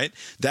fascism, right?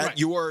 That right.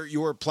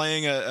 you are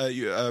playing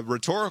a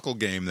rhetorical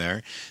game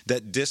there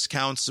that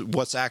discounts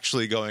what's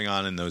actually going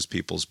on in those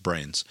people's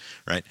brains,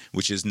 right?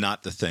 Which is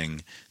not the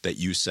thing that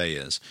you say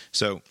is.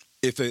 So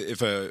if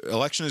a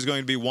election is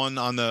going to be won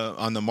on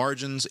the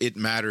margins, it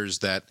matters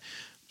that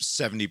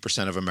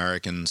 70% of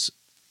Americans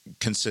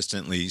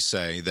consistently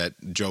say that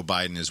Joe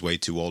Biden is way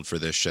too old for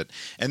this shit.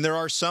 And there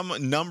are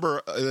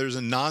there's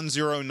a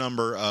non-zero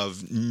number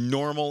of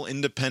normal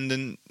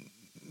independent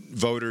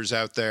voters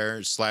out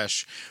there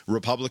 /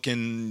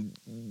 Republican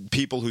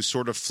people who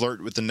sort of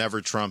flirt with the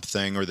never Trump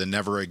thing or the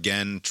never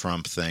again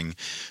Trump thing,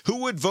 who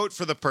would vote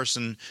for the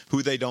person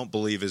who they don't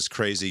believe is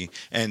crazy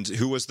and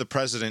who was the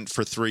president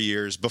for 3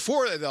 years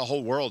before the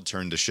whole world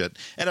turned to shit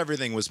and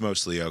everything was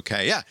mostly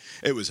okay. Yeah,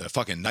 it was a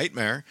fucking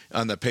nightmare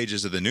on the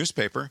pages of the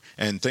newspaper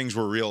and things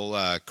were real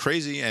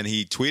crazy and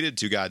he tweeted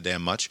too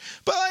goddamn much,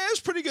 but it was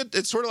pretty good.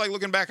 It's sort of like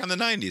looking back on the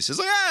 90s. It's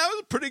like, that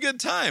was a pretty good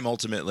time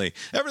ultimately.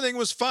 Everything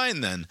was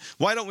fine then.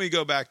 Why don't we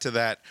go back to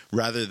that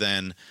rather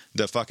than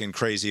the fucking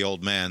crazy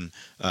old man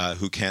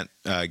who can't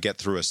get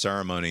through a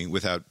ceremony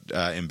without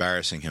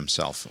embarrassing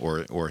himself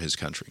or his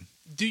country?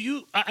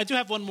 I do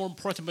have one more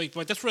important point,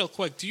 but just real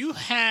quick. Do you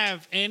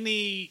have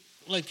any,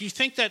 do you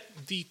think that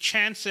the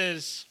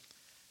chances,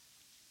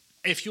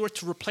 if you were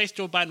to replace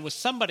Joe Biden with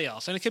somebody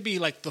else, and it could be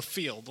like the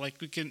field,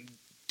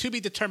 to be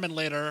determined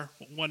later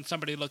when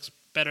somebody looks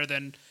better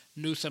than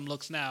Newsom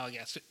looks now, I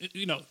guess,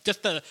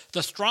 just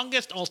the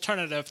strongest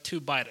alternative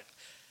to Biden.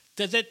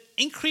 Does it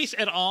increase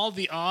at all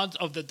the odds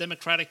of the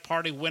Democratic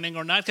Party winning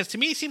or not? Because to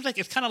me, it seems like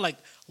it's kind of like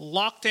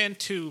locked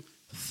into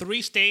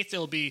 3 states.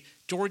 It'll be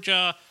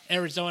Georgia,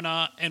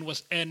 Arizona, and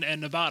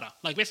Nevada.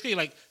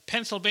 Basically,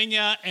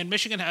 Pennsylvania and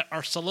Michigan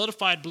are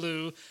solidified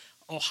blue.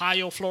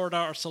 Ohio, Florida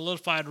are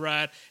solidified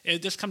red.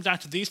 It just comes down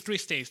to these 3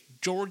 states: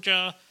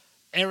 Georgia,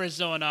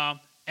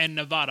 Arizona, and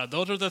Nevada.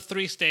 Those are the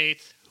 3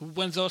 states. Who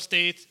wins those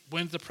states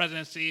wins the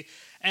presidency.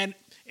 And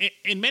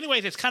in many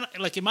ways, it's kind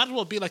of like it might as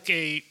well be like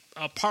a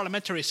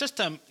parliamentary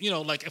system,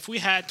 if we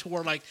had to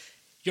where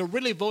you're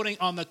really voting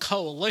on the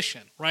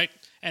coalition, right?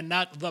 And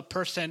not the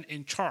person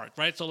in charge,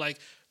 right? So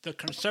the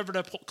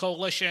conservative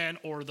coalition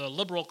or the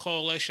liberal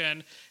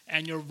coalition,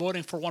 and you're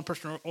voting for one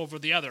person over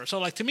the other.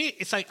 So to me,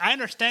 it's I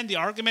understand the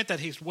argument that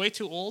he's way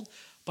too old,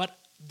 but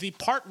the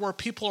part where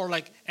people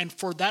are and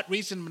for that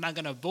reason, I'm not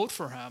going to vote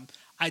for him,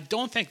 I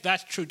don't think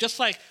that's true. Just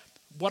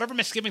whatever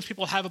misgivings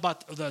people have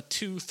about the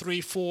 2,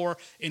 3, 4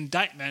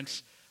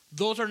 indictments,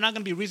 those are not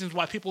going to be reasons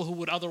why people who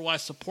would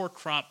otherwise support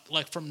Trump,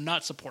 from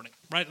not supporting,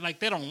 right?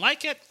 They don't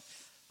like it,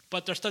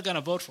 but they're still going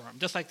to vote for him.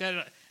 Just like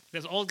that,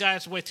 this old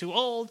guy's way too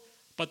old,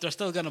 but they're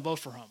still going to vote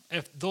for him.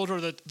 If those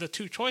are the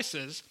 2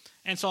 choices.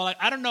 And so,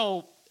 I don't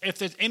know if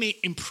there's any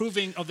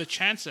improving of the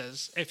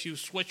chances if you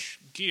switch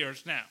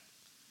gears now.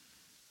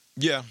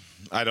 Yeah,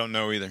 I don't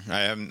know either. I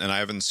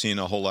haven't seen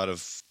a whole lot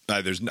of.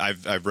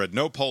 I've read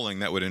no polling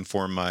that would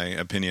inform my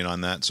opinion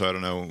on that, so I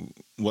don't know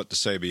what to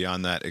say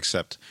beyond that.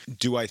 Except,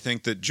 do I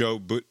think that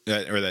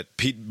that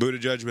Pete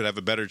Buttigieg would have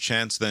a better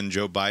chance than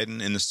Joe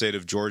Biden in the state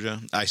of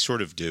Georgia? I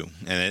sort of do,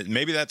 and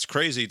maybe that's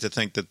crazy to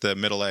think that the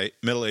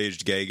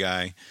middle-aged gay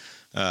guy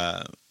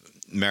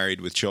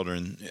married with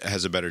children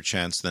has a better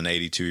chance than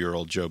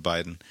 82-year-old Joe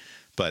Biden,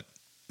 but.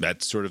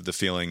 That's sort of the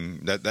feeling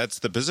that's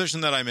the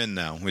position that I'm in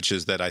now, which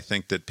is that I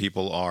think that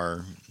people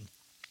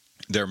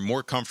they're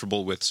more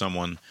comfortable with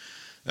someone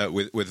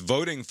with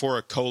voting for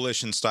a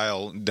coalition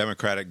style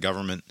Democratic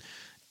government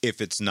if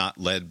it's not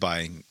led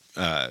by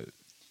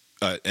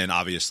an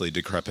obviously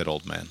decrepit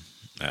old man.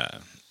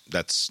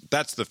 That's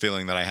the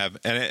feeling that I have,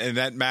 and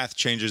that math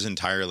changes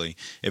entirely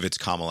if it's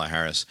Kamala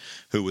Harris,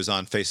 who was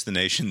on Face the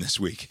Nation this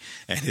week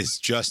and is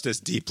just as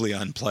deeply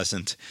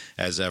unpleasant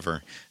as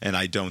ever. And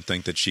I don't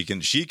think that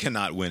she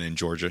cannot win in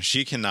Georgia.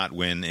 She cannot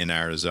win in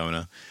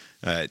Arizona.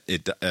 I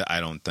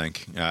don't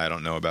think. I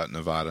don't know about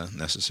Nevada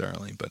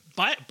necessarily, but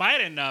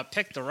Biden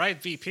picked the right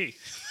VP.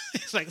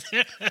 It's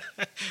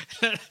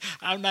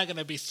I'm not going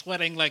to be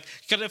sweating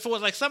because if it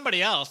was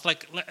somebody else,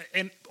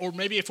 or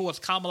maybe if it was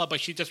Kamala, but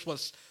she just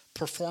was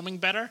performing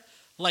better.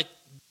 All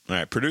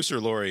right, producer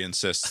Lori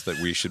insists that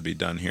we should be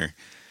done here.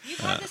 You've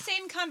had the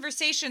same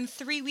conversation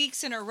 3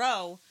 weeks in a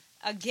row,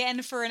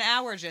 again for an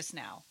hour just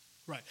now.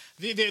 Right.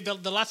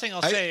 The last thing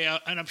I'll say,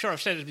 and I'm sure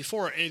I've said it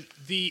before, is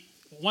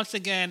once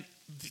again,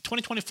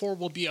 2024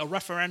 will be a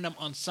referendum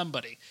on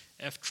somebody.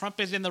 If Trump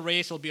is in the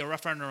race, it'll be a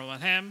referendum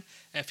on him.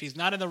 If he's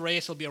not in the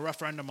race, it'll be a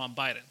referendum on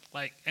Biden.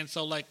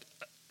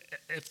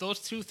 If those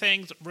two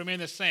things remain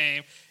the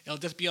same, it'll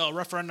just be a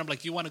referendum.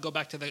 Like, you want to go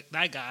back to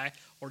that guy,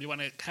 or do you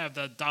want to have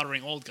the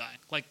doddering old guy?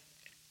 Like,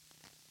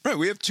 right,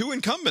 we have two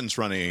incumbents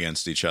running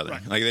against each other.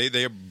 Right. Like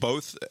they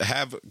both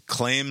have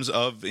claims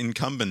of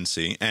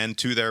incumbency, and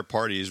to their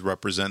parties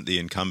represent the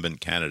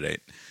incumbent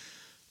candidate.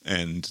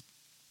 And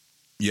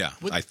yeah,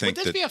 I think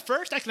would this be a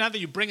first? Actually, now that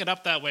you bring it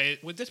up that way,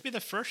 would this be the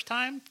first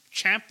time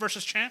champ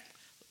versus champ?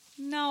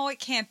 No, it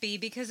can't be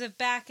because of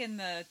back in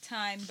the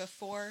time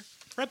before.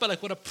 Right, but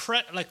like,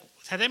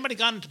 has anybody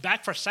gone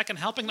back for a second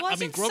helping?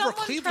 Wasn't Grover someone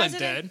Cleveland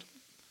president? did.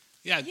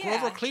 Yeah,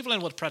 Grover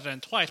Cleveland was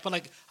president twice, but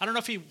like, I don't know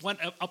if he went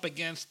up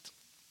against.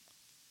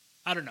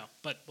 I don't know,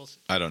 but we'll see.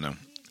 I don't know.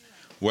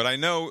 What I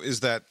know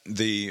is that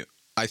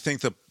I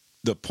think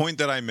the point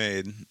that I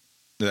made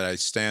that I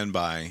stand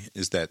by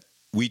is that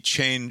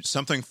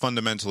something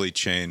fundamentally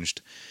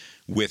changed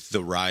with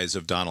the rise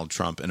of Donald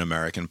Trump in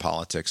American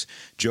politics.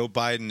 Joe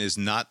Biden is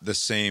not the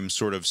same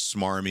sort of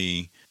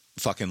smarmy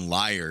fucking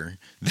liar.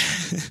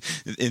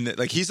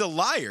 He's a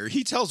liar.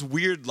 He tells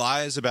weird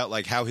lies about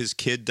like how his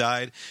kid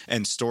died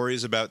and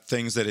stories about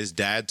things that his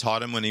dad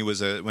taught him when he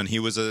was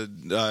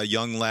a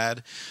young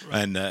lad,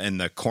 right. And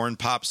the corn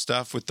pop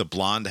stuff with the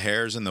blonde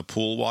hairs and the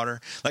pool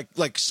water,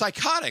 like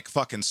psychotic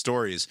fucking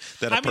stories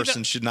that a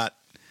person should not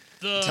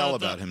tell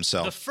about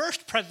himself. The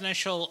first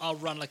presidential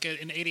run, like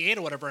in '88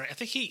 or whatever, I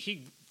think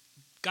he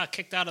got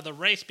kicked out of the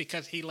race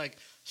because he like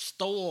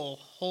stole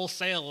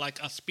wholesale like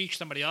a speech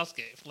somebody else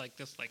gave, like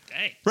this, like,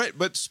 hey, right.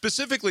 But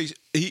specifically,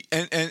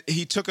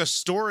 he took a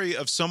story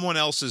of someone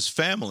else's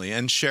family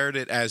and shared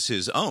it as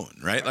his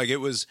own, right? Like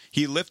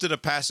he lifted a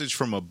passage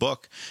from a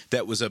book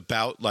that was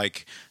about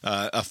like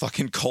a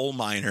fucking coal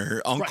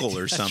miner uncle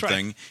or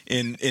something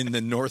in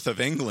the north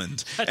of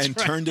England, and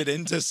turned it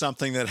into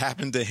something that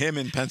happened to him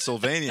in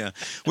Pennsylvania.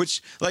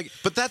 Which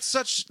but that's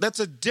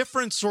a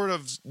different sort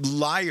of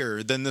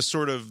liar than the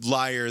sort of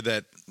liar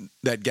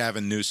that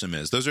Gavin Newsom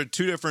is. Those are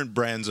two different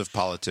brands of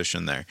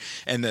politician there.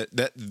 And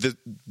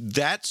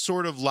that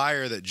sort of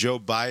liar that Joe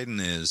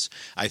Biden is,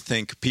 I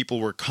think people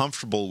were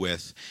comfortable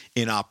with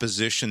in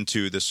opposition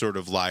to the sort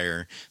of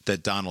liar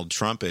that Donald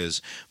Trump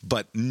is.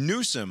 But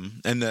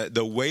Newsom and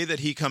the way that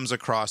he comes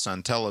across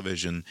on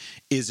television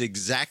is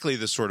exactly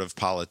the sort of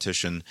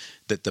politician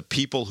that the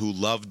people who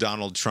love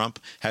Donald Trump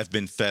have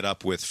been fed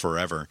up with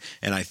forever.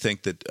 And I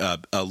think that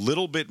a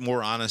little bit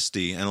more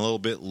honesty and a little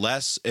bit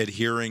less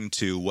adhering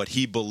to what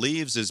he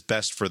believes is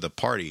best for the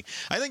party.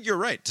 I think you're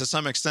right. To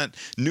some extent,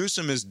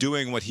 Newsom is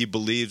doing what he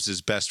believes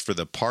is best for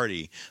the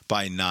party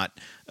by not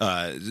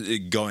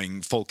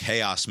going full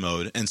chaos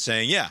mode and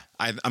saying, yeah,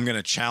 I'm going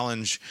to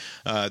challenge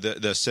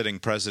the sitting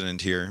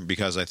president here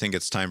because I think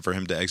it's time for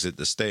him to exit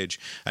the stage.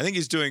 I think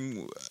he's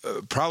doing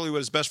probably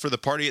what is best for the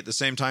party at the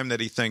same time that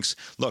he thinks,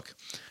 look,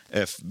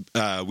 if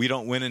we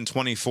don't win in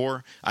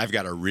 24, I've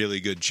got a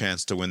really good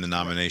chance to win the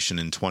nomination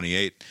in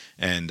 28,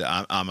 and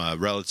I'm a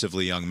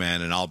relatively young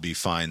man, and I'll be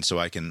fine, so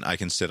I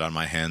can sit on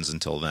my hands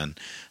until then.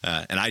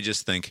 And I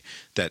just think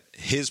that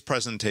his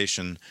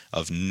presentation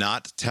of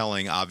not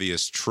telling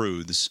obvious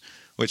truths,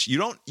 which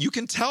you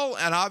can tell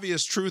an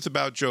obvious truth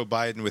about Joe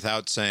Biden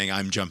without saying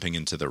I'm jumping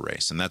into the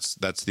race, and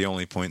that's the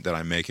only point that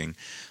I'm making.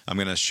 I'm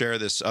going to share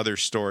this other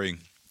story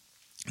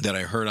that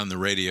I heard on the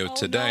radio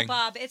today. No,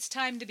 Bob, it's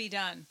time to be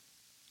done.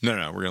 No,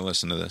 we're going to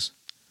listen to this.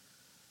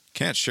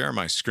 Can't share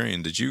my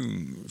screen. Did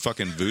you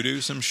fucking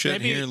voodoo some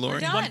shit here,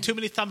 Lori? One too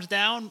many thumbs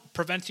down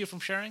prevents you from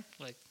sharing?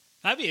 Like,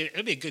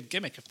 it'd be a good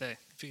gimmick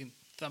if you can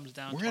thumbs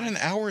down. We're at an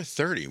hour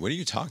 30. What are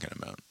you talking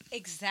about?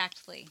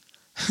 Exactly.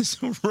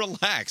 So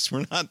relax.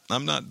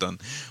 I'm not done.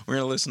 We're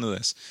going to listen to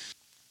this.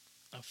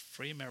 A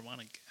free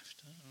marijuana gift.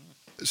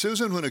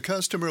 Susan, when a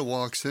customer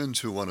walks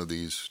into one of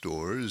these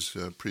stores,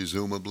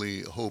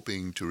 presumably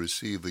hoping to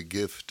receive a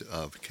gift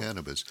of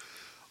cannabis,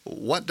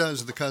 what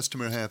does the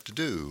customer have to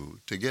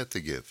do to get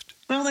the gift?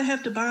 Well, they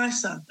have to buy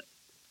something.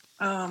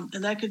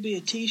 And that could be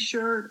a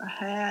T-shirt, a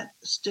hat,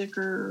 a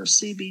sticker, or a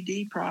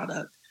CBD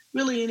product,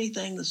 really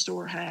anything the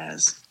store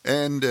has.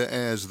 And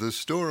as the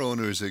store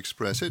owners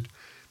express it,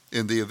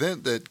 in the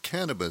event that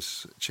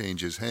cannabis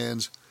changes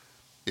hands,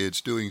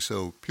 it's doing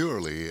so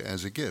purely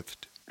as a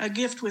gift. A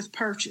gift with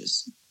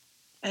purchase.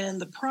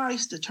 And the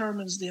price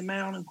determines the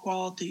amount and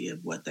quality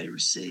of what they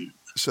receive.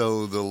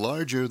 So the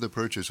larger the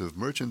purchase of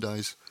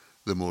merchandise,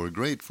 the more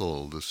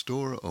grateful the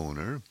store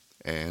owner,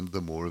 and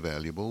the more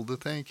valuable the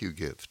thank you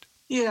gift.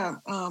 Yeah,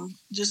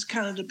 just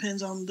kind of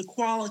depends on the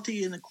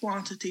quality and the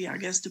quantity, I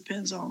guess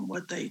depends on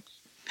what they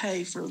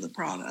pay for the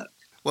product.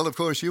 Well, of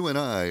course, you and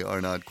I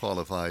are not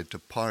qualified to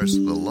parse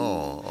the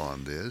law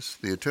on this.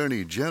 The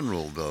Attorney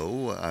General,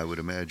 though, I would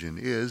imagine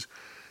is,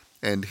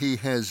 and he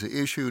has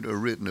issued a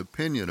written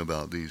opinion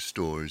about these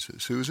stores.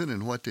 Susan,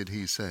 and what did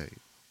he say?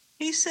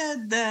 He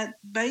said that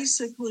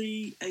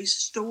basically a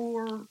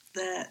store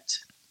that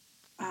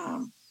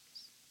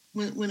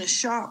when a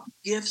shop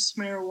gifts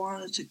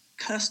marijuana to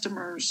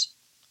customers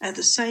at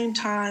the same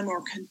time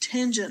or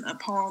contingent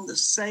upon the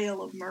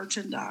sale of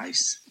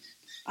merchandise,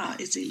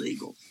 it's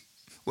illegal.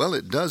 Well,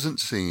 it doesn't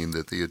seem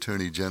that the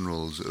Attorney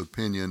General's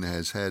opinion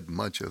has had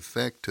much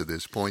effect to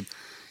this point.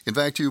 In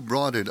fact, you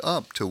brought it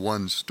up to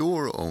one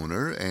store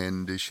owner,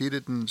 and she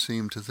didn't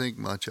seem to think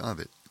much of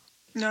it.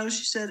 No,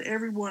 she said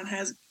everyone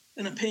has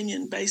an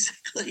opinion,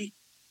 basically.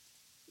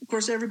 Of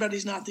course,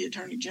 everybody's not the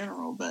Attorney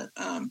General, but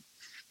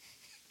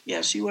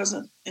yeah, she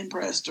wasn't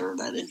impressed or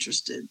that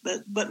interested,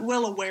 but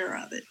well aware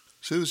of it.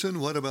 Susan,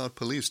 what about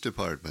police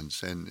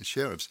departments and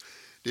sheriffs?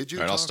 Did you?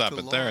 All right, I'll stop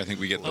it there. I think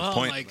we get the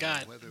point. Oh my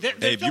God,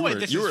 Dave, you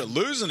were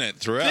losing it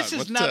throughout. This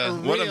is not a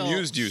real what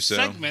amused you so?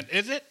 segment,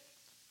 is it?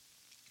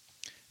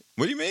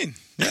 What do you mean?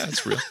 Yeah,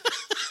 it's real.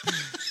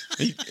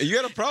 You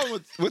got a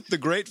problem with the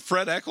great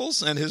Fred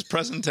Eccles and his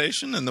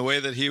presentation and the way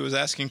that he was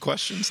asking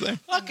questions there?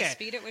 Okay. The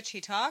speed at which he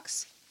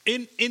talks?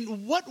 In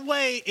what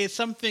way is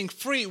something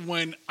free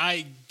when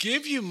I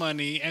give you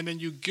money and then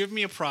you give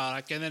me a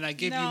product and then I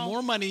give you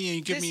more money and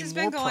you give me more product?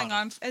 This has been going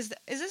on.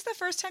 Is this the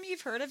first time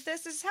you've heard of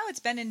this? This is how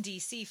it's been in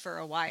D.C. for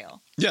a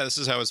while. Yeah, this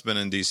is how it's been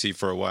in D.C.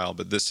 for a while,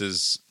 but this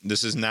is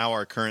now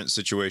our current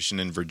situation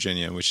in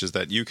Virginia, which is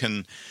that you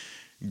can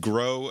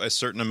grow a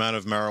certain amount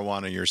of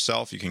marijuana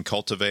yourself. You can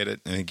cultivate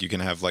it. I think you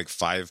can have like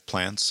 5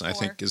 plants, I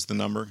think is the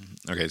number.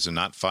 Okay, so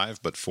not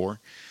 5, but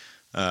 4.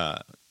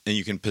 And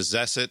you can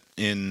possess it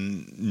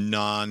in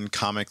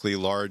non-comically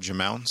large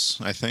amounts,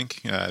 I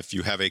think. If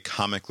you have a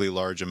comically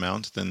large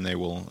amount, then they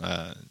will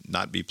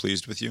not be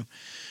pleased with you.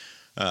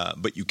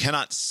 But you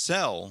cannot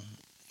sell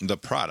the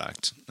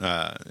product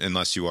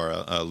unless you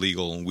are a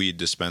legal weed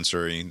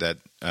dispensary that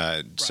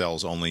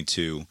sells only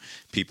to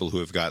people who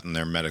have gotten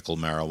their medical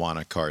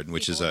marijuana card,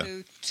 which people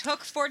who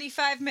took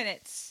 45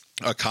 minutes.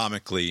 A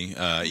comically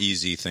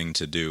easy thing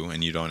to do,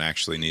 and you don't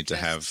actually need to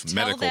have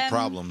medical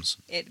problems.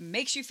 It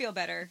makes you feel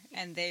better,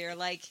 and they are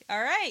like,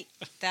 all right,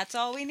 that's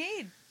all we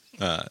need.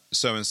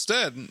 So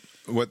instead,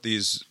 what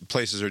these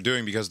places are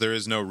doing, because there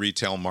is no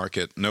retail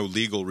market, no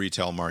legal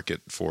retail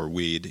market for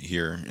weed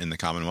here in the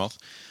Commonwealth,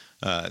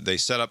 they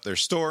set up their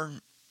store,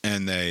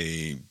 and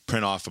they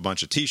print off a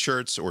bunch of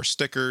T-shirts or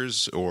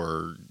stickers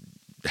or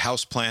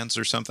house plants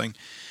or something,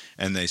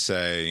 and they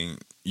say,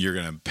 you're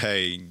going to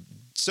pay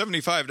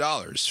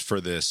 $75 for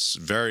this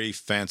very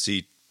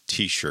fancy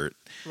T-shirt.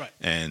 Right.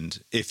 And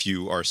if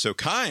you are so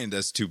kind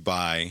as to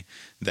buy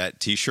that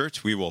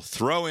T-shirt, we will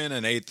throw in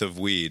an eighth of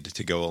weed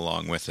to go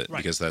along with it,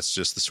 because that's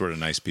just the sort of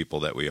nice people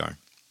that we are.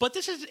 But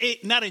this is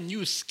not a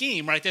new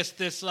scheme, right? This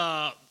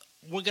we're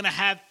going to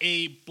have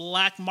a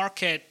black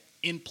market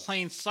in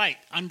plain sight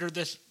under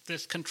this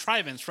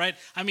contrivance, right?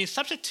 I mean,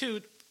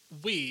 substitute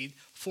weed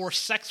for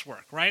sex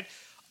work, right?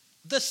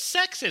 The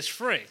sex is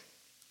free.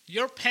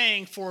 You're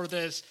paying for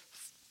this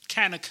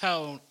can of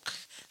Coke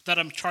that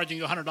I'm charging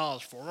you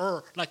 $100 for,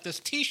 or like this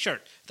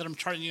T-shirt that I'm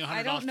charging you $100 for.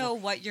 I don't know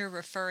what you're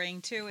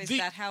referring to. Is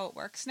that how it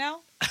works now?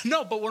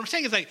 No, but what I'm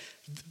saying is like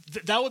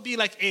that would be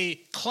like a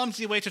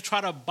clumsy way to try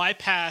to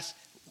bypass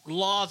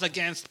laws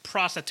against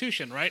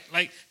prostitution, right?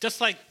 Like just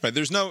like right.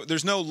 There's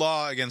no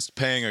law against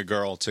paying a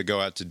girl to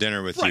go out to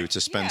dinner with you to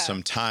spend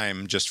some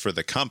time just for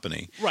the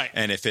company, right?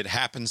 And if it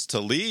happens to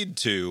lead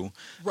to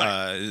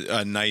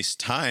a nice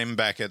time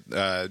back at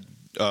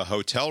a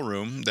hotel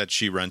room that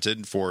she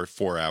rented for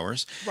 4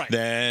 hours,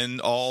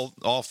 then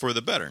all for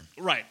the better.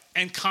 Right.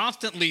 And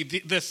constantly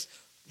this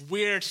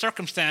weird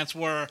circumstance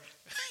where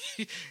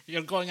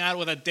you're going out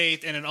with a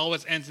date and it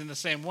always ends in the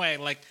same way,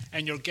 like,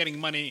 and you're getting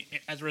money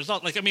as a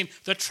result. Like, I mean,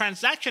 the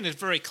transaction is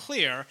very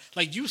clear.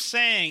 Like, you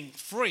saying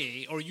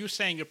free or you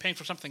saying you're paying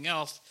for something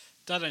else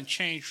doesn't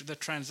change the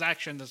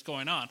transaction that's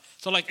going on.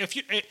 So, like, if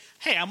you,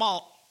 hey, I'm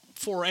all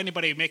for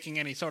anybody making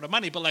any sort of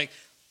money, but, like,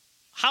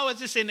 how is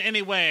this in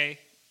any way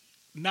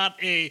not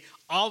a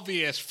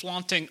obvious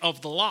flaunting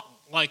of the law?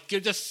 Like,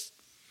 you're just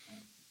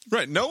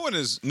right. No one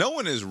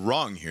is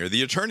wrong here.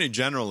 The Attorney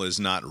General is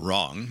not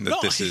wrong that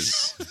this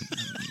is.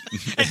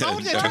 Make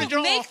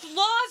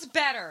laws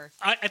better.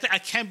 I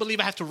can't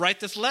believe I have to write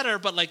this letter,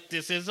 but like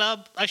this is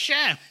a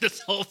sham. This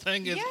whole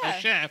thing is a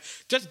sham.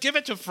 Just give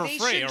it to for free or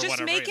whatever. They should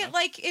just make it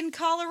like in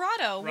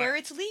Colorado where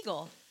it's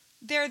legal.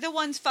 They're the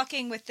ones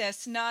fucking with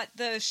this, not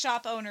the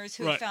shop owners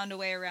who have found a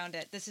way around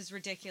it. This is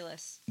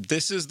ridiculous.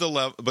 This is the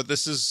level, but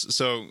this is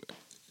so.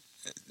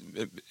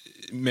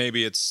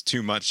 Maybe it's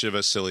too much of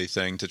a silly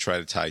thing to try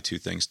to tie two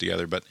things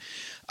together, but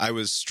I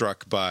was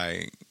struck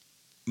by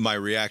my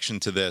reaction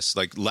to this,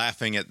 like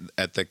laughing at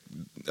the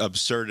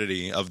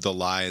absurdity of the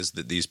lies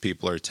that these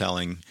people are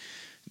telling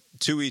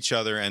to each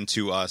other and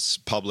to us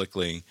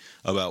publicly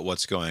about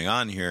what's going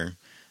on here,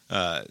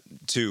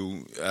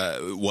 to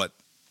what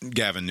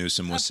Gavin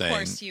Newsom was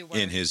saying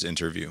in his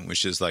interview,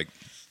 which is like,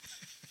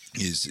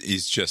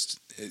 He's just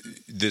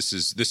this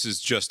is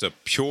just a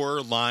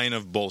pure line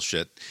of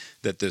bullshit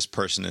that this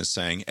person is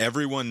saying.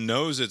 Everyone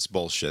knows it's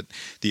bullshit.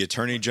 The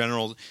Attorney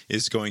General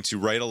is going to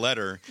write a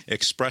letter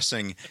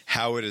expressing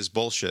how it is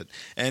bullshit,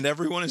 and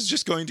everyone is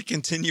just going to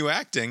continue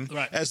acting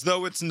as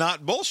though it's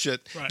not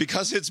bullshit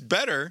because it's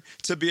better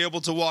to be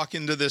able to walk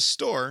into this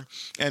store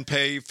and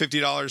pay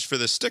 $50 for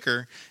the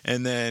sticker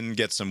and then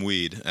get some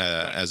weed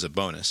as a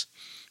bonus.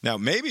 Now,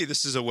 maybe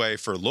this is a way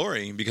for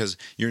Lori, because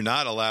you're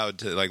not allowed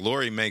to, like,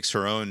 Lori makes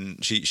her own,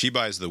 she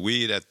buys the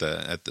weed at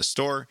the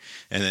store,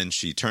 and then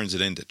she turns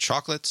it into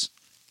chocolates.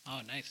 Oh,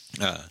 nice.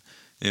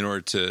 In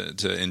order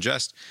to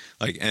ingest.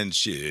 Like, and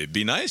it'd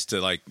be nice to,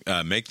 like,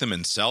 make them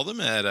and sell them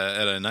at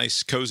a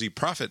nice, cozy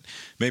profit.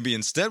 Maybe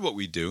instead what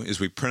we do is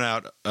we print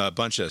out a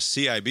bunch of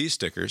CIB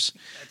stickers,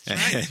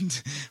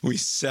 and we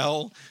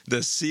sell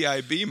the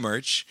CIB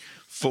merch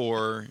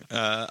for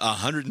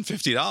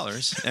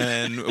 $150,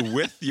 and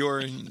with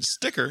your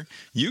sticker,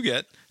 you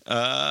get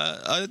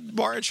a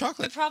bar of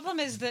chocolate. The problem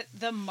is that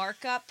the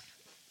markup,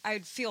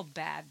 I'd feel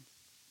bad.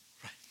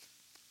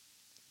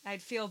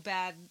 I'd feel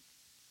bad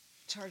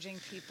charging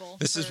people.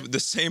 This is the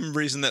same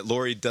reason that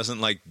Lori doesn't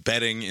like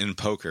betting in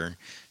poker,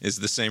 is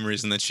the same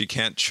reason that she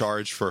can't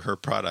charge for her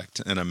product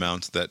an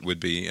amount that would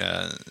be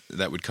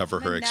that would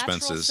cover her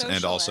expenses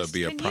and also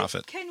be a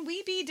profit. Can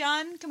we be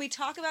done? Can we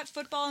talk about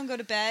football and go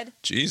to bed?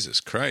 Jesus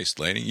Christ,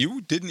 lady.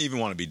 You didn't even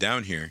want to be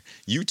down here.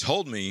 You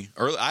told me,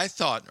 I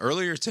thought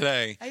earlier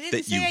today I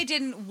didn't say I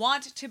didn't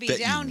want to be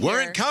down here. You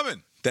weren't here.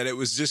 coming. That it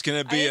was just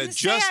going to be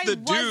just the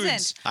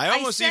dudes. I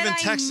almost even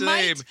texted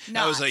Abe.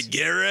 I was like,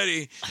 get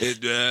ready.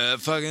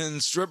 Fucking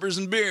strippers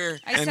and beer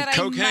and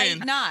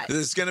cocaine.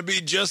 It's going to be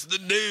just the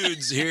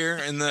dudes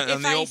here on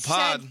the old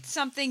pod. If I said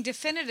something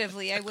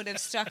definitively I would have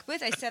stuck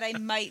with, I said I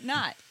might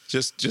not.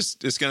 Just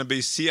it's going to be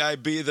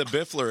CIB the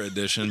Biffler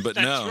edition, but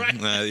no.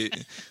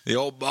 The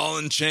old ball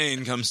and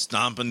chain comes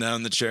stomping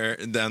down the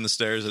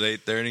stairs at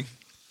 8:30.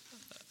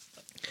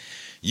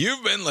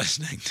 You've been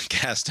listening to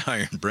Cast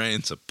Iron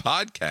Brains, a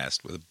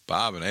podcast with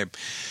Bob and Abe.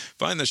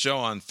 Find the show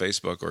on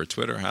Facebook or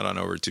Twitter. Head on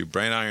over to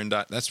brainiron.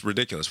 That's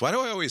ridiculous. Why do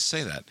I always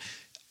say that?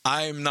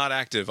 I'm not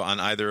active on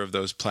either of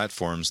those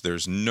platforms.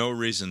 There's no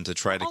reason to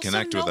try to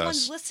connect with us. No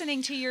one's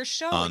listening to your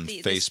show on at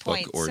this Facebook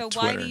point, or so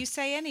Twitter. Why do you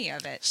say any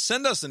of it?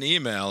 Send us an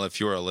email if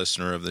you're a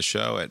listener of the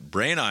show at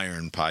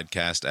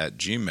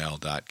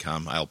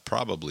brainironpodcast@gmail.com. I'll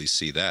probably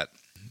see that.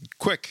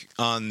 Quick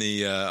on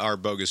the Our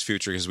Bogus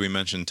Future, because we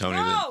mentioned Tony.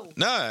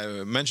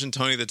 I mentioned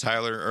Tony the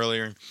Tyler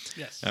earlier.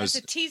 Yes. That's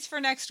a tease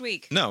for next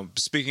week. No,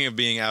 speaking of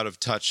being out of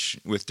touch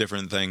with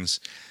different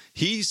things,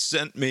 he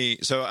sent me,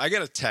 so I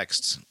get a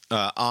text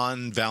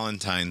on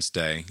Valentine's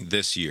Day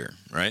this year,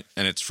 right?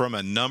 And it's from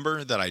a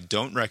number that I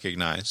don't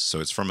recognize, so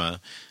it's from a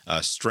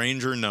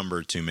stranger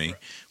number to me,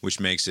 which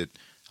makes it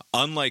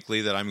unlikely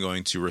that I'm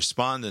going to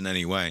respond in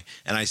any way.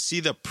 And I see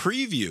the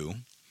preview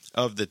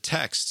of the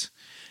text,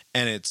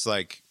 and it's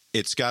like,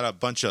 it's got a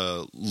bunch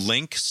of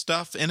link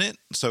stuff in it.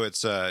 So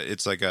it's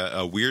like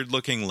a weird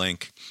looking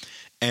link,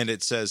 and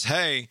it says,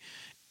 "Hey,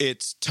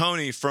 it's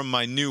Tony from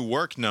my new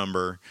work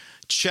number.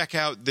 Check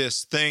out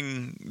this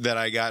thing that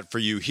I got for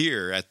you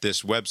here at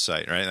this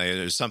website," right? Like,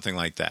 there's something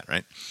like that,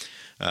 right?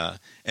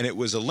 And it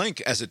was a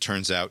link, as it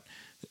turns out.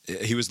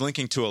 He was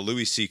linking to a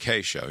Louis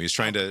C.K. show. He's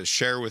trying to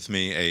share with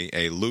me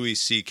a Louis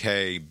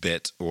C.K.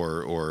 bit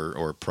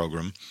or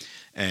program,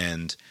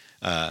 and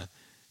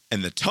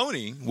the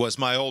Tony was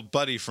my old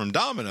buddy from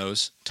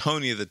Domino's,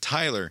 Tony the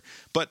Tyler.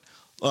 But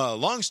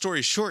long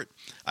story short,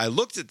 I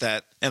looked at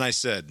that and I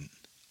said,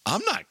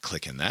 I'm not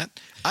clicking that.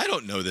 I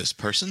don't know this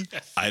person.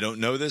 I don't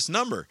know this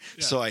number.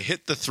 Yeah. So I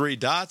hit the 3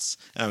 dots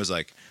and I was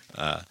like,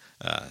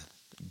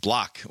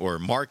 block or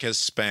mark as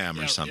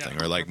spam or something.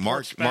 Or like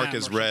mark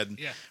as red.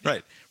 Yeah.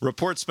 Right.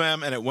 Report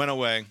spam, and it went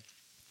away.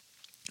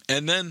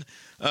 And then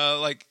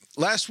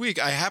last week,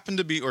 I happened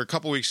to be, or a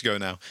couple weeks ago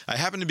now, I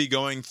happened to be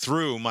going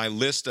through my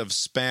list of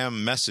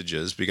spam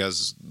messages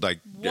because,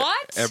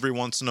 every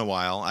once in a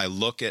while, I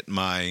look at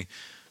my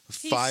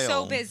file. He's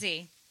so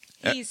busy.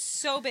 He's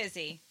so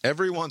busy.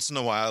 Every once in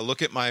a while, I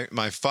look at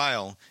my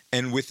file,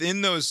 and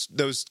within those,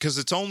 because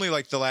it's only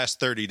like the last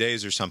 30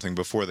 days or something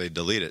before they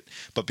delete it.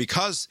 But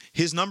because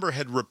his number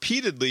had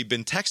repeatedly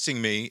been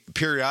texting me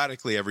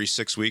periodically every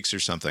 6 weeks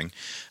or something,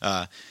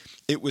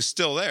 it was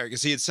still there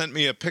because he had sent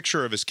me a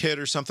picture of his kid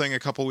or something a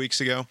couple weeks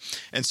ago.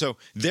 And so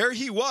there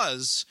he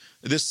was,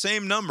 this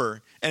same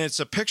number, and it's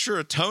a picture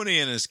of Tony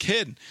and his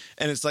kid.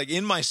 And it's like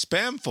in my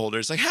spam folder.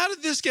 It's like, how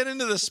did this get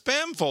into the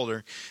spam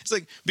folder? It's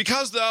like,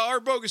 because Our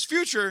Bogus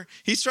Future,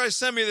 he's trying to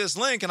send me this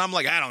link, and I'm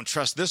like, I don't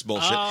trust this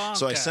bullshit. Oh, okay.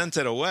 So I sent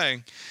it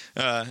away.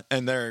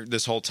 And there,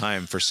 this whole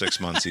time for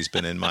 6 months, he's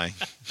been in my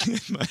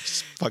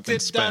fucking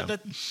spam.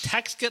 Did the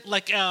text get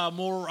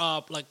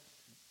more like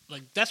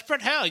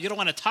desperate hell? You don't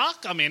want to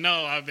talk? I mean,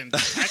 no, I've been.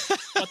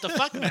 What the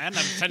fuck, man? I'm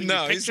sending you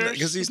pictures.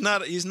 Because he's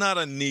not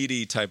a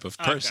needy type of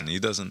person. Okay. He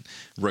doesn't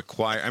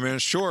require. I mean,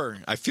 sure,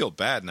 I feel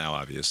bad now,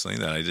 obviously,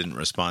 that I didn't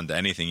respond to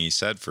anything he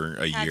said for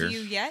a year. Have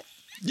you yet?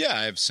 Yeah,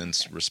 I have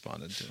since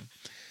responded to him.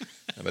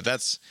 But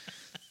that's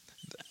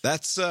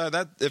That's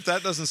that. If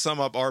that doesn't sum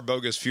up our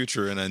bogus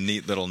future in a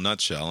neat little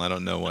nutshell, I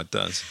don't know what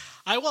does.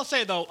 I will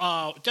say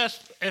though,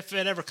 just if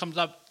it ever comes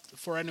up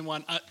for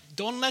anyone,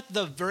 don't let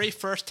the very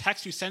first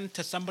text you send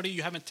to somebody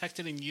you haven't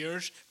texted in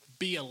years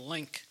be a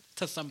link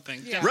to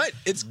something. Yeah. Right.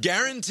 It's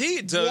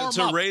guaranteed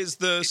to raise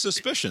the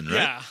suspicion,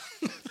 right?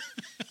 Yeah.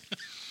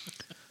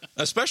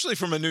 Especially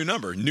from a new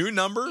number. New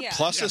number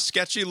plus a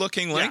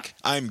sketchy-looking link.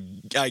 Yeah.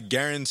 I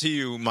guarantee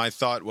you my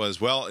thought was,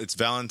 well, it's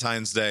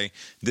Valentine's Day.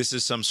 This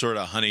is some sort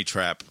of honey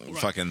trap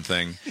fucking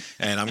thing.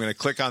 And I'm going to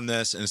click on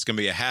this, and it's going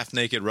to be a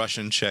half-naked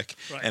Russian chick,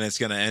 and it's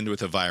going to end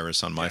with a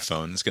virus on my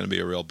phone. It's going to be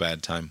a real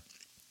bad time.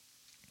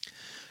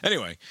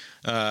 Anyway,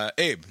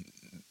 Abe,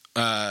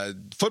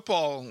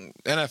 football,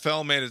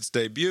 NFL made its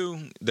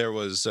debut. There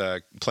was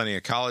plenty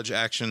of college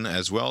action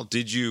as well.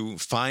 Did you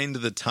find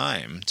the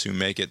time to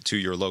make it to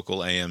your local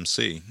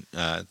AMC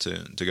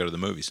to go to the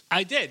movies?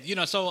 I did.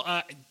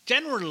 So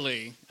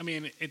generally, I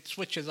mean, it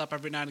switches up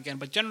every now and again,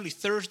 but generally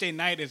Thursday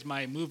night is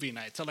my movie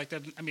night. So, like,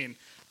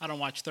 I don't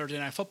watch Thursday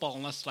night football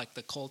unless, like,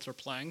 the Colts are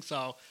playing.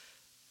 So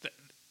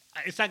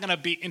it's not going to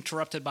be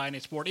interrupted by any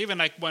sport. Even,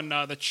 like, when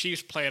the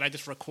Chiefs played, I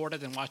just record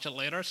it and watch it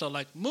later. So,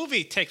 like,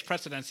 movie takes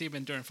precedence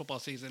even during football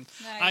season.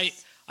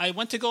 Nice. I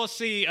went to go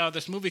see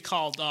this movie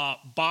called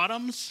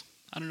Bottoms.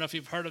 I don't know if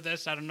you've heard of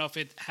this. I don't know if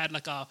it had,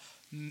 like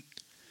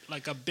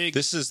a big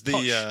This is the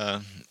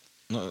push.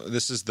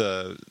 This is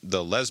the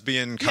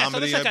lesbian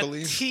comedy, so it's like I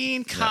believe. A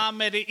teen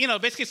comedy.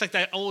 Basically it's like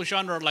that old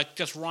genre, like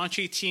just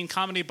raunchy teen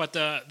comedy, but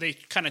they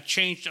kind of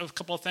changed a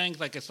couple of things.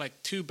 Like it's like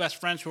two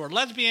best friends who are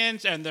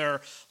lesbians, and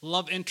their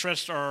love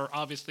interests are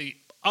obviously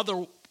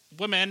other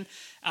women.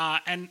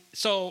 And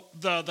so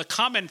the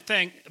common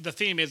thing, the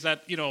theme is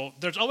that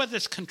there's always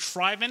this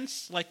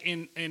contrivance, like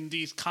in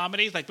these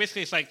comedies. Like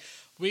basically it's like,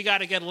 we got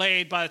to get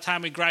laid by the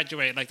time we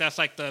graduate. Like, that's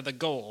like the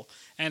goal.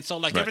 And so,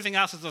 like, everything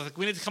else is like,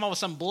 we need to come up with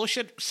some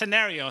bullshit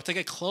scenario to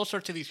get closer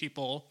to these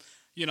people,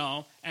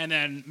 and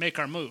then make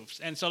our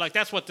moves. And so, like,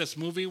 that's what this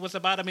movie was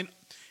about. I mean,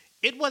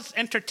 it was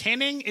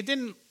entertaining. It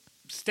didn't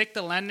stick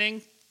the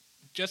landing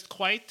just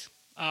quite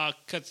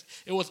because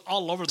it was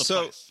all over the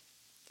place.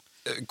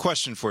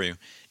 Question for you.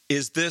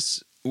 Is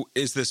this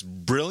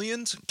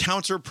brilliant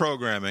counter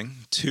programming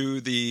to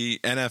the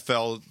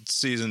NFL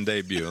season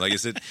debut? Like,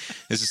 is it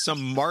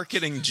some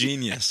marketing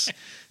genius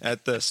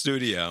at the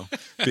studio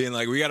being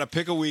like, we got to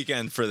pick a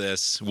weekend for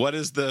this?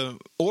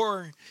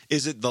 Or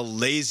is it the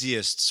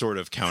laziest sort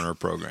of counter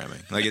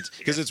programming? Like,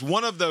 because it's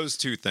one of those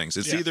two things.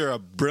 It's either a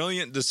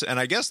brilliant, and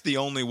I guess the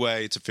only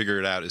way to figure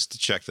it out is to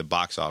check the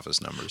box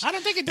office numbers. I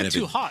don't think it did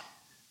too hot.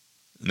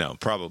 No,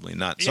 probably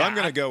not. So I'm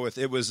going to go with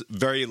it was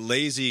very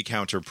lazy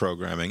counter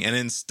programming, and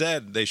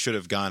instead they should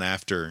have gone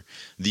after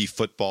the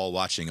football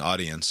watching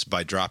audience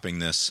by dropping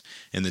this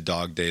in the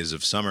dog days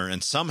of summer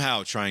and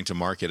somehow trying to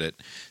market it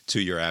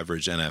to your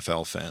average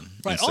NFL fan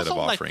instead of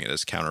offering it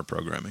as counter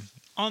programming.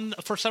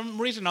 For some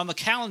reason on the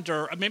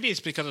calendar, maybe it's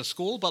because of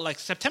school, but like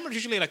September is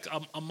usually like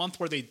a month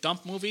where they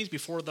dump movies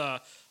before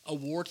the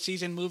award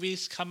season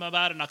movies come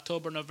about in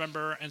October,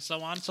 November, and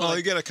so on. So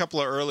you get a couple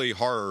of early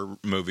horror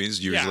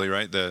movies usually,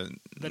 right?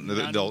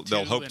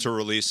 They'll hope to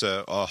release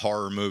a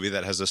horror movie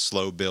that has a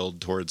slow build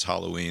towards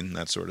Halloween,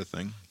 that sort of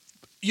thing.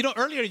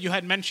 Earlier you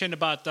had mentioned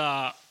about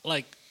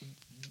like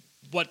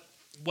what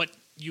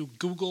you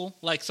Google,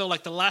 like so.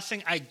 Like the last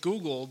thing I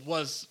Googled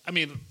was,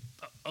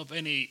 of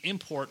any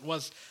import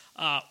was.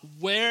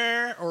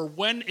 Where or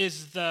when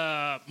is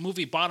the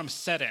movie Bottom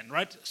set in,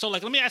 right? So,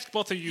 like, let me ask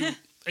both of you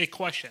a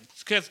question.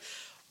 Because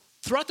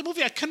throughout the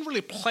movie, I couldn't really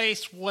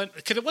place when...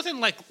 Because it wasn't,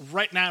 like,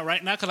 right now.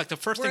 Because, like, the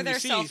first thing you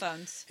see... cell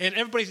phones? And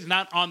everybody's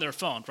not on their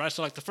phone, right?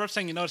 So, like, the first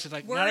thing you notice is,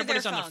 like, not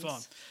everybody's on their phone.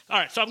 All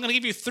right, so I'm going to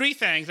give you three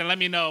things and let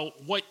me know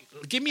what...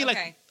 Give me,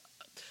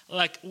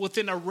 like,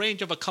 within a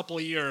range of a couple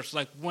of years,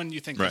 like, when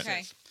you think this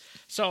is.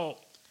 So...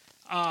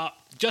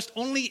 just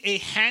only a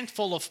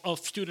handful of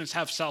students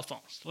have cell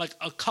phones, like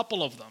a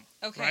couple of them.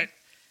 Okay.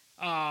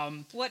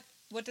 Right?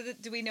 What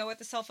do we know what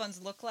the cell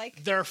phones look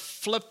like? They're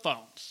flip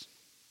phones.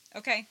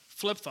 Okay.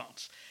 Flip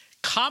phones.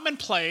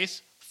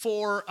 Commonplace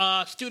for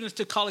students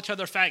to call each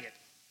other faggot.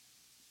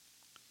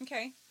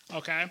 Okay.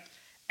 Okay.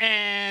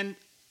 And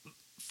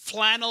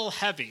flannel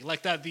heavy,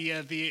 like that.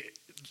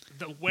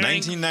 The wearing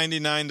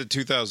 1999 to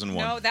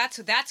 2001. No,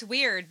 that's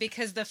weird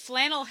because the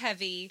flannel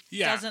heavy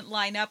doesn't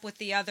line up with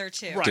the other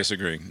two. Right.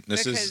 Disagree.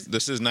 This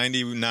is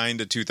 99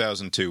 to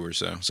 2002 or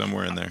so,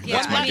 somewhere in there. Yeah,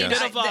 That's my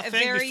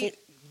guess.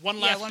 One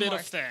last bit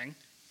of thing.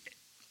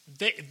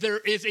 There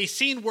is a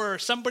scene where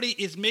somebody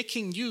is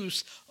making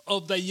use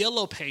of the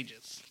yellow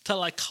pages to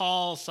like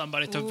call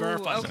somebody to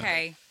verify something.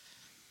 Okay.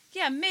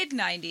 Yeah,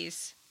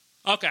 mid-90s.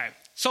 Okay.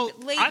 So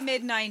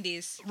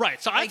mid-90s.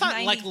 Right. So like I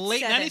thought like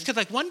late 97. 90s because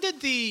like when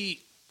did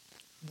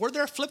were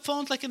there flip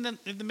phones like in the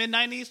mid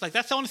 90s? Like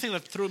that's the only thing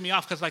that threw me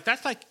off because like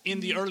that's like in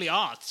the early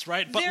aughts,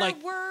 right? But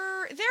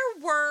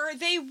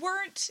they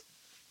weren't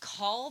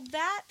called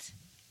that,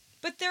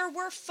 but there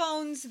were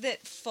phones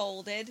that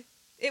folded.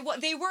 They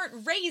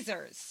weren't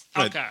razors.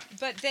 Okay.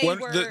 But they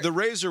were... The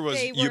razor was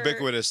they were-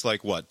 ubiquitous,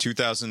 like what,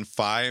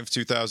 2005,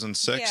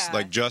 2006? Yeah.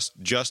 Like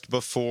just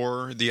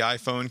before the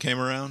iPhone came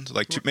around?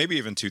 Like maybe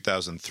even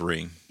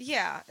 2003.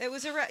 Yeah, it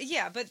was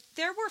but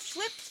there were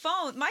flip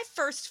phones. My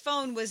first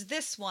phone was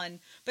this one,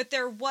 but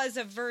there was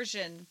a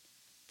version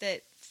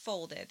that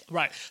folded.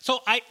 Right. So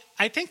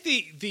I think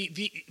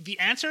the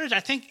answer is, I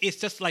think it's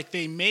just like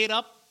they made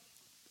up.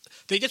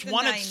 They just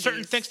wanted 90s.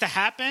 certain things to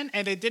happen,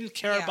 and they didn't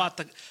care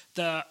about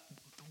the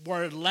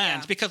where it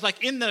lands, because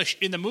like in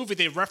the movie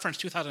they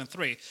referenced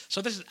 2003,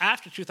 so this is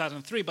after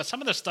 2003, but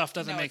some of the stuff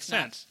doesn't make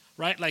sense,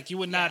 right? Like you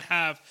would not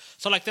have,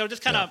 so like they were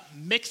just kind of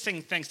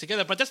mixing things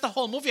together. But just the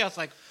whole movie, I was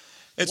like,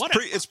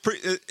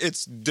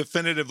 it's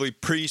definitively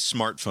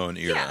pre-smartphone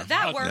era. Yeah,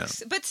 that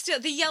works. But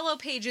still, the Yellow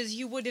Pages,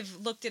 you would have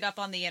looked it up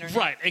on the internet.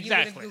 Right,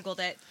 exactly. You would have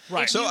Googled it.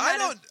 Right. So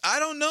I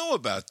don't know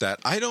about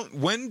that.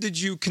 When did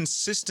you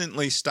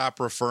consistently stop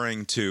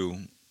referring to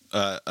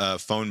a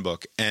phone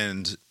book?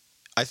 And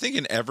I think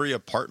in every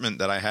apartment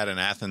that I had in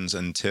Athens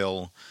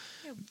until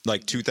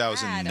like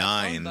 2009, You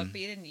had a phone book,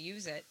 but you didn't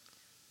use it.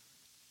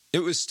 it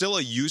was still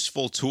a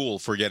useful tool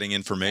for getting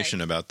information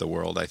about the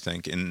world, I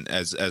think, in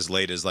as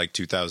late as like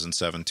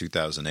 2007,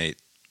 2008.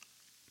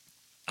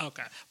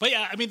 Okay. But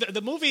yeah, I mean,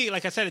 the movie,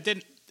 like I said, it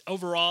didn't,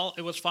 overall,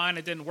 it was fine.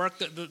 It didn't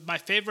work. My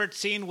favorite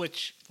scene,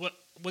 which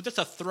was just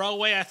a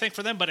throwaway, I think,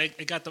 for them, but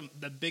it got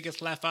the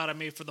biggest laugh out of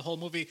me for the whole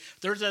movie.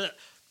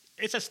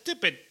 It's a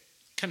stupid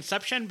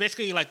conception.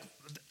 Basically, like,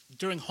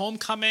 during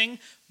homecoming,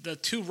 the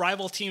two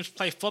rival teams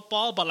play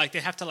football, but like they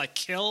have to like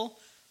kill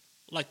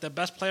like the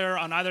best player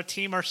on either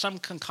team or some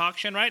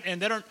concoction, right?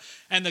 And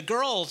the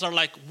girls are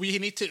like, we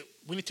need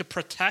to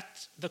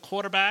protect the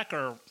quarterback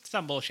or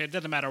some bullshit. It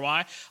doesn't matter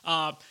why.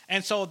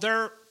 And so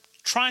they're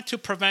trying to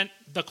prevent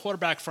the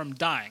quarterback from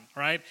dying,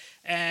 right?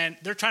 And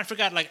they're trying to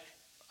figure out like,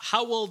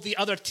 how will the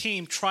other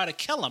team try to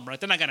kill him, right?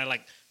 They're not gonna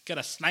like get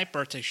a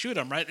sniper to shoot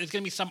him, right? It's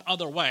gonna be some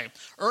other way.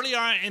 Earlier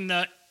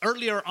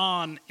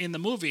on in the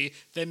movie,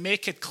 they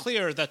make it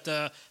clear that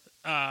the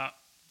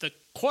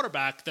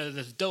quarterback,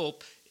 this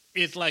dope,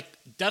 is like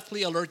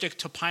deathly allergic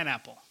to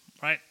pineapple,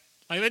 right?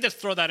 Like they just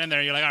throw that in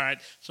there. You're like, all right,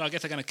 so I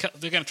guess they're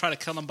gonna try to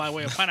kill him by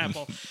way of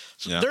pineapple.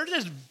 So there's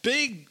this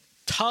big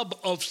tub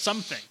of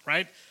something,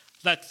 right?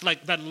 That's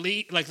like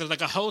there's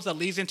like a hose that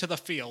leads into the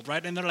field,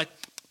 right? And they're like,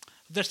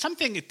 there's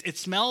something. It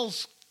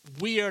smells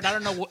weird. I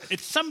don't know.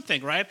 It's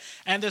something, right?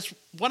 And this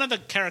one of the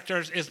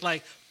characters is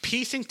like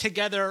piecing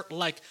together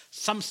like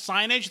some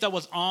signage that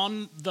was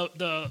on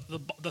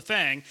the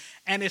thing,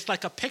 and it's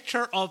like a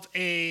picture of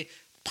a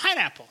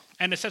pineapple.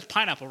 And it says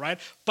pineapple, right?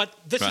 But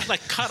this is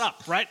like cut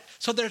up, right?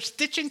 So they're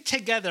stitching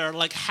together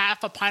like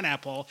half a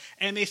pineapple,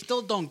 and they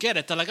still don't get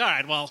it. They're like, all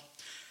right, well,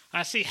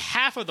 I see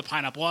half of the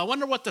pineapple. I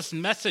wonder what this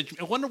message,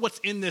 I wonder what's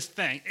in this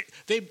thing.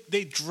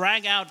 They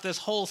drag out this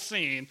whole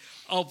scene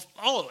of,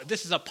 oh,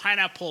 this is a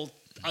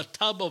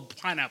tub of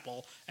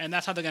pineapple, and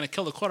that's how they're going to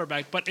kill the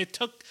quarterback. But it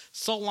took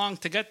so long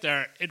to get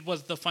there. It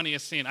was the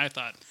funniest scene, I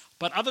thought.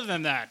 But other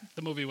than that,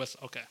 the movie was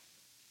okay.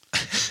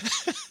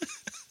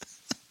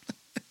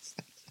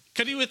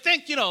 Because you would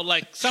think,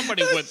 like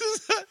somebody would.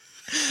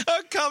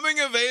 A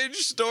coming-of-age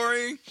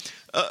story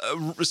 /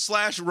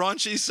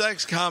 raunchy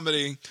sex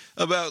comedy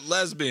about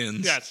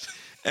lesbians. Yes.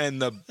 And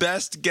the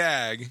best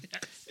gag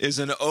is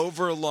an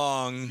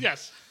overlong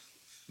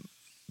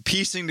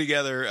piecing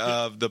together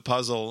of the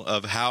puzzle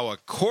of how a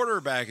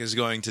quarterback is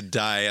going to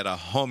die at a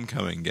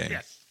homecoming game.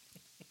 Yes.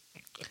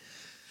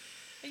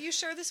 Are you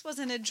sure this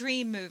wasn't a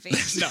dream movie? No.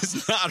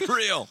 It's not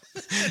real.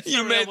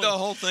 You made the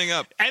whole thing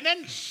up. And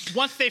then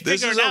once they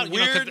figure it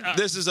out,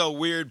 this is a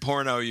weird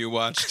porno you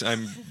watched.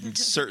 I'm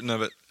certain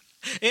of it.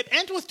 It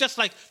ends with just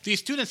like these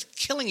students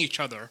killing each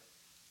other,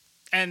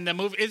 and the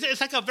movie it's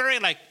like a very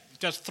like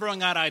just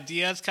throwing out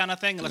ideas kind of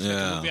thing. Let's make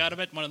a movie out of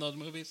it. One of those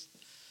movies.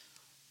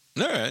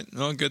 All right.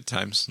 Well, good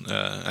times.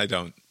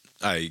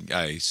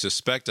 I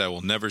suspect I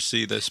will never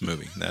see this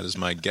movie. That is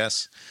my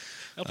guess.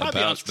 It'll probably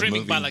be on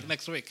streaming by like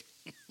next week.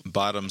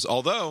 Bottoms.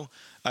 Although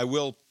I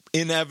will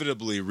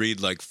inevitably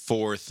read like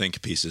 4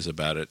 think pieces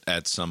about it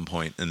at some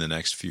point in the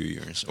next few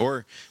years.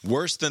 Or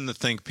worse than the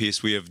think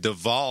piece, we have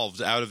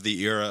devolved out of the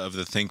era of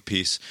the think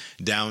piece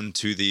down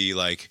to the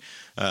like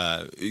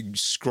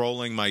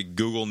scrolling my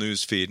Google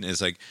News feed, and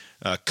it's like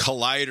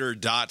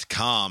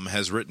Collider.com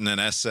has written an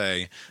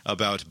essay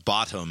about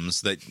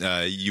bottoms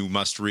that you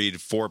must read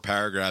 4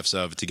 paragraphs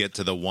of to get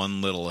to the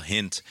one little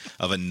hint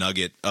of a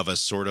nugget of a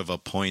sort of a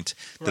point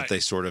that they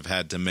sort of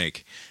had to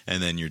make,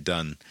 and then you're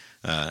done.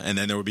 And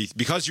then there will be,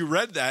 because you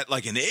read that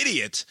like an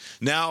idiot,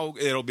 now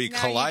it'll be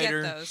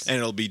Collider and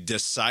it'll be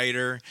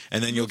Decider,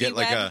 and then you'll get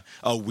like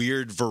a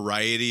weird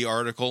Variety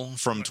article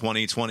from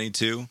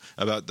 2022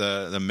 about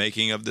the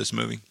making of this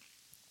movie.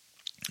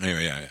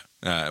 Anyway,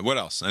 what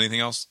else? Anything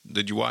else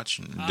did you watch?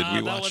 Did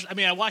we watch?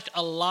 I watched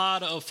a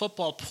lot of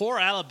football. Poor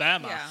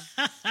Alabama.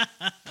 Yeah.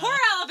 Poor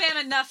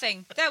Alabama,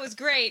 nothing. That was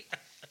great.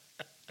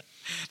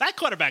 That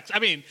quarterback,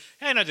 I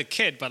know, as a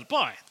kid, but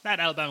boy, that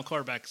Alabama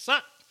quarterback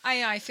sucked.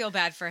 I feel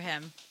bad for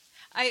him.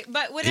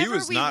 But whenever he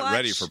was we not watch,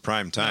 ready for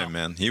prime time,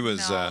 man. He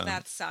was. No,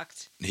 that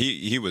sucked.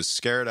 He was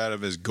scared out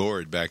of his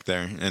gourd back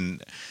there,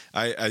 and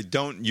I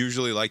don't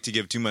usually like to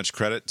give too much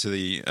credit to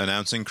the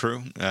announcing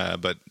crew,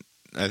 but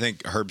I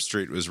think Herb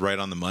Street was right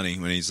on the money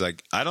when he's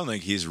like, I don't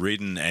think he's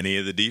reading any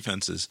of the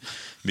defenses,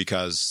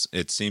 because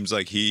it seems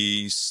like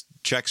he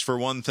checks for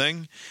one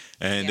thing,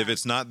 and if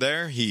it's not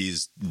there,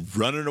 he's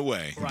running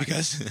away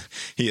because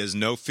he has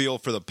no feel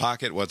for the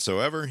pocket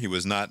whatsoever. He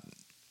was not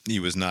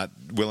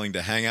willing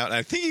to hang out. And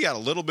I think he got a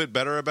little bit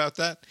better about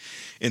that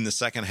in the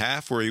second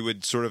half, where he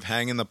would sort of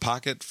hang in the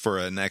pocket for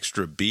an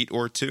extra beat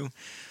or two,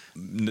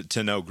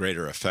 to no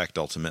greater effect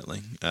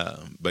ultimately.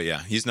 But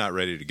yeah, he's not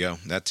ready to go.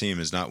 That team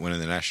is not winning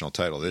the national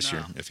title this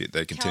year if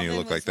they continue Calvin to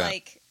look like that.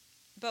 Like,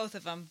 both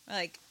of them,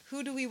 like,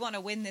 who do we want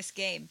to win this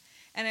game?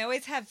 And I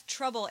always have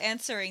trouble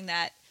answering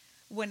that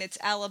when it's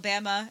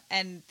Alabama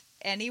and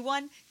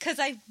anyone, because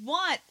I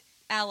want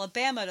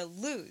Alabama to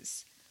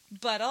lose.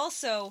 But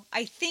also,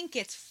 I think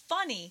it's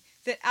funny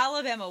that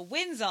Alabama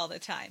wins all the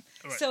time.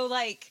 Right. So,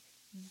 like,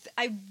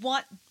 I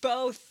want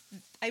both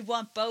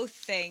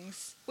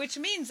things, which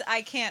means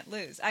I can't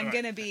lose. I'm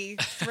going to be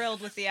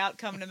thrilled with the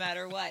outcome no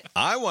matter what.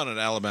 I wanted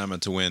Alabama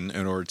to win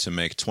in order to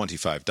make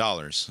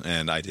 $25,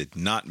 and I did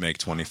not make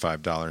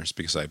 $25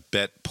 because I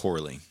bet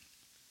poorly.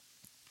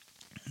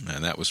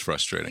 And that was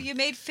frustrating. Well, you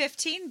made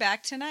 15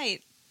 back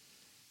tonight.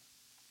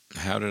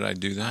 How did I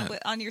do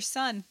that? On your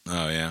son.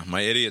 Oh, yeah.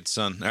 My idiot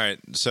son. All right.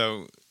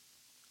 So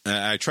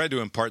I tried to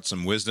impart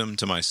some wisdom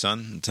to my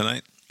son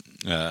tonight,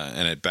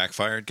 and it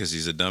backfired because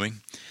he's a dummy.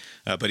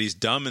 But he's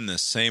dumb in the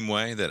same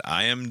way that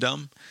I am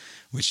dumb,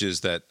 which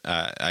is that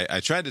I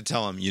tried to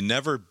tell him, you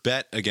never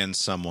bet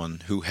against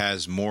someone who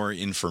has more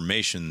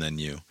information than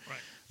you,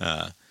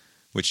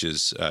 which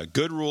is a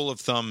good rule of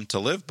thumb to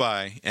live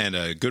by and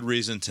a good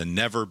reason to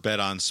never bet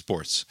on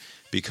sports.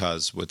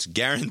 Because what's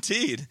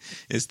guaranteed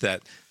is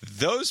that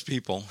those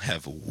people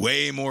have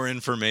way more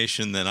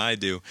information than I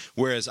do.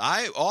 Whereas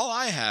all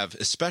I have,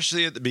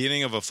 especially at the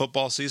beginning of a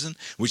football season,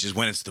 which is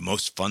when it's the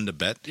most fun to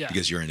bet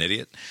because you're an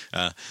idiot.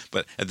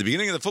 But at the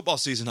beginning of the football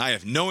season, I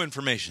have no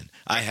information.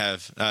 I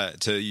have,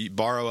 to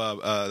borrow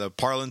the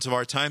parlance of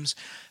our times,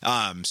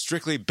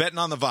 strictly betting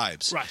on the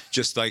vibes. Right.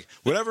 Just like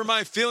whatever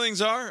my feelings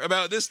are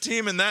about this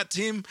team and that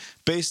team,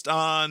 based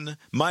on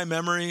my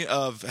memory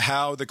of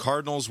how the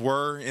Cardinals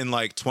were in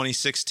like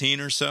 2016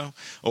 or so,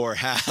 or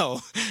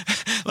how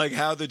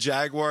the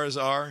Jaguars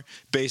are,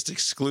 based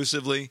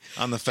exclusively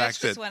on the fact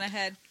Jets just went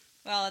ahead.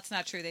 Well, that's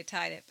not true. They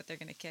tied it, but they're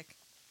going to kick.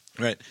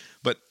 Right.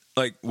 But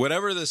like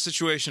whatever the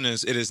situation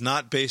is, it is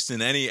not based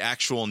in any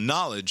actual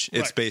knowledge.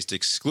 It's based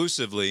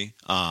exclusively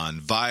on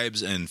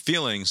vibes and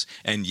feelings.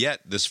 And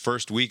yet this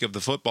first week of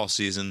the football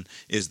season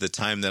is the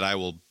time that I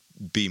will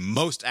be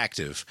most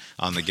active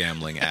on the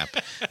gambling app,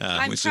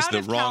 which is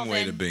the wrong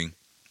way to be.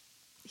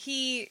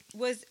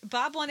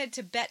 Bob wanted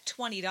to bet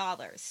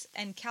 $20,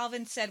 and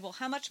Calvin said, well,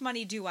 how much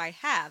money do I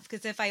have?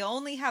 Because if I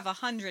only have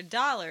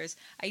 $100,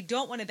 I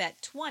don't want to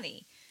bet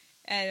 20.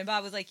 And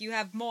Bob was like, you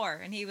have more.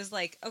 And he was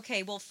like,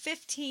 okay, well,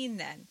 15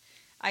 then.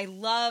 I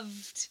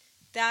loved,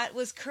 that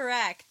was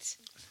correct.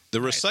 The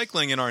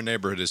recycling in our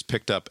neighborhood is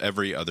picked up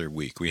every other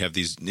week. We have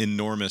these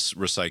enormous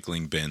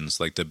recycling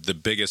bins, like the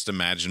biggest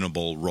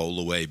imaginable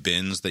roll-away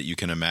bins that you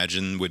can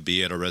imagine would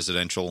be at a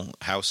residential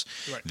house.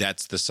 Right.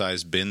 That's the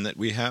size bin that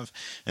we have.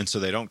 And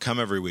so they don't come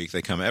every week.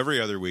 They come every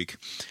other week.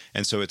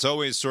 And so it's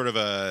always sort of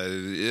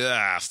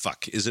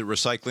is it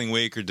recycling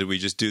week, or did we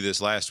just do this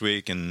last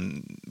week,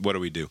 and what do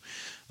we do?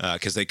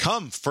 Because they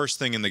come first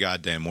thing in the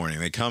goddamn morning.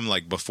 They come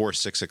like before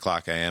 6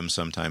 o'clock a.m.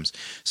 sometimes.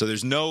 So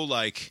there's no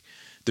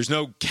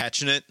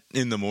catching it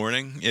in the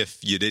morning. If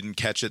you didn't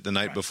catch it the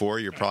night before,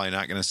 you're probably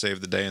not going to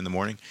save the day in the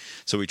morning.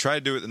 So we tried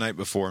to do it the night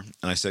before,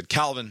 and I said,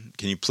 Calvin,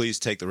 can you please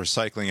take the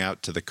recycling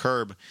out to the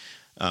curb?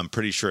 I'm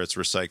pretty sure it's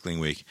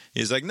recycling week.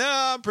 He's like, no,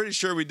 I'm pretty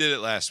sure we did it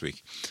last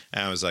week.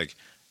 And I was like,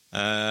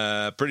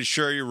 pretty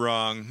sure you're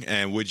wrong,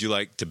 and would you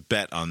like to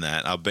bet on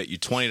that? I'll bet you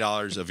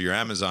 $20 of your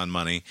Amazon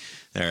money.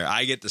 There,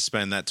 I get to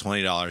spend that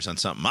 $20 on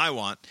something I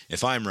want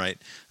if I'm right,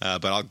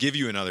 but I'll give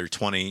you another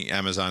 $20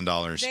 Amazon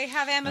dollars. They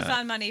have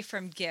Amazon money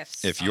from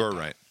gifts. If you're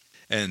right.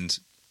 And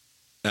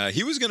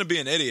he was going to be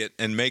an idiot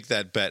and make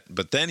that bet,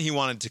 but then he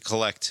wanted to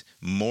collect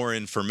more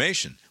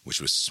information,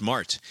 which was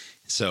smart.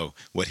 So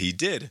what he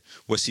did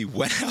was he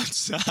went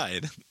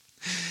outside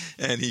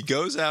and he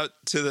goes out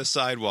to the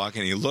sidewalk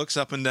and he looks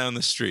up and down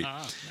the street.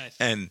 Oh, nice.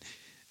 And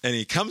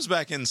he comes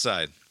back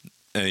inside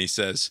and he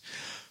says,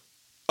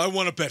 I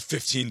want to bet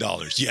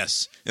 $15.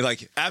 Yes. And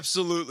like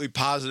absolutely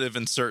positive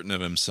and certain of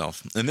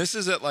himself. And this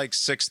is at like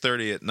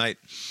 6:30 at night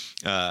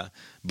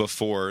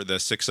before the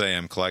 6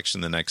 a.m. collection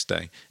the next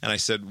day. And I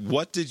said,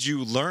 what did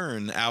you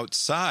learn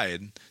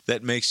outside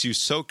that makes you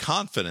so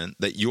confident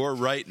that you're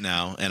right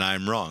now and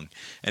I'm wrong?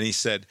 And he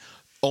said,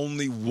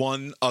 only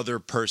one other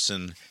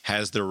person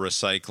has their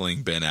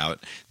recycling bin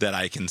out that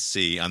I can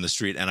see on the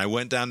street. And I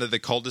went down to the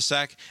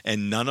cul-de-sac,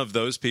 and none of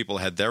those people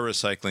had their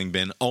recycling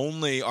bin.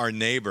 Only our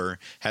neighbor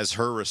has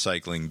her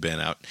recycling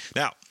bin out.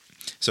 Now,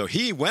 So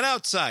he went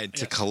outside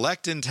to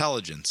collect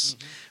intelligence,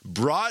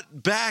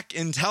 brought back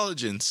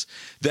intelligence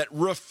that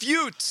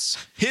refutes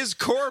his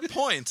core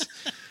point,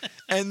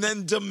 and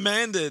then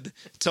demanded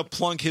to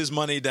plunk his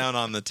money down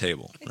on the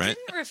table. It right?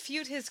 didn't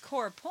refute his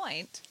core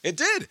point. It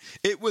did.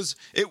 It was.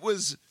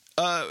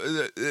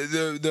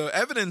 The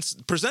evidence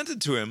presented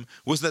to him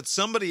was that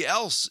somebody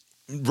else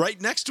right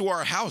next to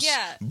our house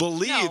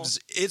believes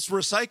it's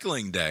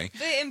recycling day.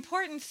 The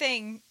important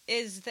thing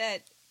is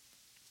that,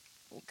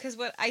 because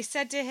what I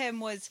said to him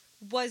was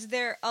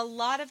there a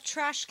lot of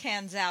trash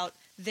cans out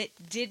that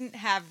didn't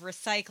have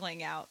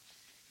recycling out?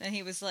 And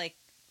he was like,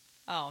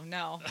 oh,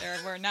 no, there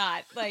were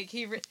not. Like,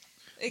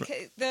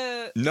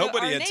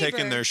 Nobody had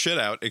taken their shit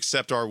out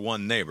except our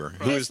one neighbor,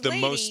 who is the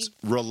most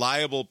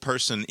reliable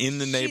person in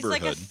the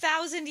neighborhood. She's like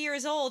 1,000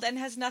 years old and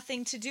has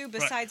nothing to do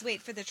besides wait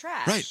for the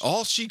trash. Right.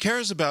 All she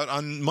cares about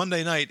on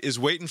Monday night is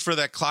waiting for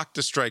that clock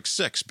to strike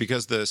 6,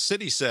 because the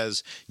city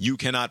says you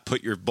cannot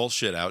put your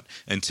bullshit out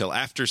until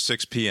after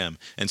 6 p.m.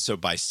 And so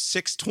by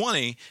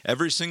 6:20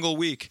 every single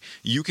week,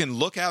 you can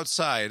look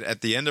outside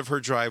at the end of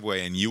her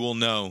driveway and you will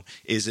know,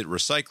 is it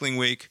recycling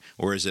week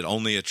or is it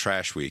only a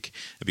trash week?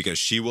 Because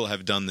she will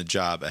have done the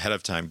job ahead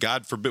of time.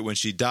 God forbid when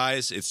she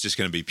dies, it's just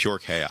going to be pure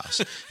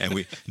chaos,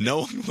 and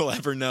no one will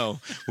ever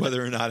know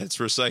whether or not it's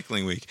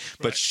recycling week.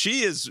 But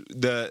she is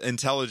the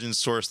intelligence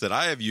source that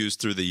I have used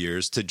through the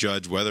years to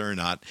judge whether or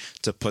not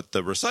to put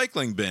the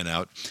recycling bin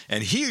out.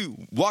 And he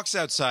walks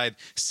outside,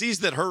 sees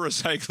that her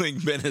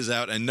recycling bin is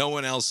out and no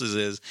one else's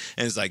is,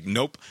 and is like,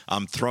 "Nope,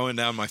 I'm throwing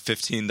down my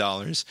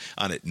 $15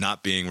 on it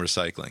not being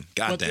recycling."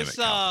 God damn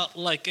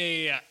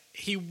it!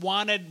 He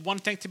wanted one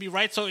thing to be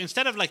right, so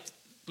instead of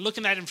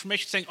looking at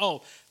information saying,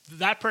 oh,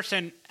 that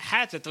person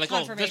has it. They're like,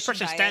 oh, this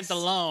person stands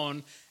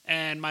alone,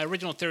 and my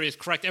original theory is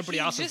correct. Everybody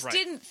else is right. He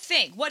just didn't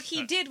think. What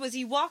he did was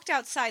he walked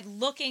outside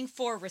looking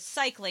for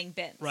recycling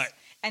bins. Right.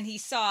 And he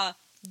saw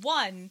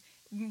one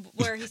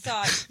where he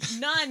saw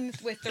none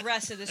with the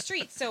rest of the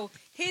street. So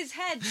his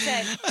head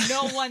said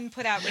no one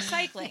put out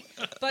recycling.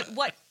 But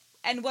what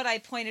I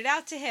pointed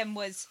out to him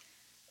was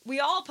we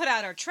all put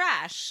out our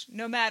trash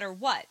no matter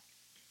what.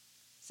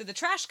 So the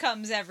trash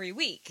comes every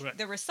week. Right.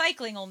 The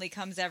recycling only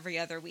comes every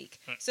other week.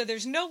 Right. So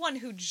there's no one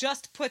who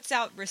just puts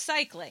out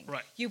recycling.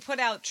 Right. You put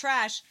out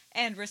trash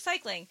and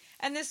recycling.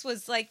 And this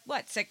was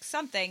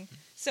 6-something.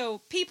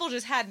 So people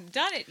just hadn't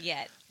done it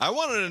yet. I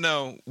wanted to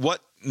know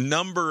what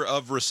number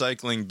of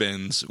recycling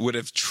bins would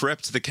have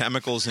tripped the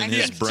chemicals in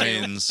his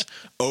brains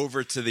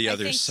over to the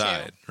other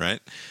side, right?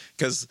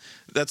 Because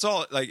that's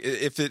all.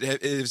 If it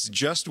is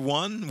just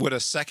one, would a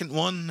second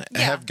one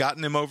have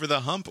gotten him over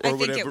the hump, or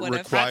would it have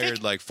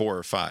required 4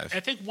 or 5? I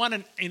think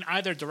one in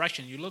either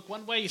direction. You look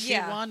one way, you see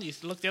one. You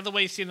look the other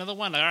way, you see another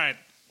one. All right,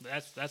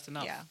 that's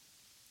enough. Yeah.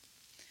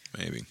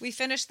 Maybe. We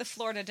finished the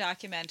Florida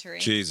documentary.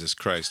 Jesus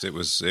Christ, it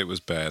was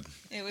bad.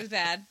 It was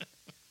bad.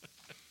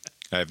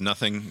 I have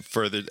nothing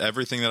further.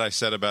 Everything that I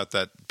said about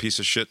that piece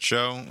of shit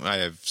show, I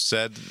have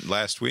said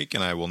last week,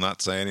 and I will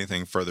not say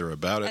anything further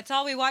about it. That's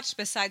all we watched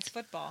besides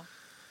football.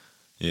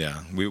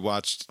 Yeah,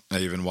 I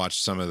even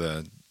watched some of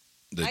the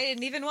I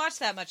didn't even watch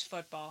that much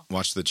football.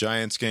 Watched the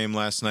Giants game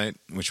last night,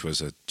 which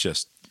was a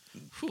just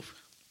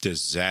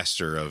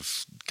disaster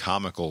of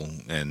comical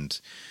and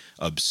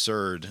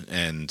absurd,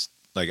 and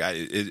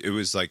it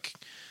was like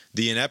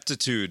the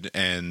ineptitude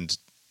and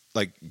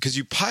because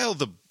you pile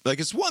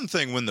it's one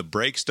thing when the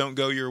breaks don't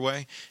go your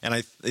way,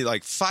 and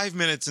 5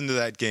 minutes into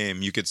that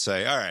game you could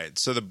say, all right,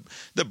 so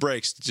the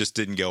breaks just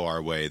didn't go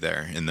our way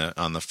there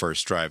on the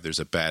first drive. There's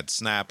a bad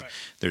snap,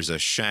 there's a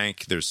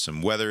shank, there's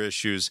some weather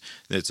issues,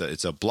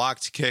 it's a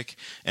blocked kick,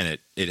 and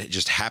it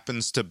just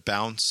happens to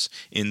bounce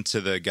into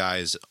the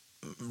guy's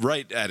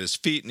right at his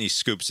feet, and he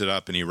scoops it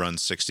up and he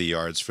runs 60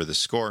 yards for the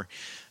score.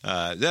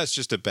 That's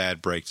just a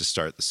bad break to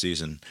start the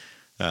season.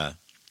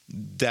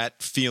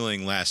 That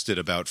feeling lasted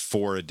about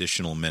 4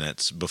 additional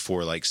minutes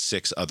before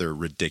 6 other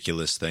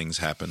ridiculous things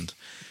happened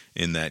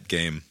in that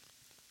game.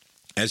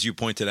 As you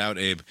pointed out,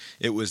 Abe,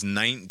 it was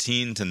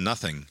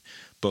 19-0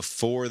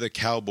 before the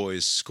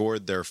Cowboys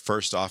scored their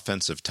first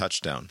offensive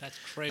touchdown. That's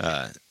crazy.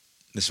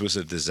 This was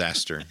a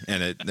disaster.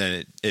 And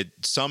it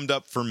summed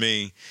up for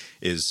me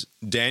is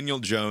Daniel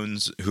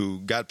Jones,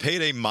 who got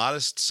paid a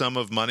modest sum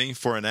of money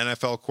for an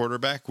NFL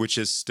quarterback, which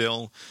is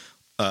still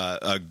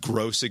a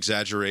gross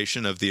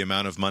exaggeration of the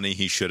amount of money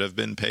he should have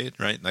been paid,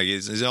 right?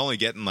 He's only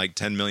getting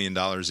 $10 million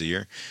a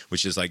year,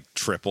 which is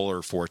triple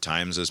or 4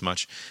 times as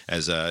much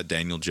as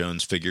Daniel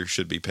Jones' figure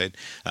should be paid.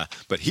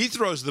 But he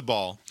throws the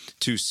ball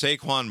to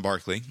Saquon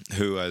Barkley,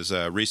 who has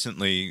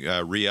recently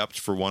re-upped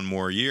for 1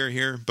 more year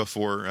here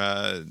before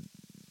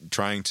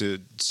trying to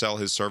sell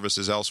his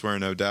services elsewhere,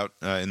 no doubt,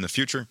 in the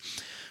future.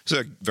 He's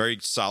a very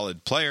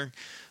solid player.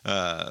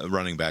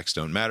 Running backs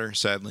don't matter,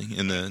 sadly,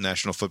 in the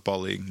National Football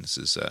League. This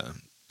is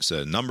it's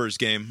a numbers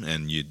game,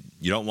 and you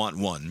don't want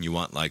 1, you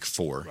want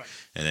 4, right.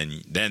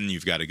 And then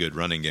you've got a good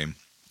running game.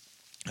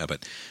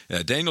 But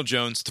Daniel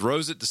Jones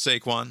throws it to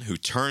Saquon, who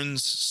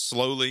turns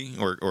slowly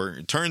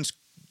or turns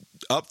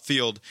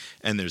upfield,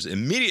 and there's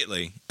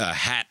immediately a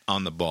hat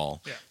on the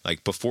ball,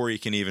 like before he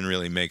can even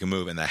really make a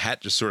move, and the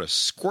hat just sort of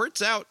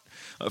squirts out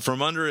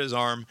from under his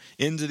arm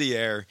into the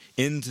air,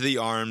 into the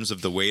arms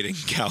of the waiting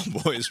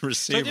Cowboys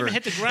receiver. It didn't even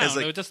hit the ground.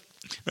 Like, it was just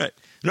right.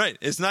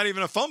 It's not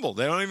even a fumble.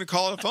 They don't even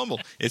call it a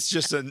fumble. It's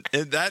just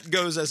that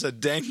goes as a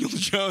Daniel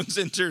Jones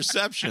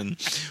interception,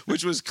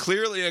 which was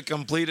clearly a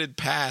completed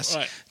pass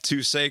to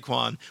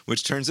Saquon,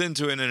 which turns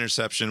into an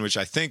interception, which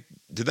I think,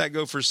 did that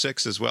go for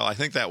 6 as well? I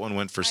think that one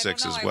went for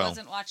 6 as well. I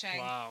wasn't watching.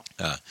 Wow.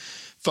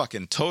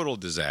 Fucking total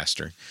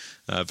disaster.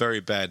 Very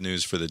bad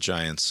news for the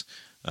Giants.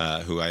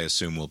 Who I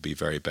assume will be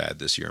very bad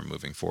this year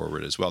moving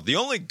forward as well. The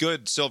only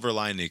good silver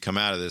lining to come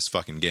out of this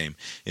fucking game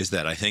is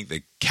that I think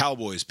the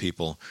Cowboys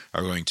people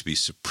are going to be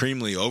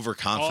supremely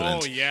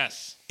overconfident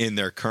in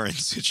their current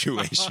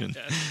situation.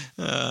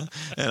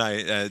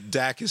 And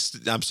Dak is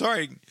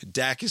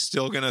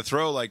still going to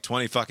throw like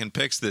 20 fucking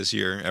picks this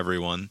year,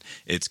 everyone.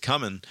 It's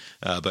coming.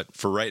 But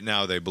for right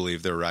now, they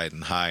believe they're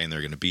riding high and they're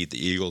going to beat the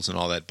Eagles and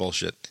all that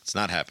bullshit. It's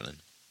not happening.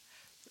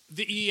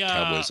 The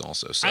Cowboys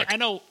also suck. I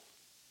know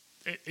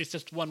it's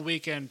just 1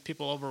 week and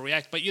people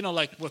overreact, but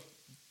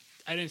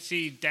I didn't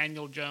see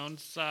Daniel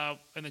Jones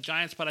in the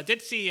Giants, but I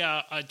did see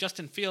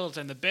Justin Fields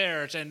and the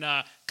Bears, and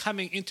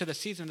coming into the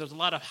season, there was a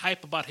lot of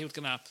hype about he was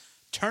going to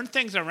turn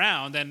things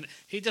around, and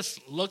he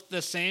just looked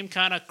the same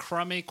kind of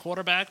crummy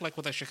quarterback like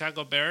with the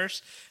Chicago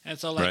Bears, and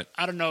so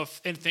I don't know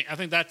if anything. I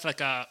think that's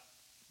like a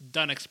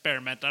done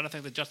experiment. I don't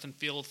think the Justin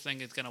Fields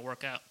thing is going to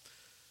work out.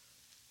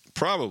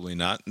 Probably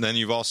not. And then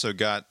you've also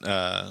got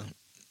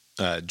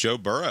Joe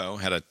Burrow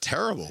had a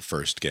terrible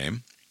first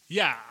game.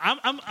 Yeah,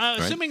 I'm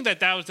assuming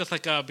that was just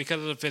like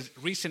because of his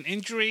recent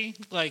injury,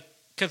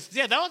 because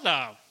that was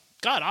a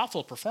god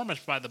awful performance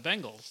by the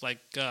Bengals.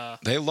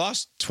 They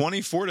lost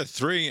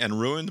 24-3 and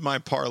ruined my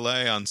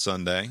parlay on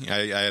Sunday.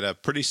 I had a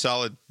pretty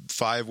solid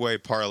 5-way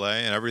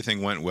parlay and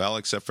everything went well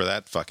except for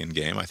that fucking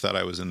game. I thought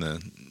I was in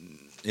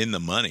the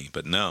money,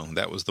 but no,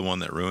 that was the one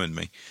that ruined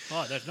me.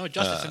 Oh, there's no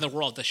justice in the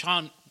world.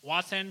 Deshaun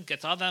Watson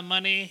gets all that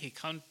money. He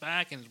comes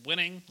back and is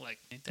winning.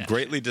 The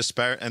greatly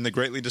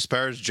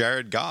disparaged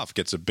Jared Goff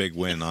gets a big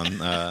win on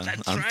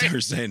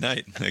Thursday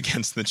night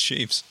against the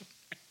Chiefs.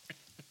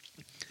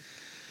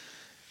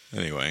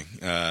 Anyway,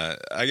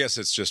 I guess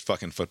it's just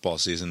fucking football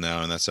season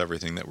now, and that's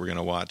everything that we're going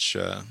to watch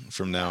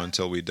from now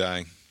until we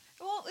die.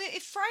 Well,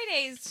 if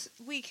Fridays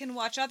we can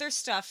watch other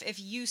stuff if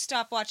you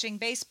stop watching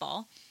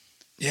baseball.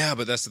 Yeah,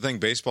 but that's the thing.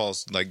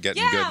 Baseball's getting good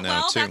now, too. Yeah,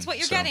 well, that's what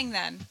you're getting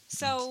then.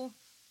 So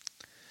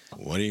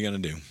what are you going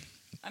to do?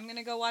 I'm going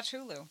to go watch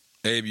Hulu.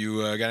 Abe,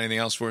 you got anything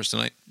else for us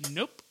tonight?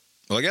 Nope.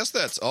 Well, I guess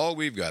that's all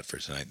we've got for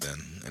tonight then,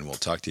 and we'll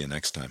talk to you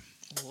next time.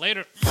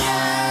 Later. I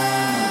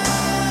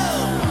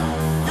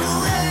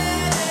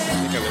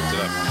think I looked it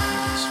up.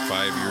 It's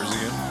 5 years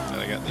ago that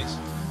I got these.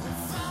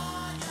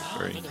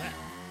 Very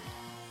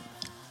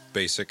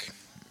basic,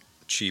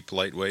 cheap,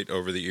 lightweight,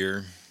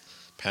 over-the-ear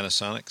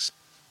Panasonics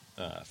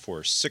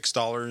for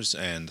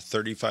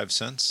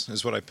 $6.35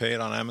 is what I paid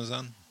on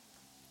Amazon.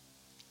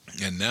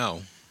 And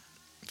now,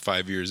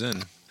 5 years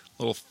in,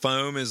 little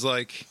foam is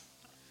coming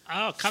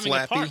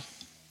flappy. Apart.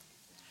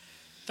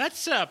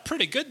 That's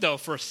pretty good though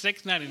for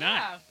 $6.99.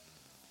 Yeah.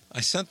 I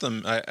sent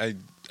them. I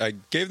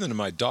gave them to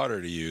my daughter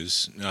to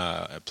use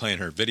playing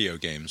her video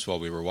games while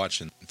we were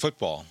watching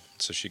football,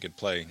 so she could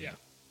play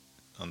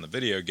on the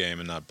video game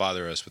and not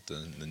bother us with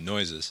the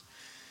noises.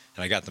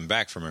 And I got them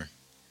back from her,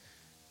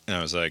 and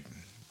I was like,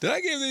 "Did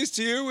I give these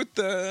to you with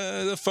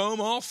the foam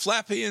all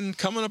flappy and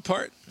coming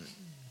apart?"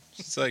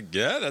 It's like,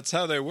 yeah, that's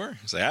how they were.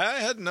 It's like, I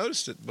hadn't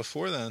noticed it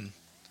before then.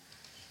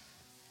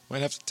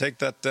 Might have to take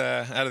that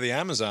out of the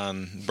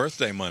Amazon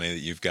birthday money that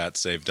you've got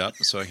saved up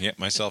so I can get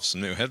myself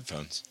some new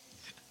headphones.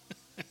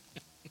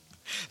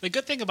 The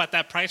good thing about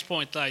that price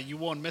point, you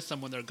won't miss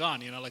them when they're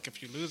gone.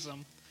 If you lose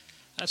them,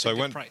 that's a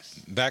good price. So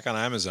I went back on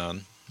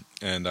Amazon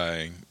and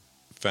I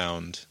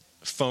found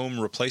foam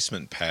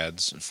replacement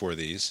pads for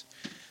these.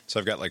 So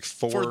I've got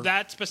 4. For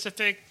that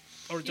specific,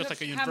 or just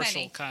a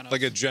universal kind of?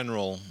 Like a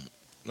general...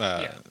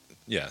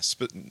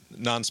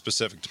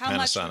 non-specific to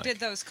Panasonic. How much did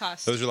those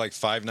cost? Those are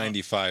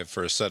 $5.95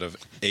 for a set of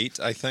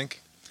 8, I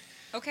think.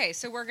 Okay,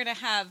 so we're gonna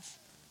have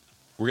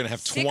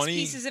 20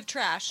 pieces of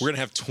trash. We're gonna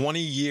have 20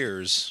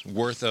 years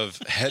worth of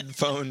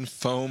headphone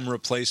foam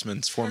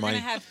replacements for my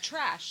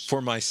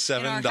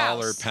 $7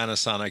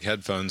 Panasonic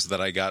headphones that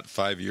I got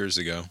 5 years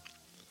ago,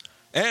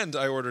 and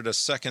I ordered a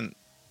second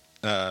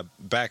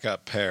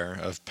backup pair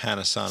of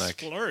Panasonic.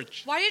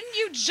 Splurge. Why didn't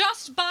you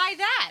just buy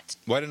that?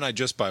 Why didn't I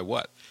just buy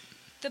what?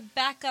 The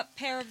backup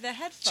pair of the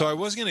headphones. So I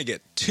was going to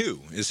get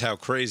 2, is how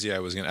crazy I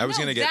was going to. I was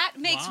going to get. That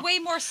makes way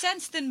more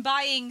sense than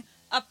buying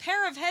a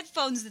pair of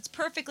headphones that's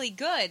perfectly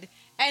good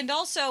and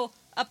also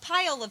a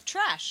pile of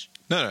trash.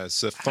 No,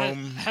 it's a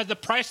foam. Has the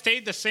price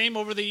stayed the same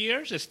over the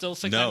years? It's still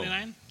 $6.99?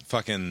 No.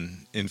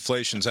 Fucking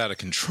inflation's out of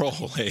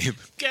control, Abe.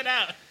 Get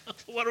out.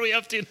 What are we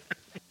up to?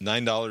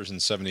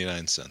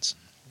 $9.79.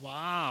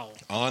 Wow.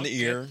 On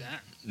ear,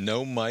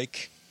 no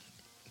mic,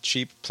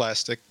 cheap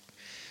plastic,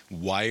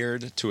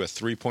 wired to a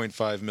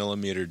 3.5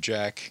 millimeter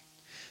jack.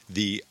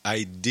 the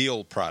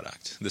ideal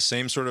product. The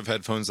same sort of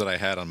headphones that I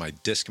had on my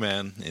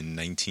Discman in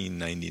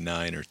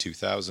 1999 or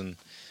 2000.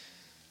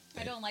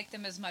 I don't like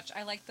them as much.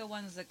 I like the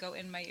ones that go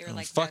in my ear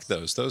like Fuck this.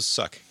 those. Those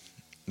suck.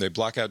 They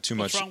block out too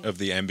What's much wrong? of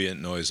the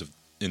ambient noise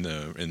in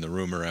the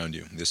room around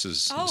you. This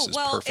is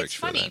perfect it's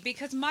for funny that.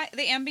 because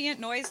the ambient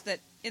noise that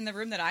in the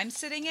room that I'm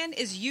sitting in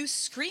is you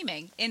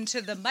screaming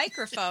into the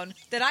microphone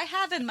that I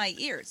have in my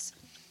ears.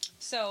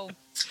 So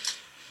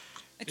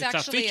it's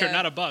actually a feature,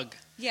 not a bug.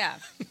 Yeah.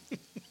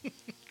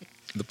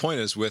 The point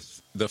is,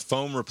 with the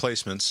foam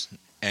replacements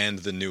and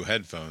the new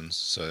headphones,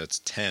 so that's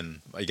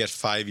 10. I get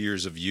 5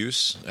 years of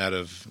use out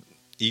of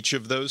each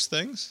of those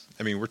things.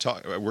 I mean,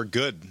 we're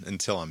good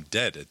until I'm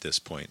dead at this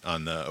point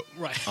on the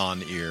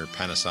on-ear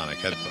Panasonic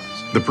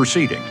headphones. The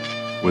proceeding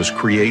was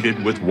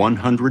created with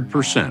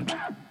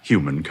 100%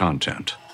 human content.